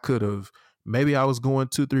 I could have, maybe I was going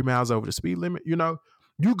 2-3 miles over the speed limit.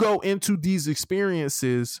 You go into these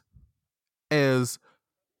experiences as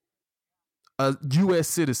a U.S.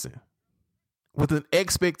 citizen with an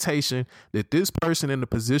expectation that this person in the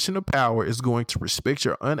position of power is going to respect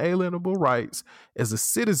your unalienable rights as a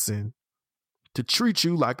citizen, to treat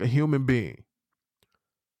you like a human being.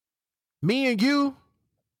 Me and you,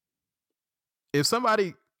 if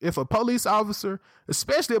a police officer,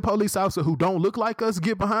 especially a police officer who don't look like us,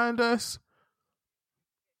 get behind us,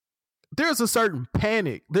 there's a certain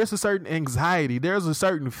panic, there's a certain anxiety, there's a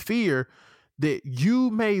certain fear that you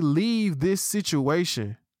may leave this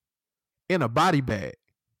situation in a body bag.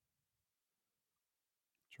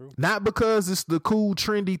 True. Not because it's the cool,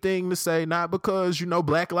 trendy thing to say, not because,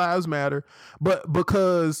 Black Lives Matter, but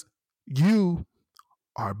because you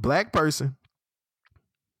are a Black person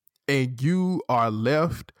and you are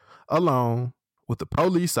left alone with a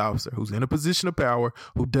police officer who's in a position of power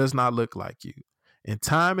who does not look like you. And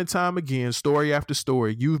time again, story after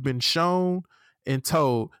story, you've been shown and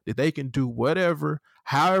told that they can do whatever,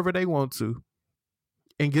 however they want to,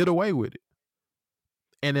 and get away with it.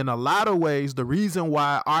 And in a lot of ways, the reason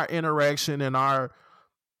why our interaction and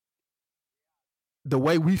the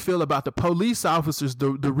way we feel about the police officers,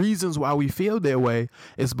 the reasons why we feel that way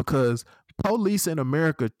is because police in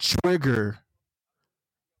America trigger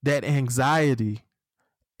that anxiety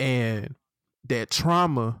and that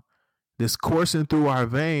trauma that's coursing through our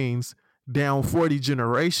veins down 40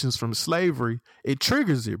 generations from slavery. It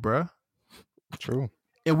triggers it, bruh. True.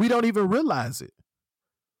 And we don't even realize it.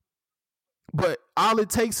 But all it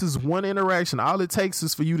takes is one interaction. All it takes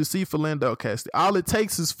is for you to see Philando Castile. All it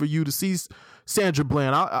takes is for you to see Sandra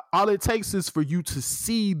Bland. All it takes is for you to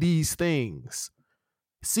see these things.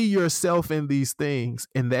 See yourself in these things.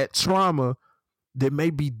 And that trauma that may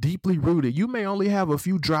be deeply rooted. You may only have a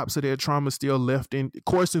few drops of that trauma still left in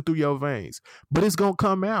coursing through your veins. But it's going to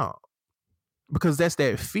come out. Because that's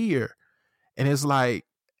that fear. And it's like,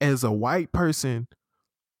 as a white person,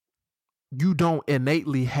 you don't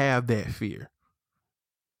innately have that fear.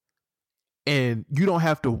 And you don't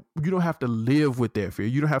have to live with that fear.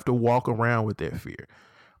 You don't have to walk around with that fear.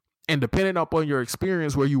 And depending upon your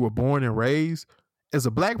experience where you were born and raised, as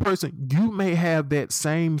a Black person, you may have that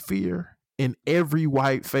same fear in every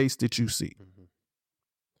white face that you see. Mm-hmm.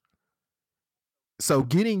 So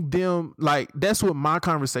getting them, that's what my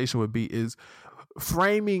conversation would be, is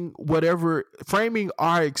framing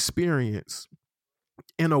our experience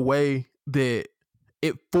in a way that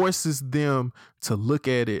it forces them to look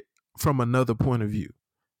at it from another point of view.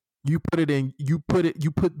 You put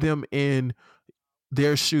them in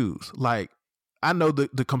their shoes. Like, I know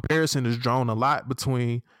the comparison is drawn a lot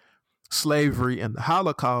between slavery and the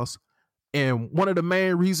Holocaust. And one of the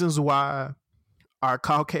main reasons why our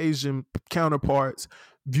Caucasian counterparts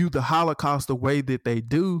view the Holocaust the way that they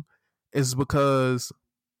do is because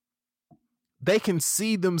they can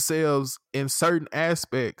see themselves in certain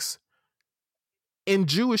aspects in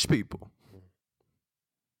Jewish people.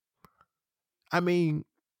 I mean,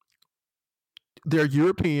 they're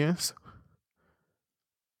Europeans.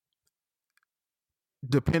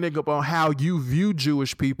 Depending upon how you view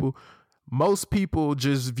Jewish people, most people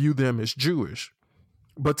just view them as Jewish.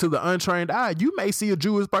 But to the untrained eye, you may see a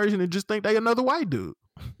Jewish person and just think they another white dude.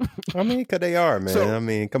 I mean, because they are, man. So, I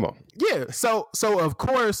mean, come on. Yeah. So of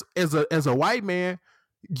course, as a white man,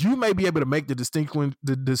 you may be able to make the distinction.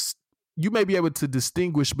 You may be able to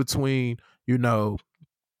distinguish between,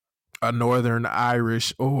 a Northern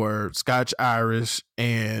Irish or Scotch Irish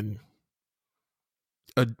and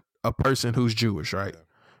a person who's Jewish, right? Yeah.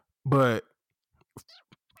 But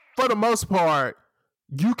for the most part,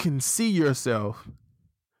 you can see yourself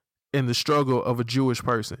in the struggle of a Jewish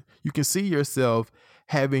person. You can see yourself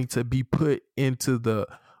having to be put into the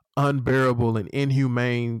unbearable and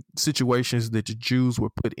inhumane situations that the Jews were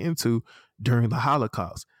put into during the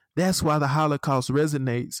Holocaust. That's why the Holocaust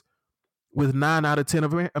resonates with 9 out of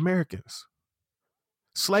 10 Americans.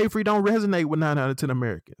 Slavery don't resonate with 9 out of 10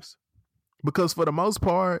 Americans. Because for the most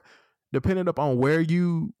part, depending upon where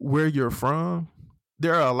you're from,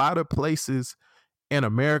 there are a lot of places in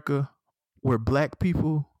America where Black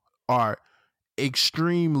people are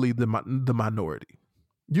extremely the minority.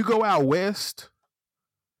 You go out west,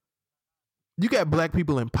 you got Black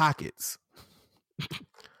people in pockets.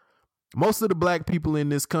 Most of the black people in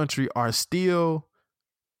this country are still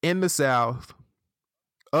in the South,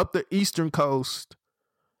 up the Eastern Coast,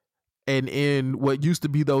 and in what used to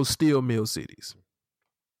be those steel mill cities.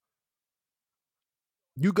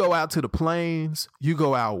 You go out to the plains, you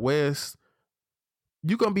go out west,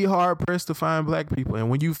 you're going to be hard pressed to find black people. And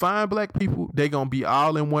when you find black people, they're going to be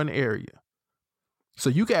all in one area. So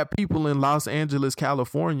you got people in Los Angeles,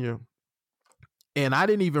 California, and I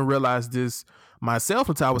didn't even realize this myself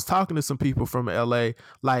until I was talking to some people from LA.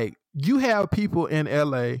 Like, you have people in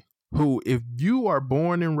LA who, if you are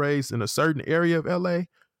born and raised in a certain area of LA,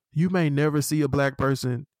 you may never see a black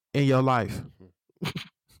person in your life.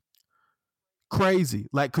 Crazy.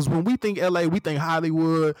 Like, because when we think LA, we think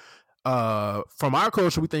Hollywood. From our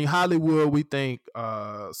culture, we think Hollywood, we think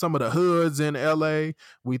some of the hoods in LA,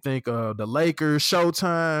 we think the Lakers,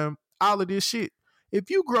 Showtime, all of this shit. If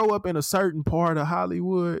you grow up in a certain part of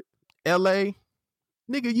Hollywood, LA,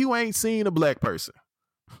 nigga, you ain't seen a black person.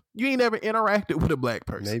 You ain't ever interacted with a black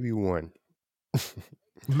person. Maybe one.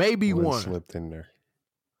 Maybe one slipped in there.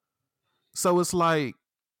 So it's like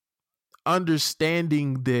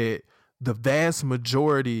understanding that the vast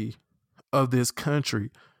majority of this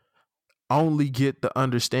country only get the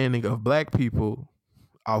understanding of black people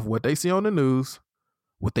off what they see on the news,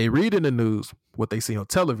 what they read in the news, what they see on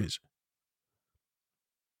television.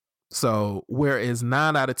 So whereas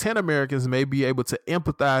 9 out of 10 Americans may be able to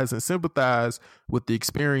empathize and sympathize with the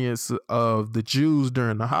experience of the Jews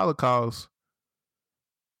during the Holocaust,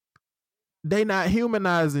 they not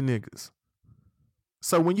humanizing niggas.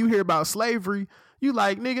 So when you hear about slavery, you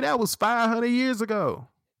like, nigga, that was 500 years ago.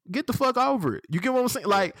 Get the fuck over it. You get what I'm saying?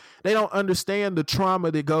 Like, they don't understand the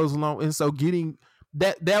trauma that goes along. And so getting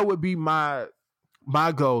that would be my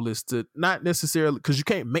goal, is to not necessarily, because you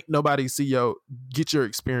can't make nobody get your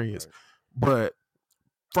experience, but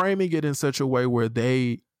framing it in such a way where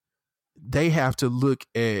they have to look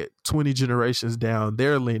at 20 generations down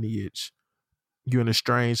their lineage. You're in a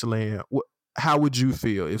strange land. How would you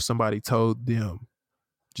feel if somebody told them,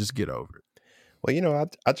 just get over it? Well,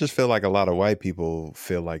 I just feel like a lot of white people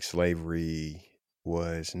feel like slavery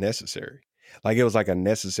was necessary. Like, it was like a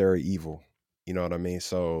necessary evil. You know what I mean?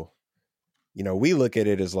 So, we look at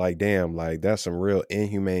it as like, damn, like, that's some real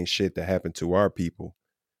inhumane shit that happened to our people.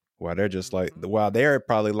 While they're just like, while they're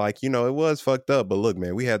probably like, it was fucked up, but look,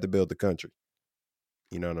 man, we had to build the country.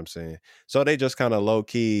 You know what I'm saying? So they just kind of low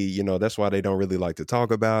key, that's why they don't really like to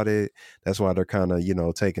talk about it. That's why they're kind of,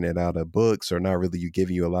 taking it out of books, or not really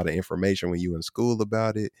giving you a lot of information when you in school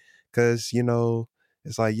about it. Cause,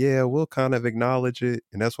 it's like, yeah, we'll kind of acknowledge it.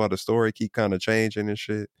 And that's why the story keep kind of changing and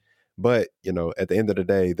shit. But, at the end of the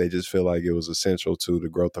day, they just feel like it was essential to the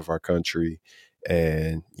growth of our country.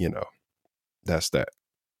 And, that's that.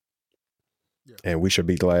 Yeah. And we should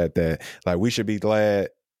be glad that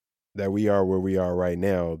we are where we are right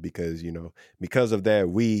now, because, because of that,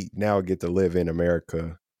 we now get to live in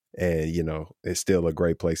America, and, it's still a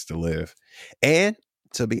great place to live. And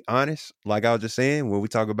to be honest, like I was just saying, when we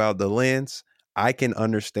talk about the lens, I can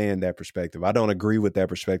understand that perspective. I don't agree with that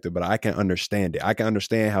perspective, but I can understand it. I can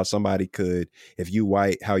understand how somebody could, if you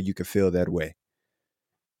white, how you could feel that way.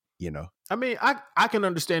 I mean, I can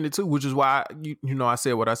understand it too, which is why I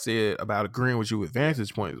said what I said about agreeing with you with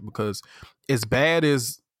vantage points, because as bad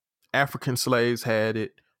as African slaves had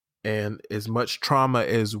it, and as much trauma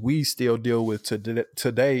as we still deal with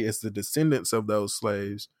today as the descendants of those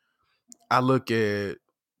slaves, I look at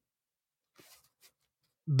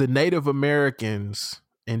the Native Americans,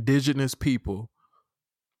 indigenous people,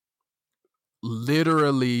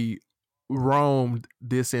 literally roamed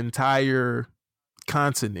this entire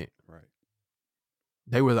continent. Right.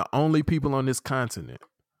 They were the only people on this continent,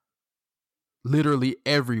 literally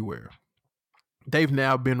everywhere. They've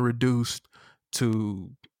now been reduced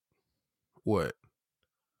to what,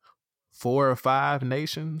 4 or 5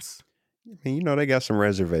 nations? I mean, they got some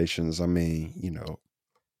reservations. I mean,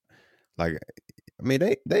 like, I mean,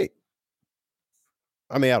 I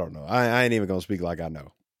mean, I don't know. I ain't even gonna speak like I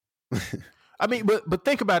know. I mean, but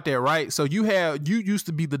think about that, right? So you used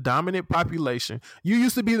to be the dominant population. You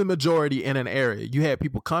used to be the majority in an area. You had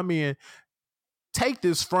people come in, take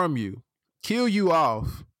this from you, kill you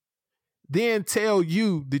off, then tell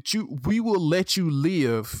you that we will let you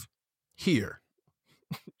live here.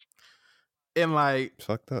 And like, it's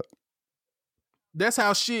fucked up. That's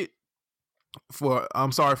how shit,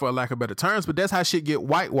 I'm sorry for a lack of better terms, but that's how shit get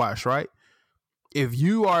whitewashed, right? If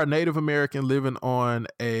you are a Native American living on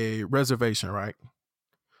a reservation, right?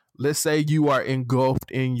 Let's say you are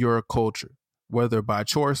engulfed in your culture, whether by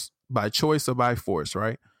choice or by force,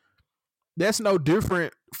 right? That's no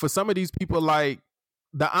different for some of these people, like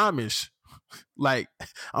the Amish, Like,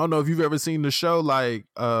 I don't know if you've ever seen the show like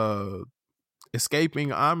Escaping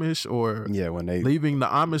Amish or Yeah, when they Leaving the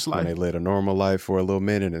Amish when Life. they live a normal life for a little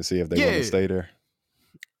minute and see if they want to stay there.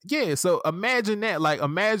 Yeah, so imagine that. Like,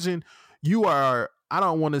 imagine you are, I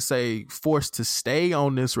don't want to say forced to stay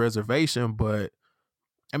on this reservation, but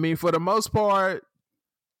I mean, for the most part,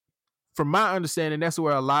 from my understanding, that's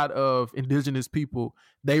where a lot of indigenous people,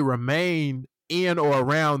 they remain in or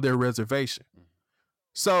around their reservation.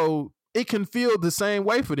 So it can feel the same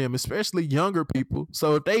way for them, especially younger people.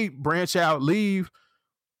 So if they branch out, leave,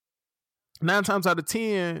 9 times out of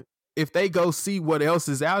 10, if they go see what else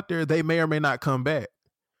is out there, they may or may not come back.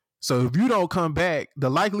 So if you don't come back, the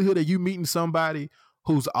likelihood of you meeting somebody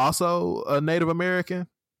who's also a Native American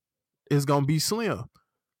is going to be slim.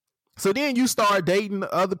 So then you start dating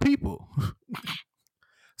other people.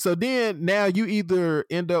 So then now you either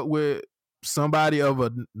end up with somebody of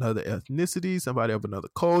another ethnicity, somebody of another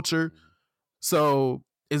culture. So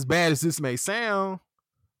as bad as this may sound,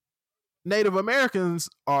 Native Americans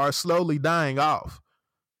are slowly dying off.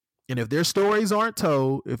 And if their stories aren't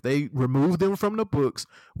told, if they remove them from the books,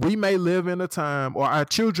 we may live in a time, or our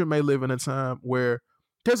children may live in a time where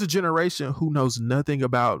there's a generation who knows nothing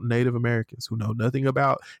about Native Americans, who know nothing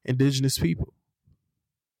about indigenous people.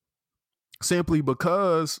 Simply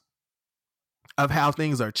because of how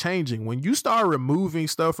things are changing. When you start removing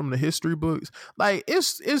stuff from the history books, like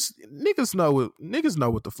it's niggas know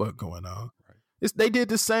what the fuck going on. Right. They did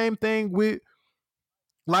the same thing with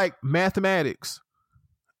like mathematics,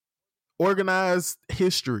 organized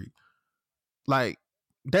history. Like,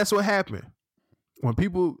 that's what happened. When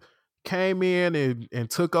people came in and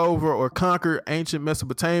took over or conquered ancient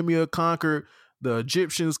Mesopotamia, conquered the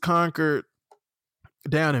Egyptians, conquered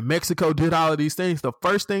down in Mexico, did all of these things, the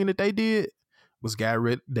first thing that they did was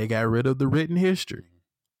they got rid of the written history.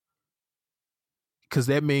 Because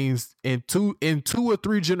that means in two or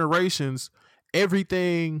three generations,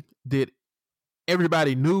 everything that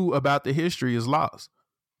everybody knew about the history is lost.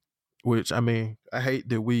 Which, I mean, I hate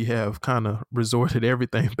that we have kind of resorted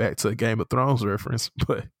everything back to a Game of Thrones reference,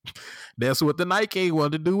 but that's what the Night King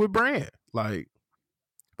wanted to do with Bran. Like,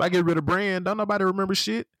 if I get rid of Bran, don't nobody remember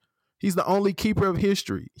shit. He's the only keeper of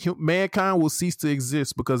history. Mankind will cease to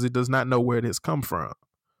exist because it does not know where it has come from.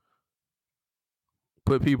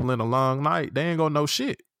 Put people in a long night, they ain't gonna know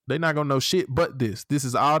shit. They not gonna know shit but this. This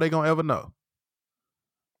is all they gonna ever know.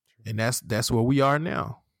 And that's where we are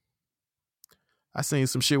now. I seen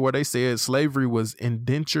some shit where they said slavery was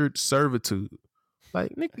indentured servitude.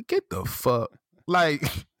 Like, nigga, get the fuck. Like,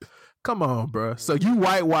 come on, bro. So you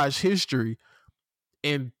whitewash history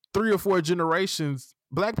in 3 or 4 generations.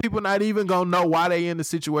 Black people not even gonna know why they in the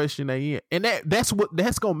situation they in. And that's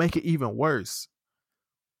gonna make it even worse.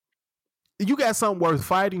 You got something worth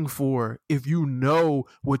fighting for if you know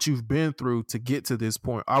what you've been through to get to this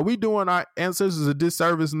point. Are we doing our ancestors a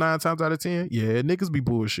disservice 9 times out of 10? Yeah, niggas be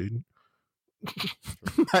bullshitting.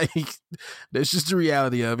 Like, that's just the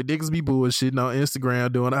reality of it. Niggas be bullshitting on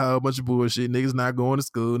Instagram, doing a whole bunch of bullshit. Niggas not going to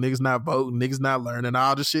school, niggas not voting, niggas not learning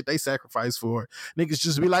all the shit they sacrifice for. Niggas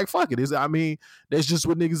just be like, fuck it. I mean, that's just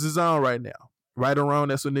what niggas is on right now. Right or wrong,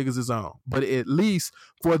 that's what niggas is on. But at least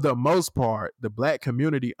for the most part, the black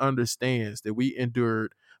community understands that we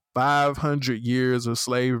endured 500 years of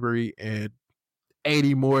slavery and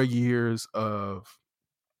 80 more years of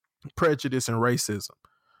prejudice and racism.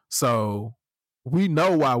 So we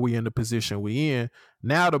know why we in the position we in.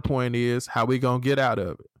 Now the point is how we gonna get out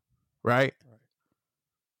of it, right?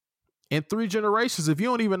 In 3 generations, if you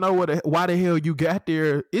don't even know why the hell you got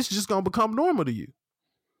there, it's just gonna become normal to you.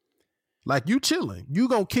 Like, you chilling, you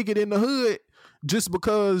gonna kick it in the hood just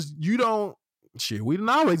because you don't. Shit, we done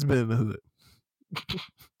always been in the hood.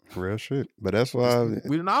 Real shit. But that's why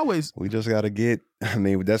we didn't always. We just gotta get. I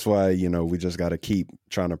mean, that's why we just gotta keep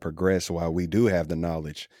trying to progress while we do have the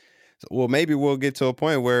knowledge. Well, maybe we'll get to a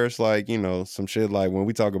point where it's like, some shit like when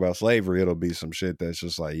we talk about slavery, it'll be some shit that's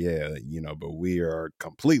just like, yeah, but we are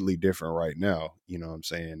completely different right now. You know what I'm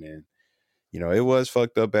saying? And, it was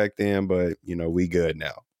fucked up back then, but, we good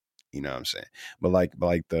now. You know what I'm saying? But like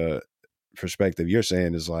the perspective you're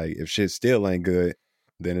saying is like, if shit still ain't good,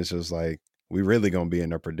 then it's just like, we really going to be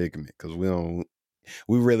in a predicament because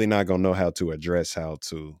we really not going to know how to address how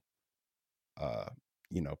to,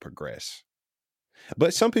 progress.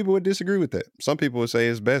 But some people would disagree with that. Some people would say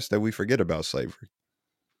it's best that we forget about slavery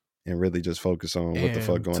and really just focus on what the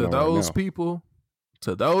fuck going on right now.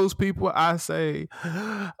 To those people, I say,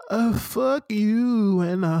 fuck you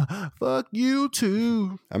and fuck you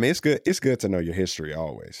too. I mean, it's good. It's good to know your history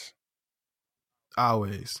always.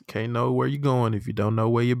 Always. Can't know where you're going if you don't know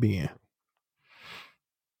where you're been.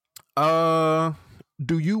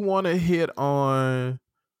 do you want to hit on?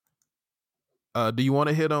 Do you want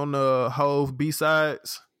to hit on the Hove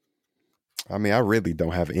B-sides? I mean, I really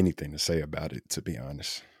don't have anything to say about it, to be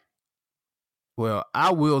honest. Well,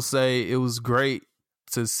 I will say it was great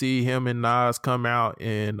to see him and Nas come out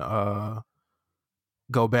and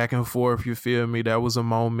go back and forth. You feel me? That was a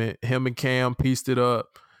moment. Him and Cam pieced it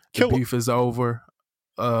up. The beef is over.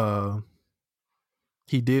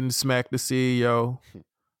 He didn't smack the CEO.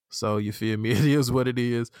 So you feel me? It is what it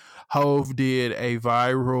is. Hove did a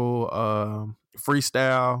viral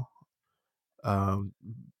freestyle,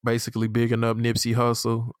 basically bigging up Nipsey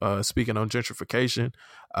Hussle, speaking on gentrification.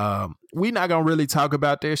 We not gonna really talk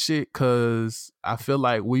about that shit because I feel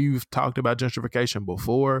like we've talked about gentrification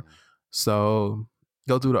before. So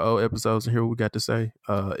go through the old episodes and hear what we got to say.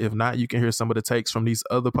 If not, you can hear some of the takes from these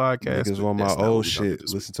other podcasts. Niggas want my old shit.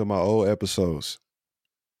 Listen to my old episodes.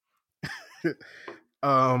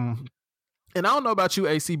 And I don't know about you,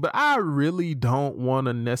 AC, but I really don't want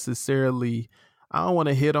to necessarily. I don't want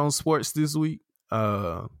to hit on sports this week.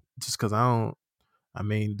 Just because I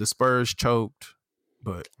mean, the Spurs choked,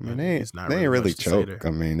 but I mean, it's not. They really ain't really choked. I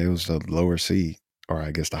mean, it was the lower seed, or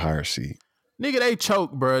I guess the higher seed. Nigga, they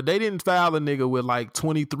choked, bro. They didn't foul a nigga with like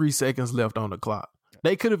 23 seconds left on the clock.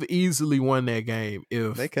 They could have easily won that game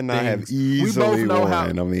if they could not have easily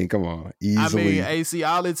won. I mean, come on, easily. I mean, AC,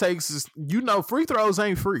 all it takes is free throws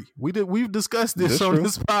ain't free. We've discussed this on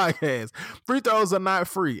this podcast. Free throws are not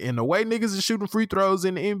free, and the way niggas are shooting free throws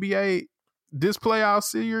in the NBA this playoff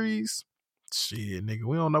series, shit, nigga,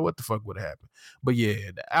 we don't know what the fuck would have happened. But yeah,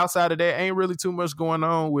 outside of that, ain't really too much going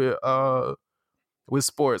on with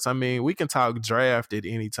sports. I mean, we can talk draft at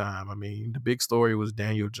any time. I mean, the big story was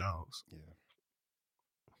Daniel Jones. Yeah.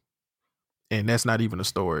 And that's not even a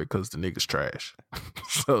story because the nigga's trash.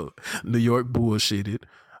 So New York bullshitted.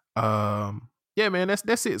 Yeah, man,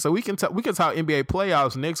 that's it. So we can talk NBA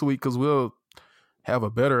playoffs next week because we'll have a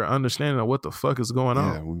better understanding of what the fuck is going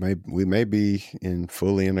on. Yeah, we may be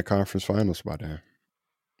fully in the conference finals by then,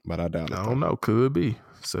 but I doubt it. I don't know. Could be.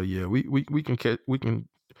 So yeah, we can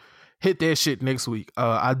hit that shit next week.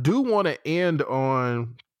 I do want to end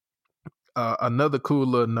on another cool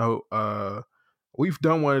little note. We've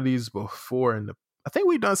done one of these before, and I think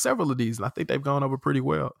we've done several of these, and I think they've gone over pretty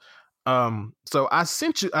well. So I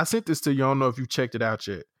sent this to you. I don't know if you checked it out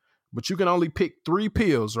yet, but you can only pick 3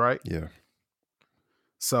 pills, right? Yeah.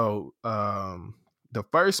 So the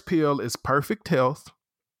first pill is perfect health.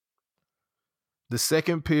 The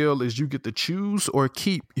second pill is you get to choose or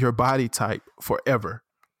keep your body type forever,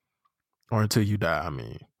 or until you die. I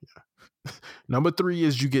mean, yeah. Number 3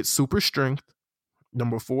 is you get super strength.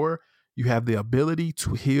 Number 4, you have the ability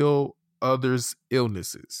to heal others'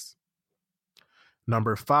 illnesses.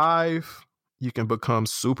 Number 5, you can become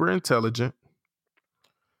super intelligent.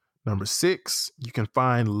 Number 6, you can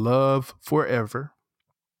find love forever.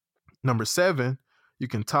 Number 7, you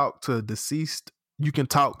can talk to deceased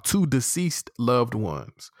loved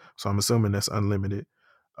ones. So I'm assuming that's unlimited.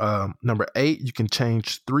 Number 8, you can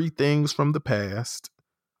change 3 things from the past.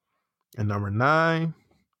 And number 9,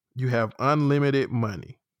 you have unlimited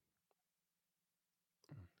money.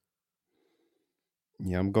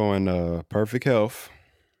 Yeah, I'm going perfect health.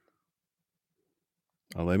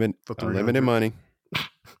 Unlimited money.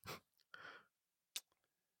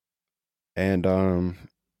 And I'm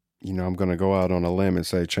gonna go out on a limb and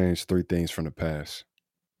say change 3 things from the past.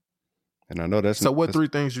 And I know that's so. What 3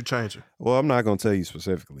 things you changing? Well, I'm not gonna tell you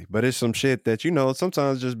specifically, but it's some shit that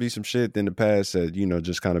sometimes just be some shit in the past that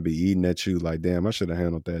just kind of be eating at you. Like, damn, I should have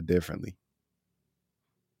handled that differently.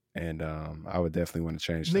 And I would definitely want to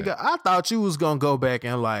change that. Nigga, I thought you was gonna go back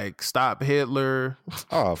and like stop Hitler.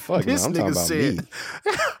 Oh fuck, this I'm talking about me.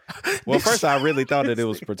 Well, first I really thought that it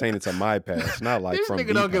was pertaining to my past, not like this from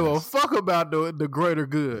nigga don't give a fuck about the greater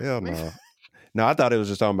good. Hell no. No, I thought it was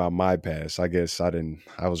just talking about my past. I guess I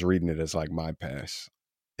was reading it as like my past.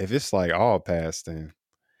 If it's like all past, then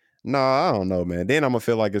no, I don't know, man. Then I'm gonna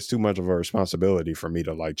feel like it's too much of a responsibility for me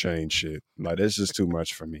to like change shit. Like it's just too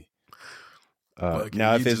much for me.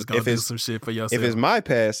 Now if it's some shit for yourself. If it's my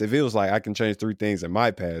past, if it was like I can change 3 things in my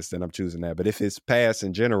past, then I'm choosing that. But if it's past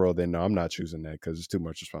in general, then no, I'm not choosing that because it's too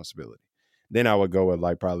much responsibility. Then I would go with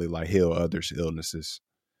like probably like heal others' illnesses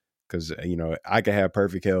because I could have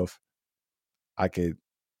perfect health. I could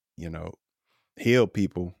heal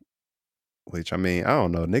people, which I mean I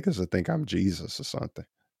don't know. Niggas would think I'm Jesus or something.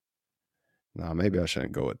 Nah, maybe I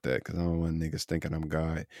shouldn't go with that because I don't want niggas thinking I'm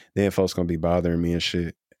God. Then folks gonna be bothering me and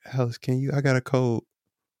shit. Alice, I got a cold.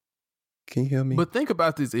 Can you hear me? But think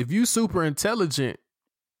about this. If you super intelligent,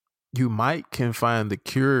 you can find the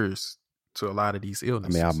cures to a lot of these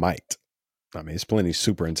illnesses. I mean, I might. I mean, it's plenty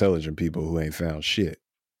super intelligent people who ain't found shit.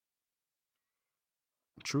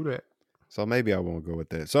 True that. So maybe I won't go with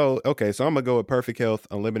that. So okay, so I'm gonna go with perfect health,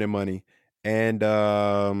 unlimited money, and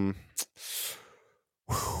no,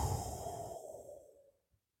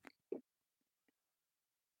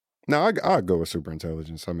 I'll go with super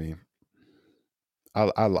intelligence. I mean,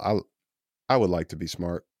 I would like to be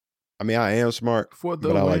smart. I mean, I am smart, For the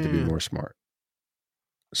but I like to be win. more smart.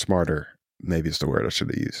 Smarter, maybe it's the word I should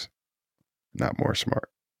have used. Not more smart.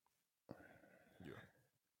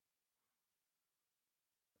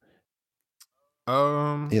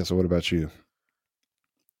 Yeah. So what about you?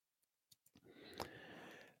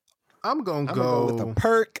 I'm gonna go with a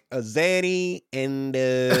perk, a zaddy, and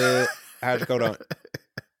how'd you go down?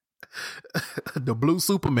 The blue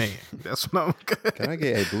Superman. That's what I'm. Can I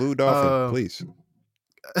get a blue dolphin, please?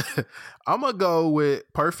 I'm gonna go with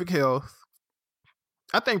perfect health.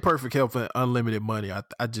 I think perfect health and unlimited money.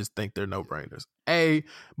 I just think they're no brainers.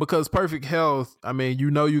 Because perfect health. I mean,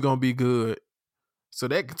 you know you're gonna be good. So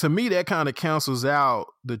that, to me, that kind of cancels out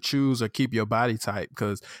the choose or keep your body type.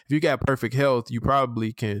 Because if you got perfect health, you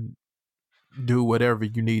probably can do whatever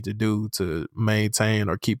you need to do to maintain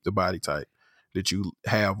or keep the body type that you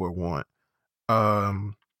have or want.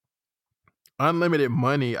 Unlimited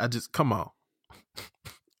money, I just, come on.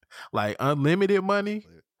 Like unlimited money,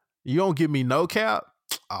 you don't give me no cap.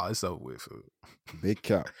 Oh, it's over with. Big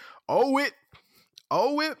cap. Oh it.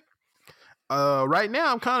 Right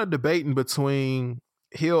now I'm kind of debating between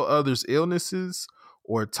heal others' illnesses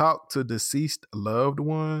or talk to deceased loved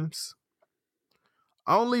ones.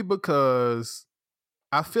 Only because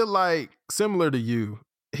I feel like, similar to you,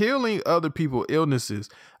 healing other people's illnesses,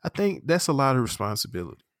 I think that's a lot of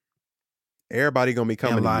responsibility. Everybody gonna be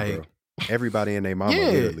coming to you, bro. Everybody and their mama,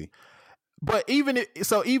 literally. But even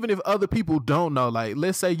if other people don't know, like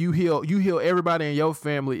let's say you heal everybody in your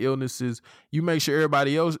family illnesses, you make sure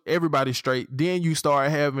everybody's straight, then you start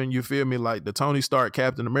having, you feel me, like the Tony Stark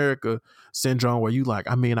Captain America syndrome, where you like,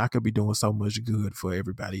 I mean, I could be doing so much good for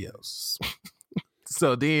everybody else.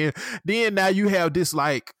 So then now you have this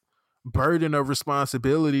like burden of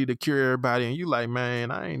responsibility to cure everybody, and you like, man,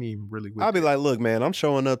 I ain't even really with I'll be that. like, look, man, I'm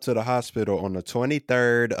showing up to the hospital on the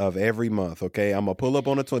 23rd of every month, okay? I'm gonna pull up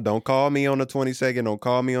on the don't call me on the 22nd, don't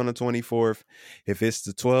call me on the 24th. If it's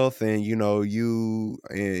the 12th and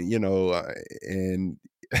and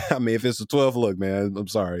I mean, if it's the 12th, look, man, I'm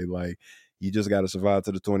sorry, like, you just gotta survive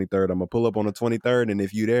to the 23rd. I'm gonna pull up on the 23rd, and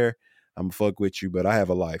if you there, I'm gonna fuck with you, but I have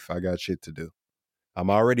a life. I got shit to do. I'm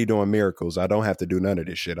already doing miracles. I don't have to do none of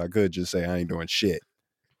this shit. I could just say I ain't doing shit.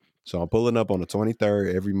 So I'm pulling up on the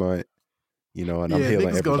 23rd every month, and I'm healing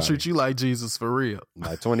everybody. Niggas gonna treat you like Jesus for real.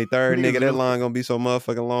 Like 23rd, nigga, that line gonna be so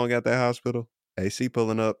motherfucking long at that hospital. AC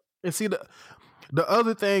pulling up. And see, the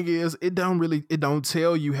other thing is, it don't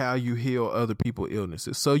tell you how you heal other people's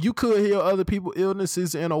illnesses. So you could heal other people's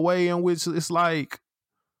illnesses in a way in which it's like,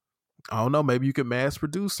 I don't know, maybe you could mass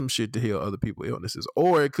produce some shit to heal other people's illnesses.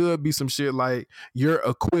 Or it could be some shit like you're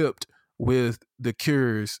equipped with the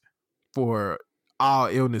cures for all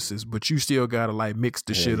illnesses, but you still gotta like mix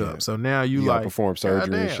the shit up. So now you like perform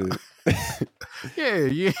surgery and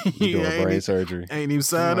shit. You doing brain surgery. Ain't even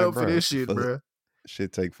signed up for this shit, bro.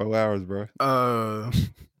 Shit take 4 hours, bro.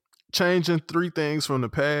 Changing 3 things from the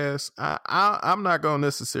past. I'm not gonna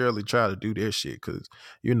necessarily try to do that shit, because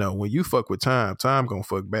when you fuck with time gonna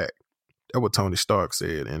fuck back. That's what Tony Stark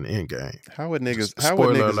said in Endgame. How would niggas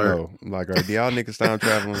know? Like, do y'all niggas time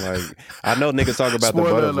traveling? Like, I know niggas talk about the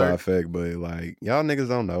butterfly effect, but like, y'all niggas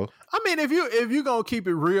don't know. I mean, if you gonna keep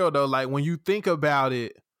it real though, like when you think about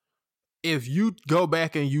it, if you go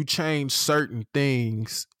back and you change certain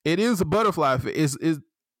things, it is a butterfly effect. Is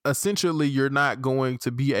essentially you're not going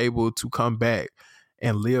to be able to come back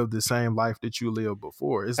and live the same life that you lived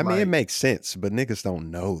before. I mean, it makes sense, but niggas don't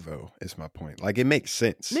know, though. It's my point. Like, it makes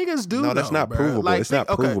sense. Niggas do. No, that's not provable. Like, it's not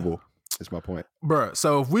provable. It's my point. Bruh,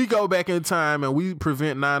 so if we go back in time and we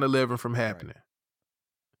prevent 9/11 from happening.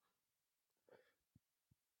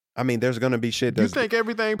 I mean, there's going to be shit you think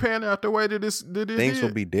everything panned out the way that it things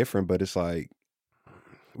will be different, but it's like,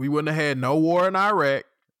 we wouldn't have had no war in Iraq.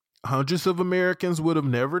 Hundreds of Americans would have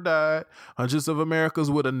never died. Hundreds of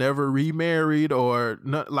Americans would have never remarried, or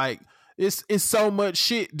not. Like, it's so much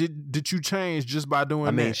shit that you change just by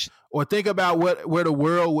doing that. Or think about where the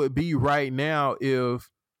world would be right now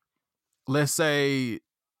if, let's say,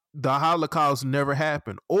 the Holocaust never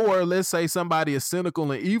happened, or let's say somebody is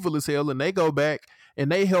cynical and evil as hell and they go back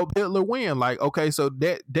and they help Hitler win. Like, okay, so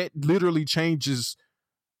that literally changes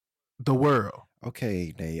the world.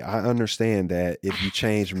 Okay, Nate, I understand that if you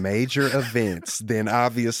change major events, then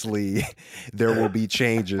obviously there will be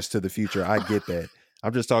changes to the future. I get that.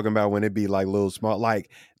 I'm just talking about when it be like little small, like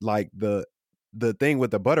the thing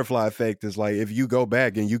with the butterfly effect is like if you go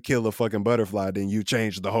back and you kill a fucking butterfly, then you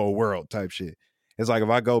change the whole world type shit. It's like if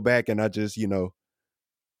I go back and I just,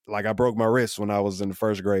 like I broke my wrist when I was in the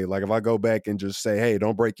first grade. Like if I go back and just say, hey,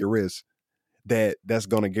 don't break your wrist, that's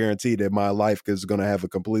going to guarantee that my life is going to have a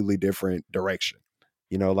completely different direction.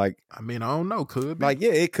 Like, I mean, I don't know. Could be. like,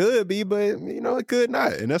 yeah, it could be, but it could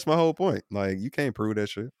not. And that's my whole point. Like, you can't prove that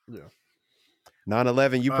shit. Yeah.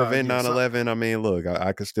 9/11, you prevent yeah, 9/11. I mean, look,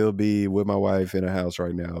 I could still be with my wife in a house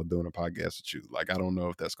right now doing a podcast with you. Like, I don't know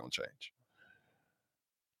if that's going to change.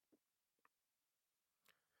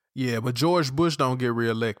 Yeah, but George Bush don't get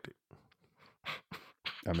reelected.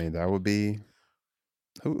 I mean, that would be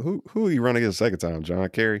who are you running against the second time? John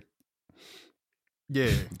Kerry?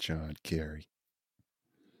 Yeah. John Kerry.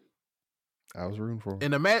 I was rooting for him.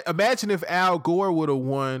 And imagine if Al Gore would have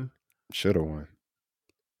won. Should have won.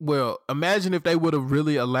 Well, imagine if they would have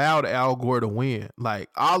really allowed Al Gore to win. Like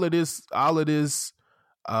all of this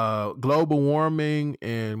global warming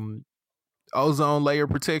and ozone layer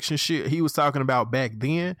protection shit he was talking about back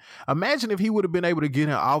then. Imagine if he would have been able to get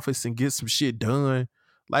in office and get some shit done.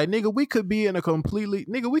 Like, nigga, we could be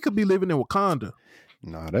living in Wakanda.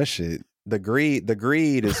 Nah, that shit. The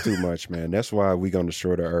greed is too much, man. That's why we gonna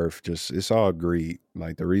destroy the earth. Just it's all greed.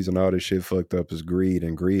 Like the reason all this shit fucked up is greed,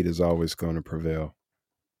 and greed is always gonna prevail.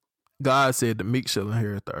 God said the meek shall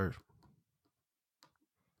inherit the earth.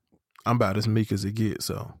 I'm about as meek as it gets,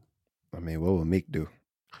 so. I mean, what will meek do?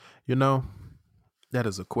 That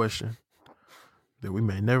is a question that we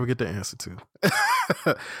may never get the answer to.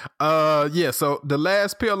 So the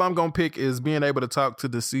last pill I'm gonna pick is being able to talk to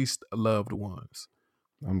deceased loved ones.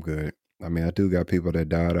 I'm good. I mean, I do got people that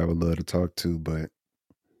died I would love to talk to, but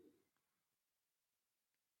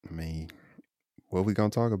I mean, what we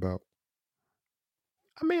gonna talk about?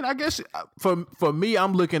 I mean, I guess for me,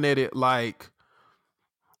 I'm looking at it like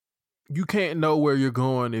you can't know where you're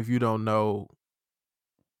going if you don't know.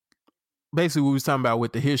 Basically, what we was talking about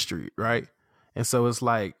with the history, right? And so it's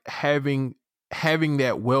like having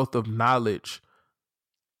that wealth of knowledge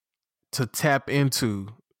to tap into,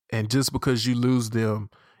 and just because you lose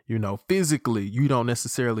them, physically, you don't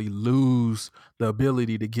necessarily lose the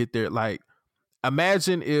ability to get there. Like,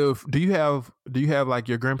 imagine if do you have like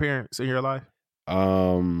your grandparents in your life?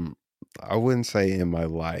 I wouldn't say in my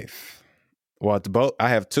life. Well, I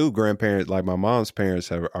have two grandparents. Like my mom's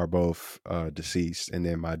parents are both deceased, and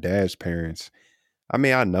then my dad's parents. I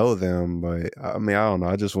mean, I know them, but I mean, I don't know.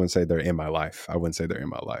 I just wouldn't say they're in my life. I wouldn't say they're in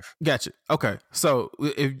my life. Gotcha. Okay. So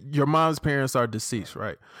if your mom's parents are deceased,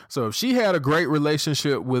 right? So if she had a great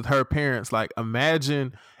relationship with her parents, like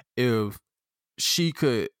imagine if she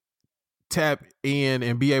could tap in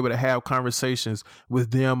and be able to have conversations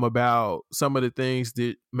with them about some of the things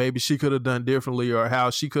that maybe she could have done differently, or how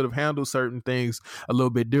she could have handled certain things a little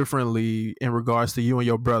bit differently in regards to you and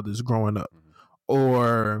your brothers growing up,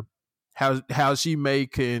 or how she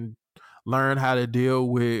can learn how to deal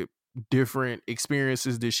with different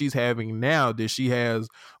experiences that she's having now that she has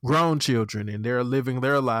grown children and they're living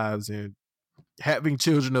their lives and having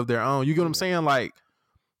children of their own. You get what I'm saying? Like,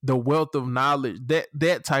 the wealth of knowledge,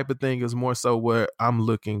 that type of thing is more so what I'm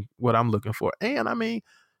looking for. And I mean,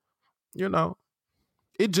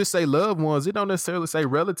 it just say loved ones. It don't necessarily say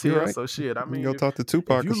relatives. Right. So shit. I mean, go talk to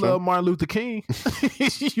Tupac. If you love Martin Luther King,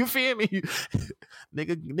 you feel me?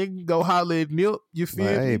 Nigga, go holler at Nip. You feel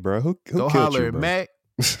me? Hey, bro, who go killed holler you, at bro? Mac.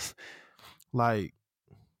 Like,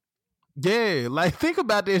 yeah, like think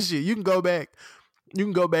about that shit. You can go back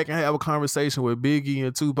and have a conversation with Biggie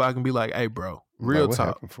and Tupac and be like, "Hey, bro, real what talk.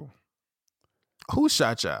 Happened for? Who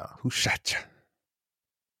shot y'all? Who shot you?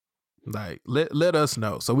 Like, let us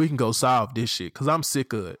know so we can go solve this shit, because I'm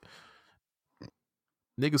sick of it.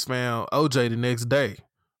 Niggas found OJ the next day.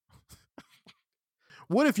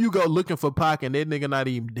 What if you go looking for Pac and that nigga not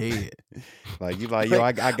even dead? Like, you like, yo,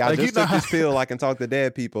 I got just took this pill. I can talk to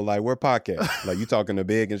dead people. Like, where Pac at? Like, you talking to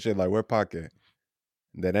Big and shit. Like, where Pac at?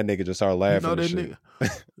 Then that nigga just started laughing and shit.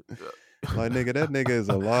 Like, nigga, that nigga is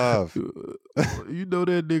alive. You know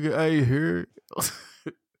that nigga ain't here.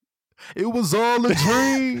 It was all a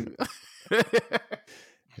dream.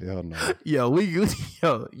 Hell no.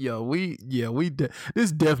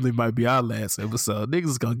 This definitely might be our last episode.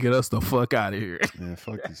 Niggas gonna get us the fuck out of here. Man,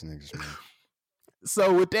 fuck these niggas, man.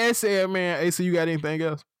 So with that said, man, AC, you got anything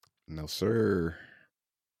else? No, sir.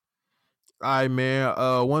 All right, man.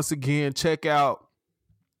 Once again, check out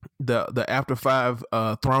the After 5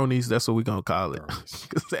 Thronies. That's what we're gonna call it,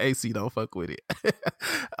 because the AC don't fuck with it.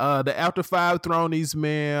 The After 5 Thronies,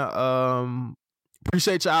 man.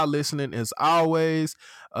 Appreciate y'all listening as always.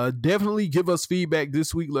 Definitely give us feedback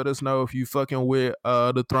this week. Let us know if you fucking with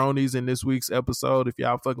the Thronies in this week's episode. If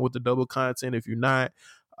y'all fucking with the double content. If you're not,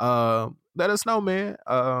 let us know, man.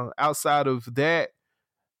 Outside of that,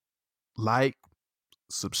 like,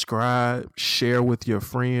 subscribe, share with your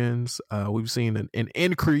friends. We've seen an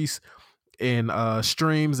increase in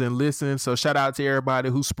streams and listens. So shout out to everybody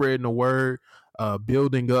who's spreading the word,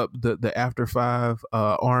 building up the After Five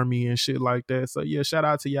army and shit like that. So yeah, shout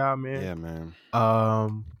out to y'all, man. Yeah, man. I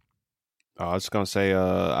was gonna say,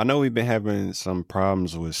 I know we've been having some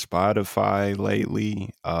problems with Spotify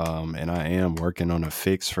lately, and I am working on a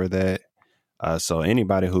fix for that. So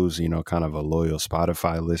anybody who's, kind of a loyal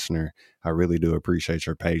Spotify listener, I really do appreciate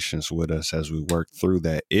your patience with us as we work through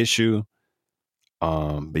that issue.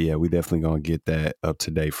 But yeah, we definitely gonna get that up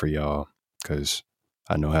to date for y'all, because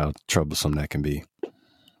I know how troublesome that can be.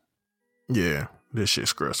 Yeah, this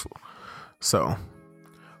shit's stressful. So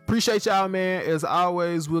appreciate y'all, man. As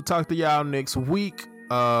always, we'll talk to y'all next week.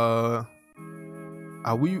 We gonna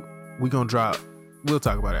drop. We'll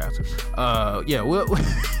talk about it after. Yeah, we'll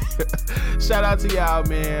shout out to y'all,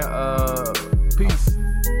 man. Peace.